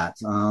like that.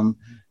 The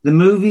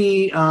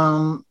movie,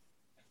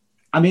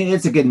 I mean,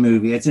 it's a good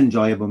movie. It's an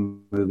enjoyable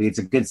movie. It's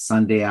a good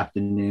Sunday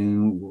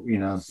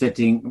afternoon,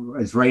 sitting.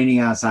 It's raining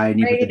outside. And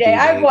you Rainy put the day.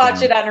 I'd DVD watch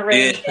on. it on a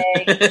rainy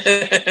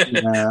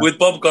day. Yeah. With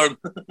popcorn.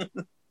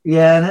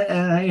 Yeah,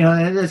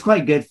 and it's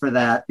quite good for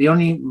that.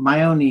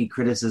 My only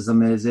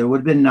criticism is it would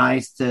have been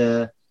nice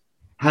to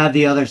have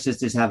the other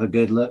sisters have a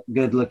good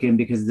looking,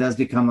 because it does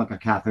become like a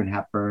Katharine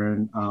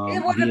Hepburn.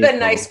 It would have been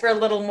nice for a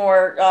little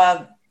more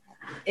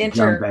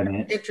Joan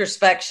Bennett.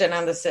 introspection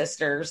on the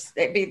sisters,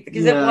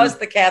 because it was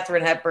the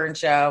Katharine Hepburn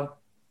show.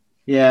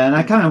 Yeah, and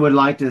I kind of would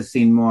like to have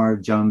seen more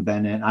of Joan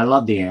Bennett. I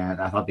love the aunt.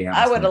 I thought the aunt.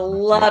 I would have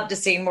loved to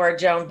see more of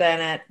Joan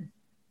Bennett.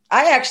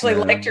 I actually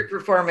liked her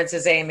performance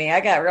as Amy. I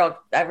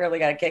really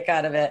got a kick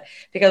out of it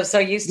because I was so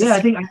used to. Yeah,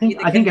 I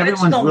think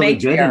everyone's really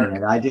good in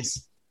it. I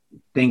just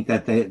think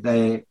that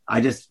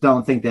I just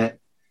don't think that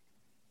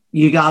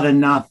you got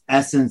enough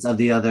essence of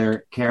the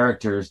other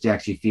characters to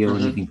actually feel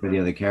anything for the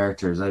other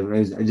characters.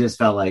 I just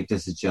felt like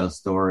this is Joe's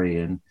story.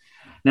 And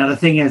now the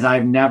thing is,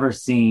 I've never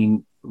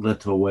seen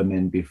Little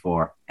Women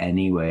before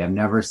anyway. I've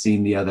never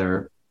seen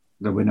the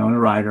Winona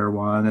Ryder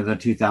one, or the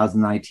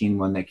 2019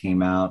 one that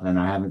came out, and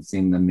I haven't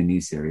seen the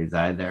miniseries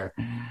either.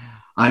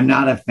 I'm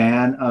not a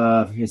fan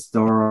of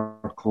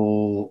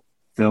historical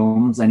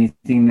films.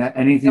 Anything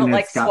that's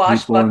like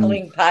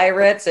swashbuckling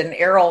pirates and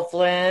Errol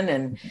Flynn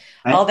and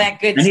all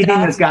that good anything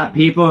stuff. That's got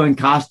people in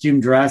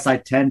costume dress, I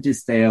tend to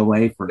stay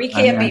away from. We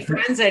can't be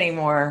friends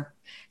anymore.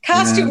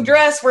 Costume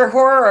dress, we're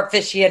horror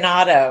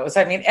aficionados.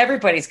 I mean,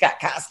 everybody's got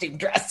costume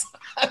dress.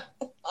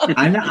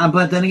 I know,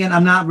 but then again,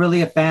 I'm not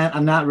really a fan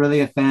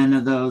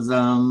of those,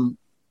 the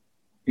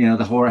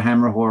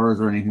Hammer horrors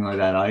or anything like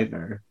that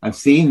either. I've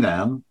seen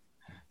them,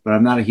 but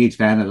I'm not a huge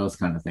fan of those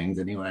kind of things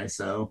anyway.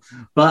 So,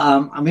 but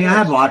I mean, I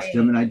have watched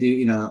them, and I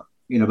do,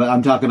 but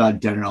I'm talking about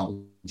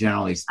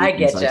generally speaking. I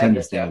get so you. I tend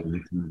to stay away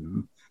from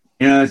them.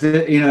 It's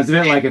a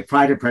bit like if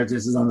Pride and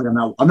Prejudice is on.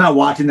 Like I'm not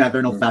watching that.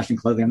 There are no fashion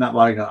clothing. I'm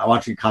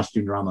watching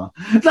costume drama.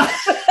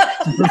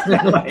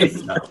 Anyway,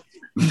 so.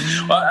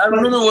 Well, I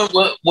remember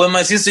when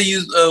my sister we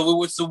used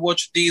to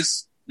watch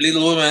these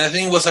Little Women. I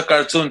think it was a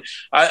cartoon.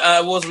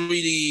 I was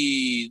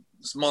really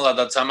small at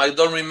that time. I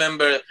don't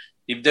remember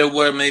if there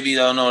were maybe,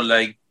 I don't know,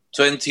 like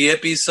 20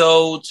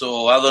 episodes,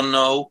 or I don't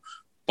know.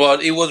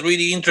 But it was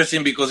really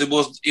interesting because it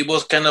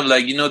was kind of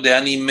like, the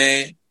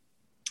anime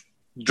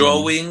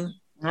drawing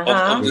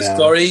of the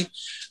story.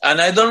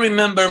 And I don't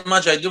remember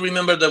much. I do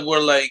remember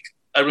that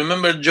I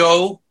remember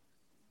Joe,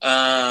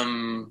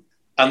 and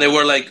they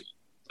were like,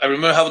 I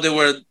remember how they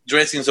were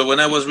dressing. So when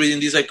I was reading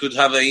this, I could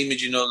have an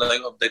image, like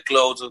of the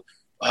clothes, of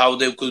how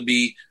they could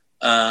be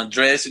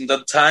dressed in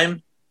that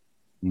time.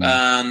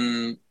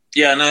 And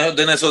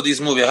then I saw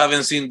this movie. I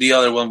haven't seen the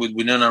other one with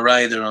Winona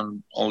Ryder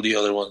and all the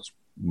other ones.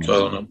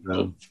 So I don't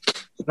know.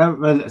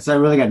 So I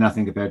really got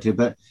nothing compared to.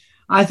 But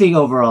I think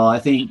overall, I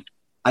think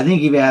if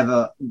you have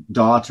a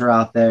daughter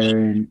out there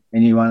and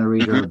you want to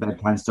read her a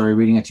bedtime story,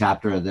 reading a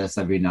chapter of this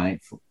every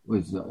night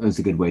was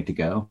a good way to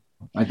go.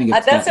 I think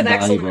that's an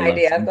excellent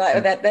idea. I'm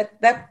glad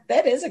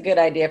that is a good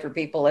idea for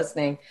people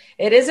listening.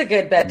 It is a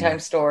good bedtime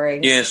story.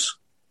 Yes.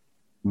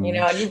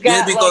 You've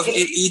got because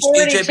each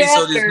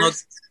episode is not.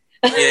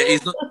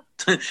 It's not.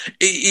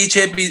 Each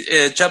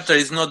chapter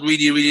is not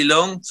really, really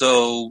long.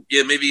 So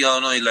maybe I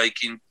don't know,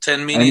 like in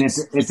 10 minutes.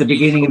 And it's a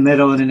beginning, a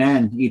middle, and an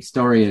end. Each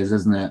story is,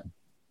 isn't it?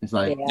 It's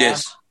like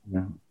yes.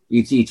 Yeah.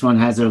 Each one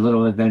has their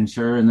little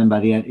adventure, and then by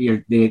the end,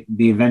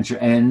 the adventure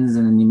ends,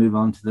 and then you move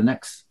on to the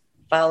next.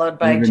 Followed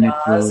by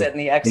Jaws and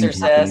The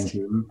Exorcist.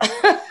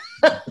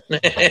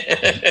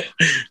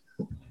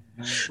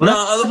 I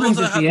also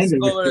have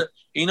discovered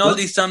in all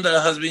this time that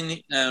I has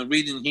been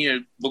reading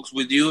here books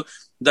with you,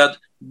 that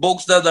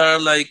books that are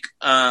like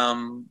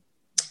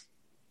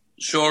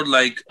short,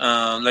 like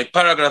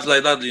paragraphs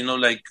like that,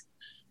 like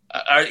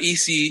are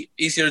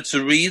easier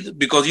to read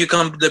because you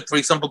can, for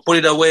example, put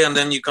it away and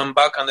then you come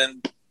back, and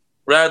then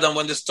rather than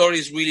when the story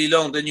is really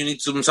long, then you need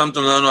to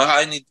something. I don't know.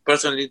 I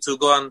personally need to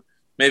go and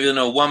maybe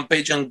one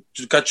page and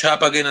to catch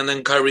up again and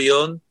then carry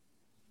on.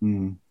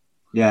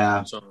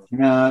 Yeah. So,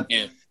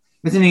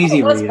 it's an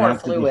easy read. I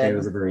have to be fair, it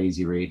was a very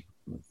easy read.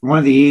 One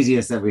of the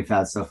easiest that we've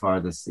had so far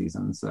this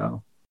season.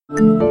 So.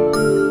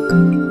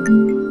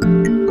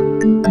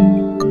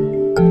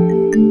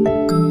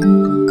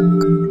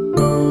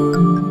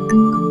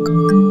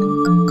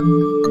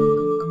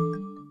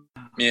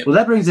 Yeah. Well,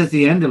 that brings us to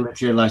the end of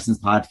Literary License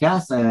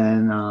Podcast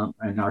and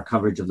our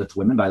coverage of Little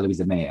Women by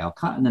Louisa May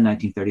Alcott and the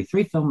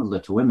 1933 film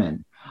Little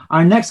Women.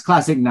 Our next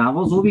classic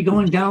novels will be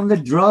going down the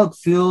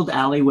drug-filled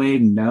alleyway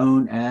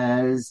known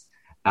as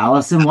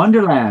Alice in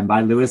Wonderland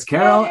by Lewis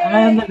Carroll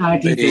and the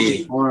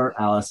 1954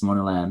 Alice in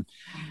Wonderland.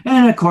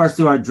 And of course,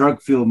 through our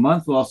drug-fueled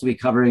month, we'll also be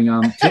covering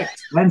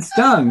Ticked and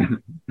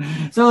Stung.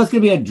 So it's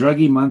going to be a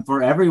druggy month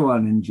for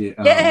everyone.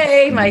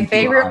 Yay, my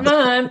favorite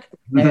month.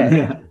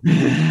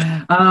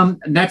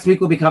 Next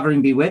week, we'll be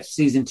covering Bewitched,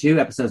 Season 2,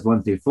 Episodes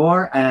 1 through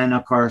 4. And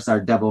of course, our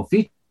double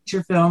feature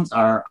films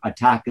are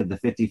Attack of the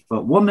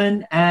 50-Foot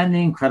Woman and The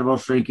Incredible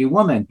Shrinking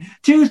Woman,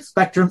 two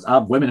spectrums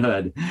of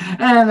womanhood.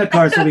 And of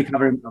course, we'll be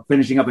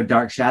finishing up with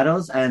Dark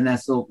Shadows, and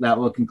that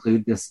will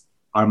conclude this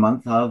our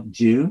month of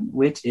June,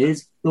 which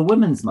is the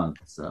Women's Month.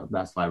 So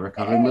that's why we're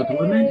covering Little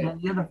Women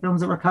and the other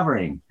films that we're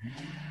covering.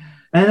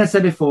 And as I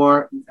said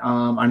before,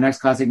 our next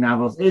classic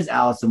novels is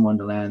Alice in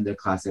Wonderland, the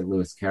classic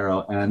Lewis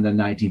Carroll, and the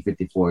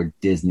 1954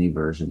 Disney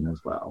version as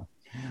well.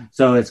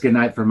 So it's good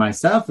night for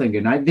myself, and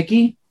good night,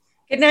 Vicky.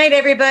 Good night,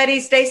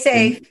 everybody. Stay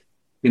safe.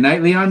 Good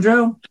night,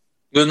 Leandro.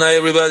 Good night,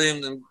 everybody,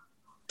 and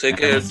take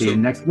care. See you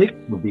next week.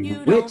 We'll be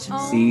Witch,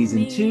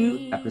 Season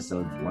 2,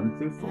 Episodes 1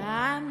 through 4.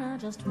 I'm not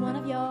just one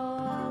of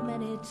your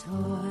many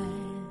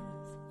toys.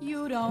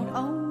 You don't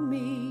own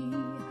me.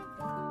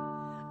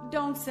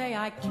 Don't say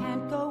I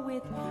can't go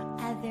with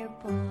other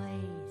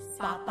boys.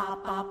 Ba, ba,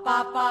 ba,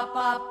 ba, ba,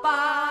 ba, ba.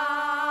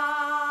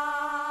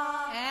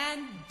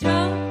 And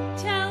don't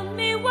tell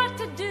me what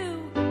to do,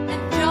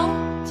 and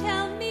don't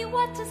tell me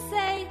what to say.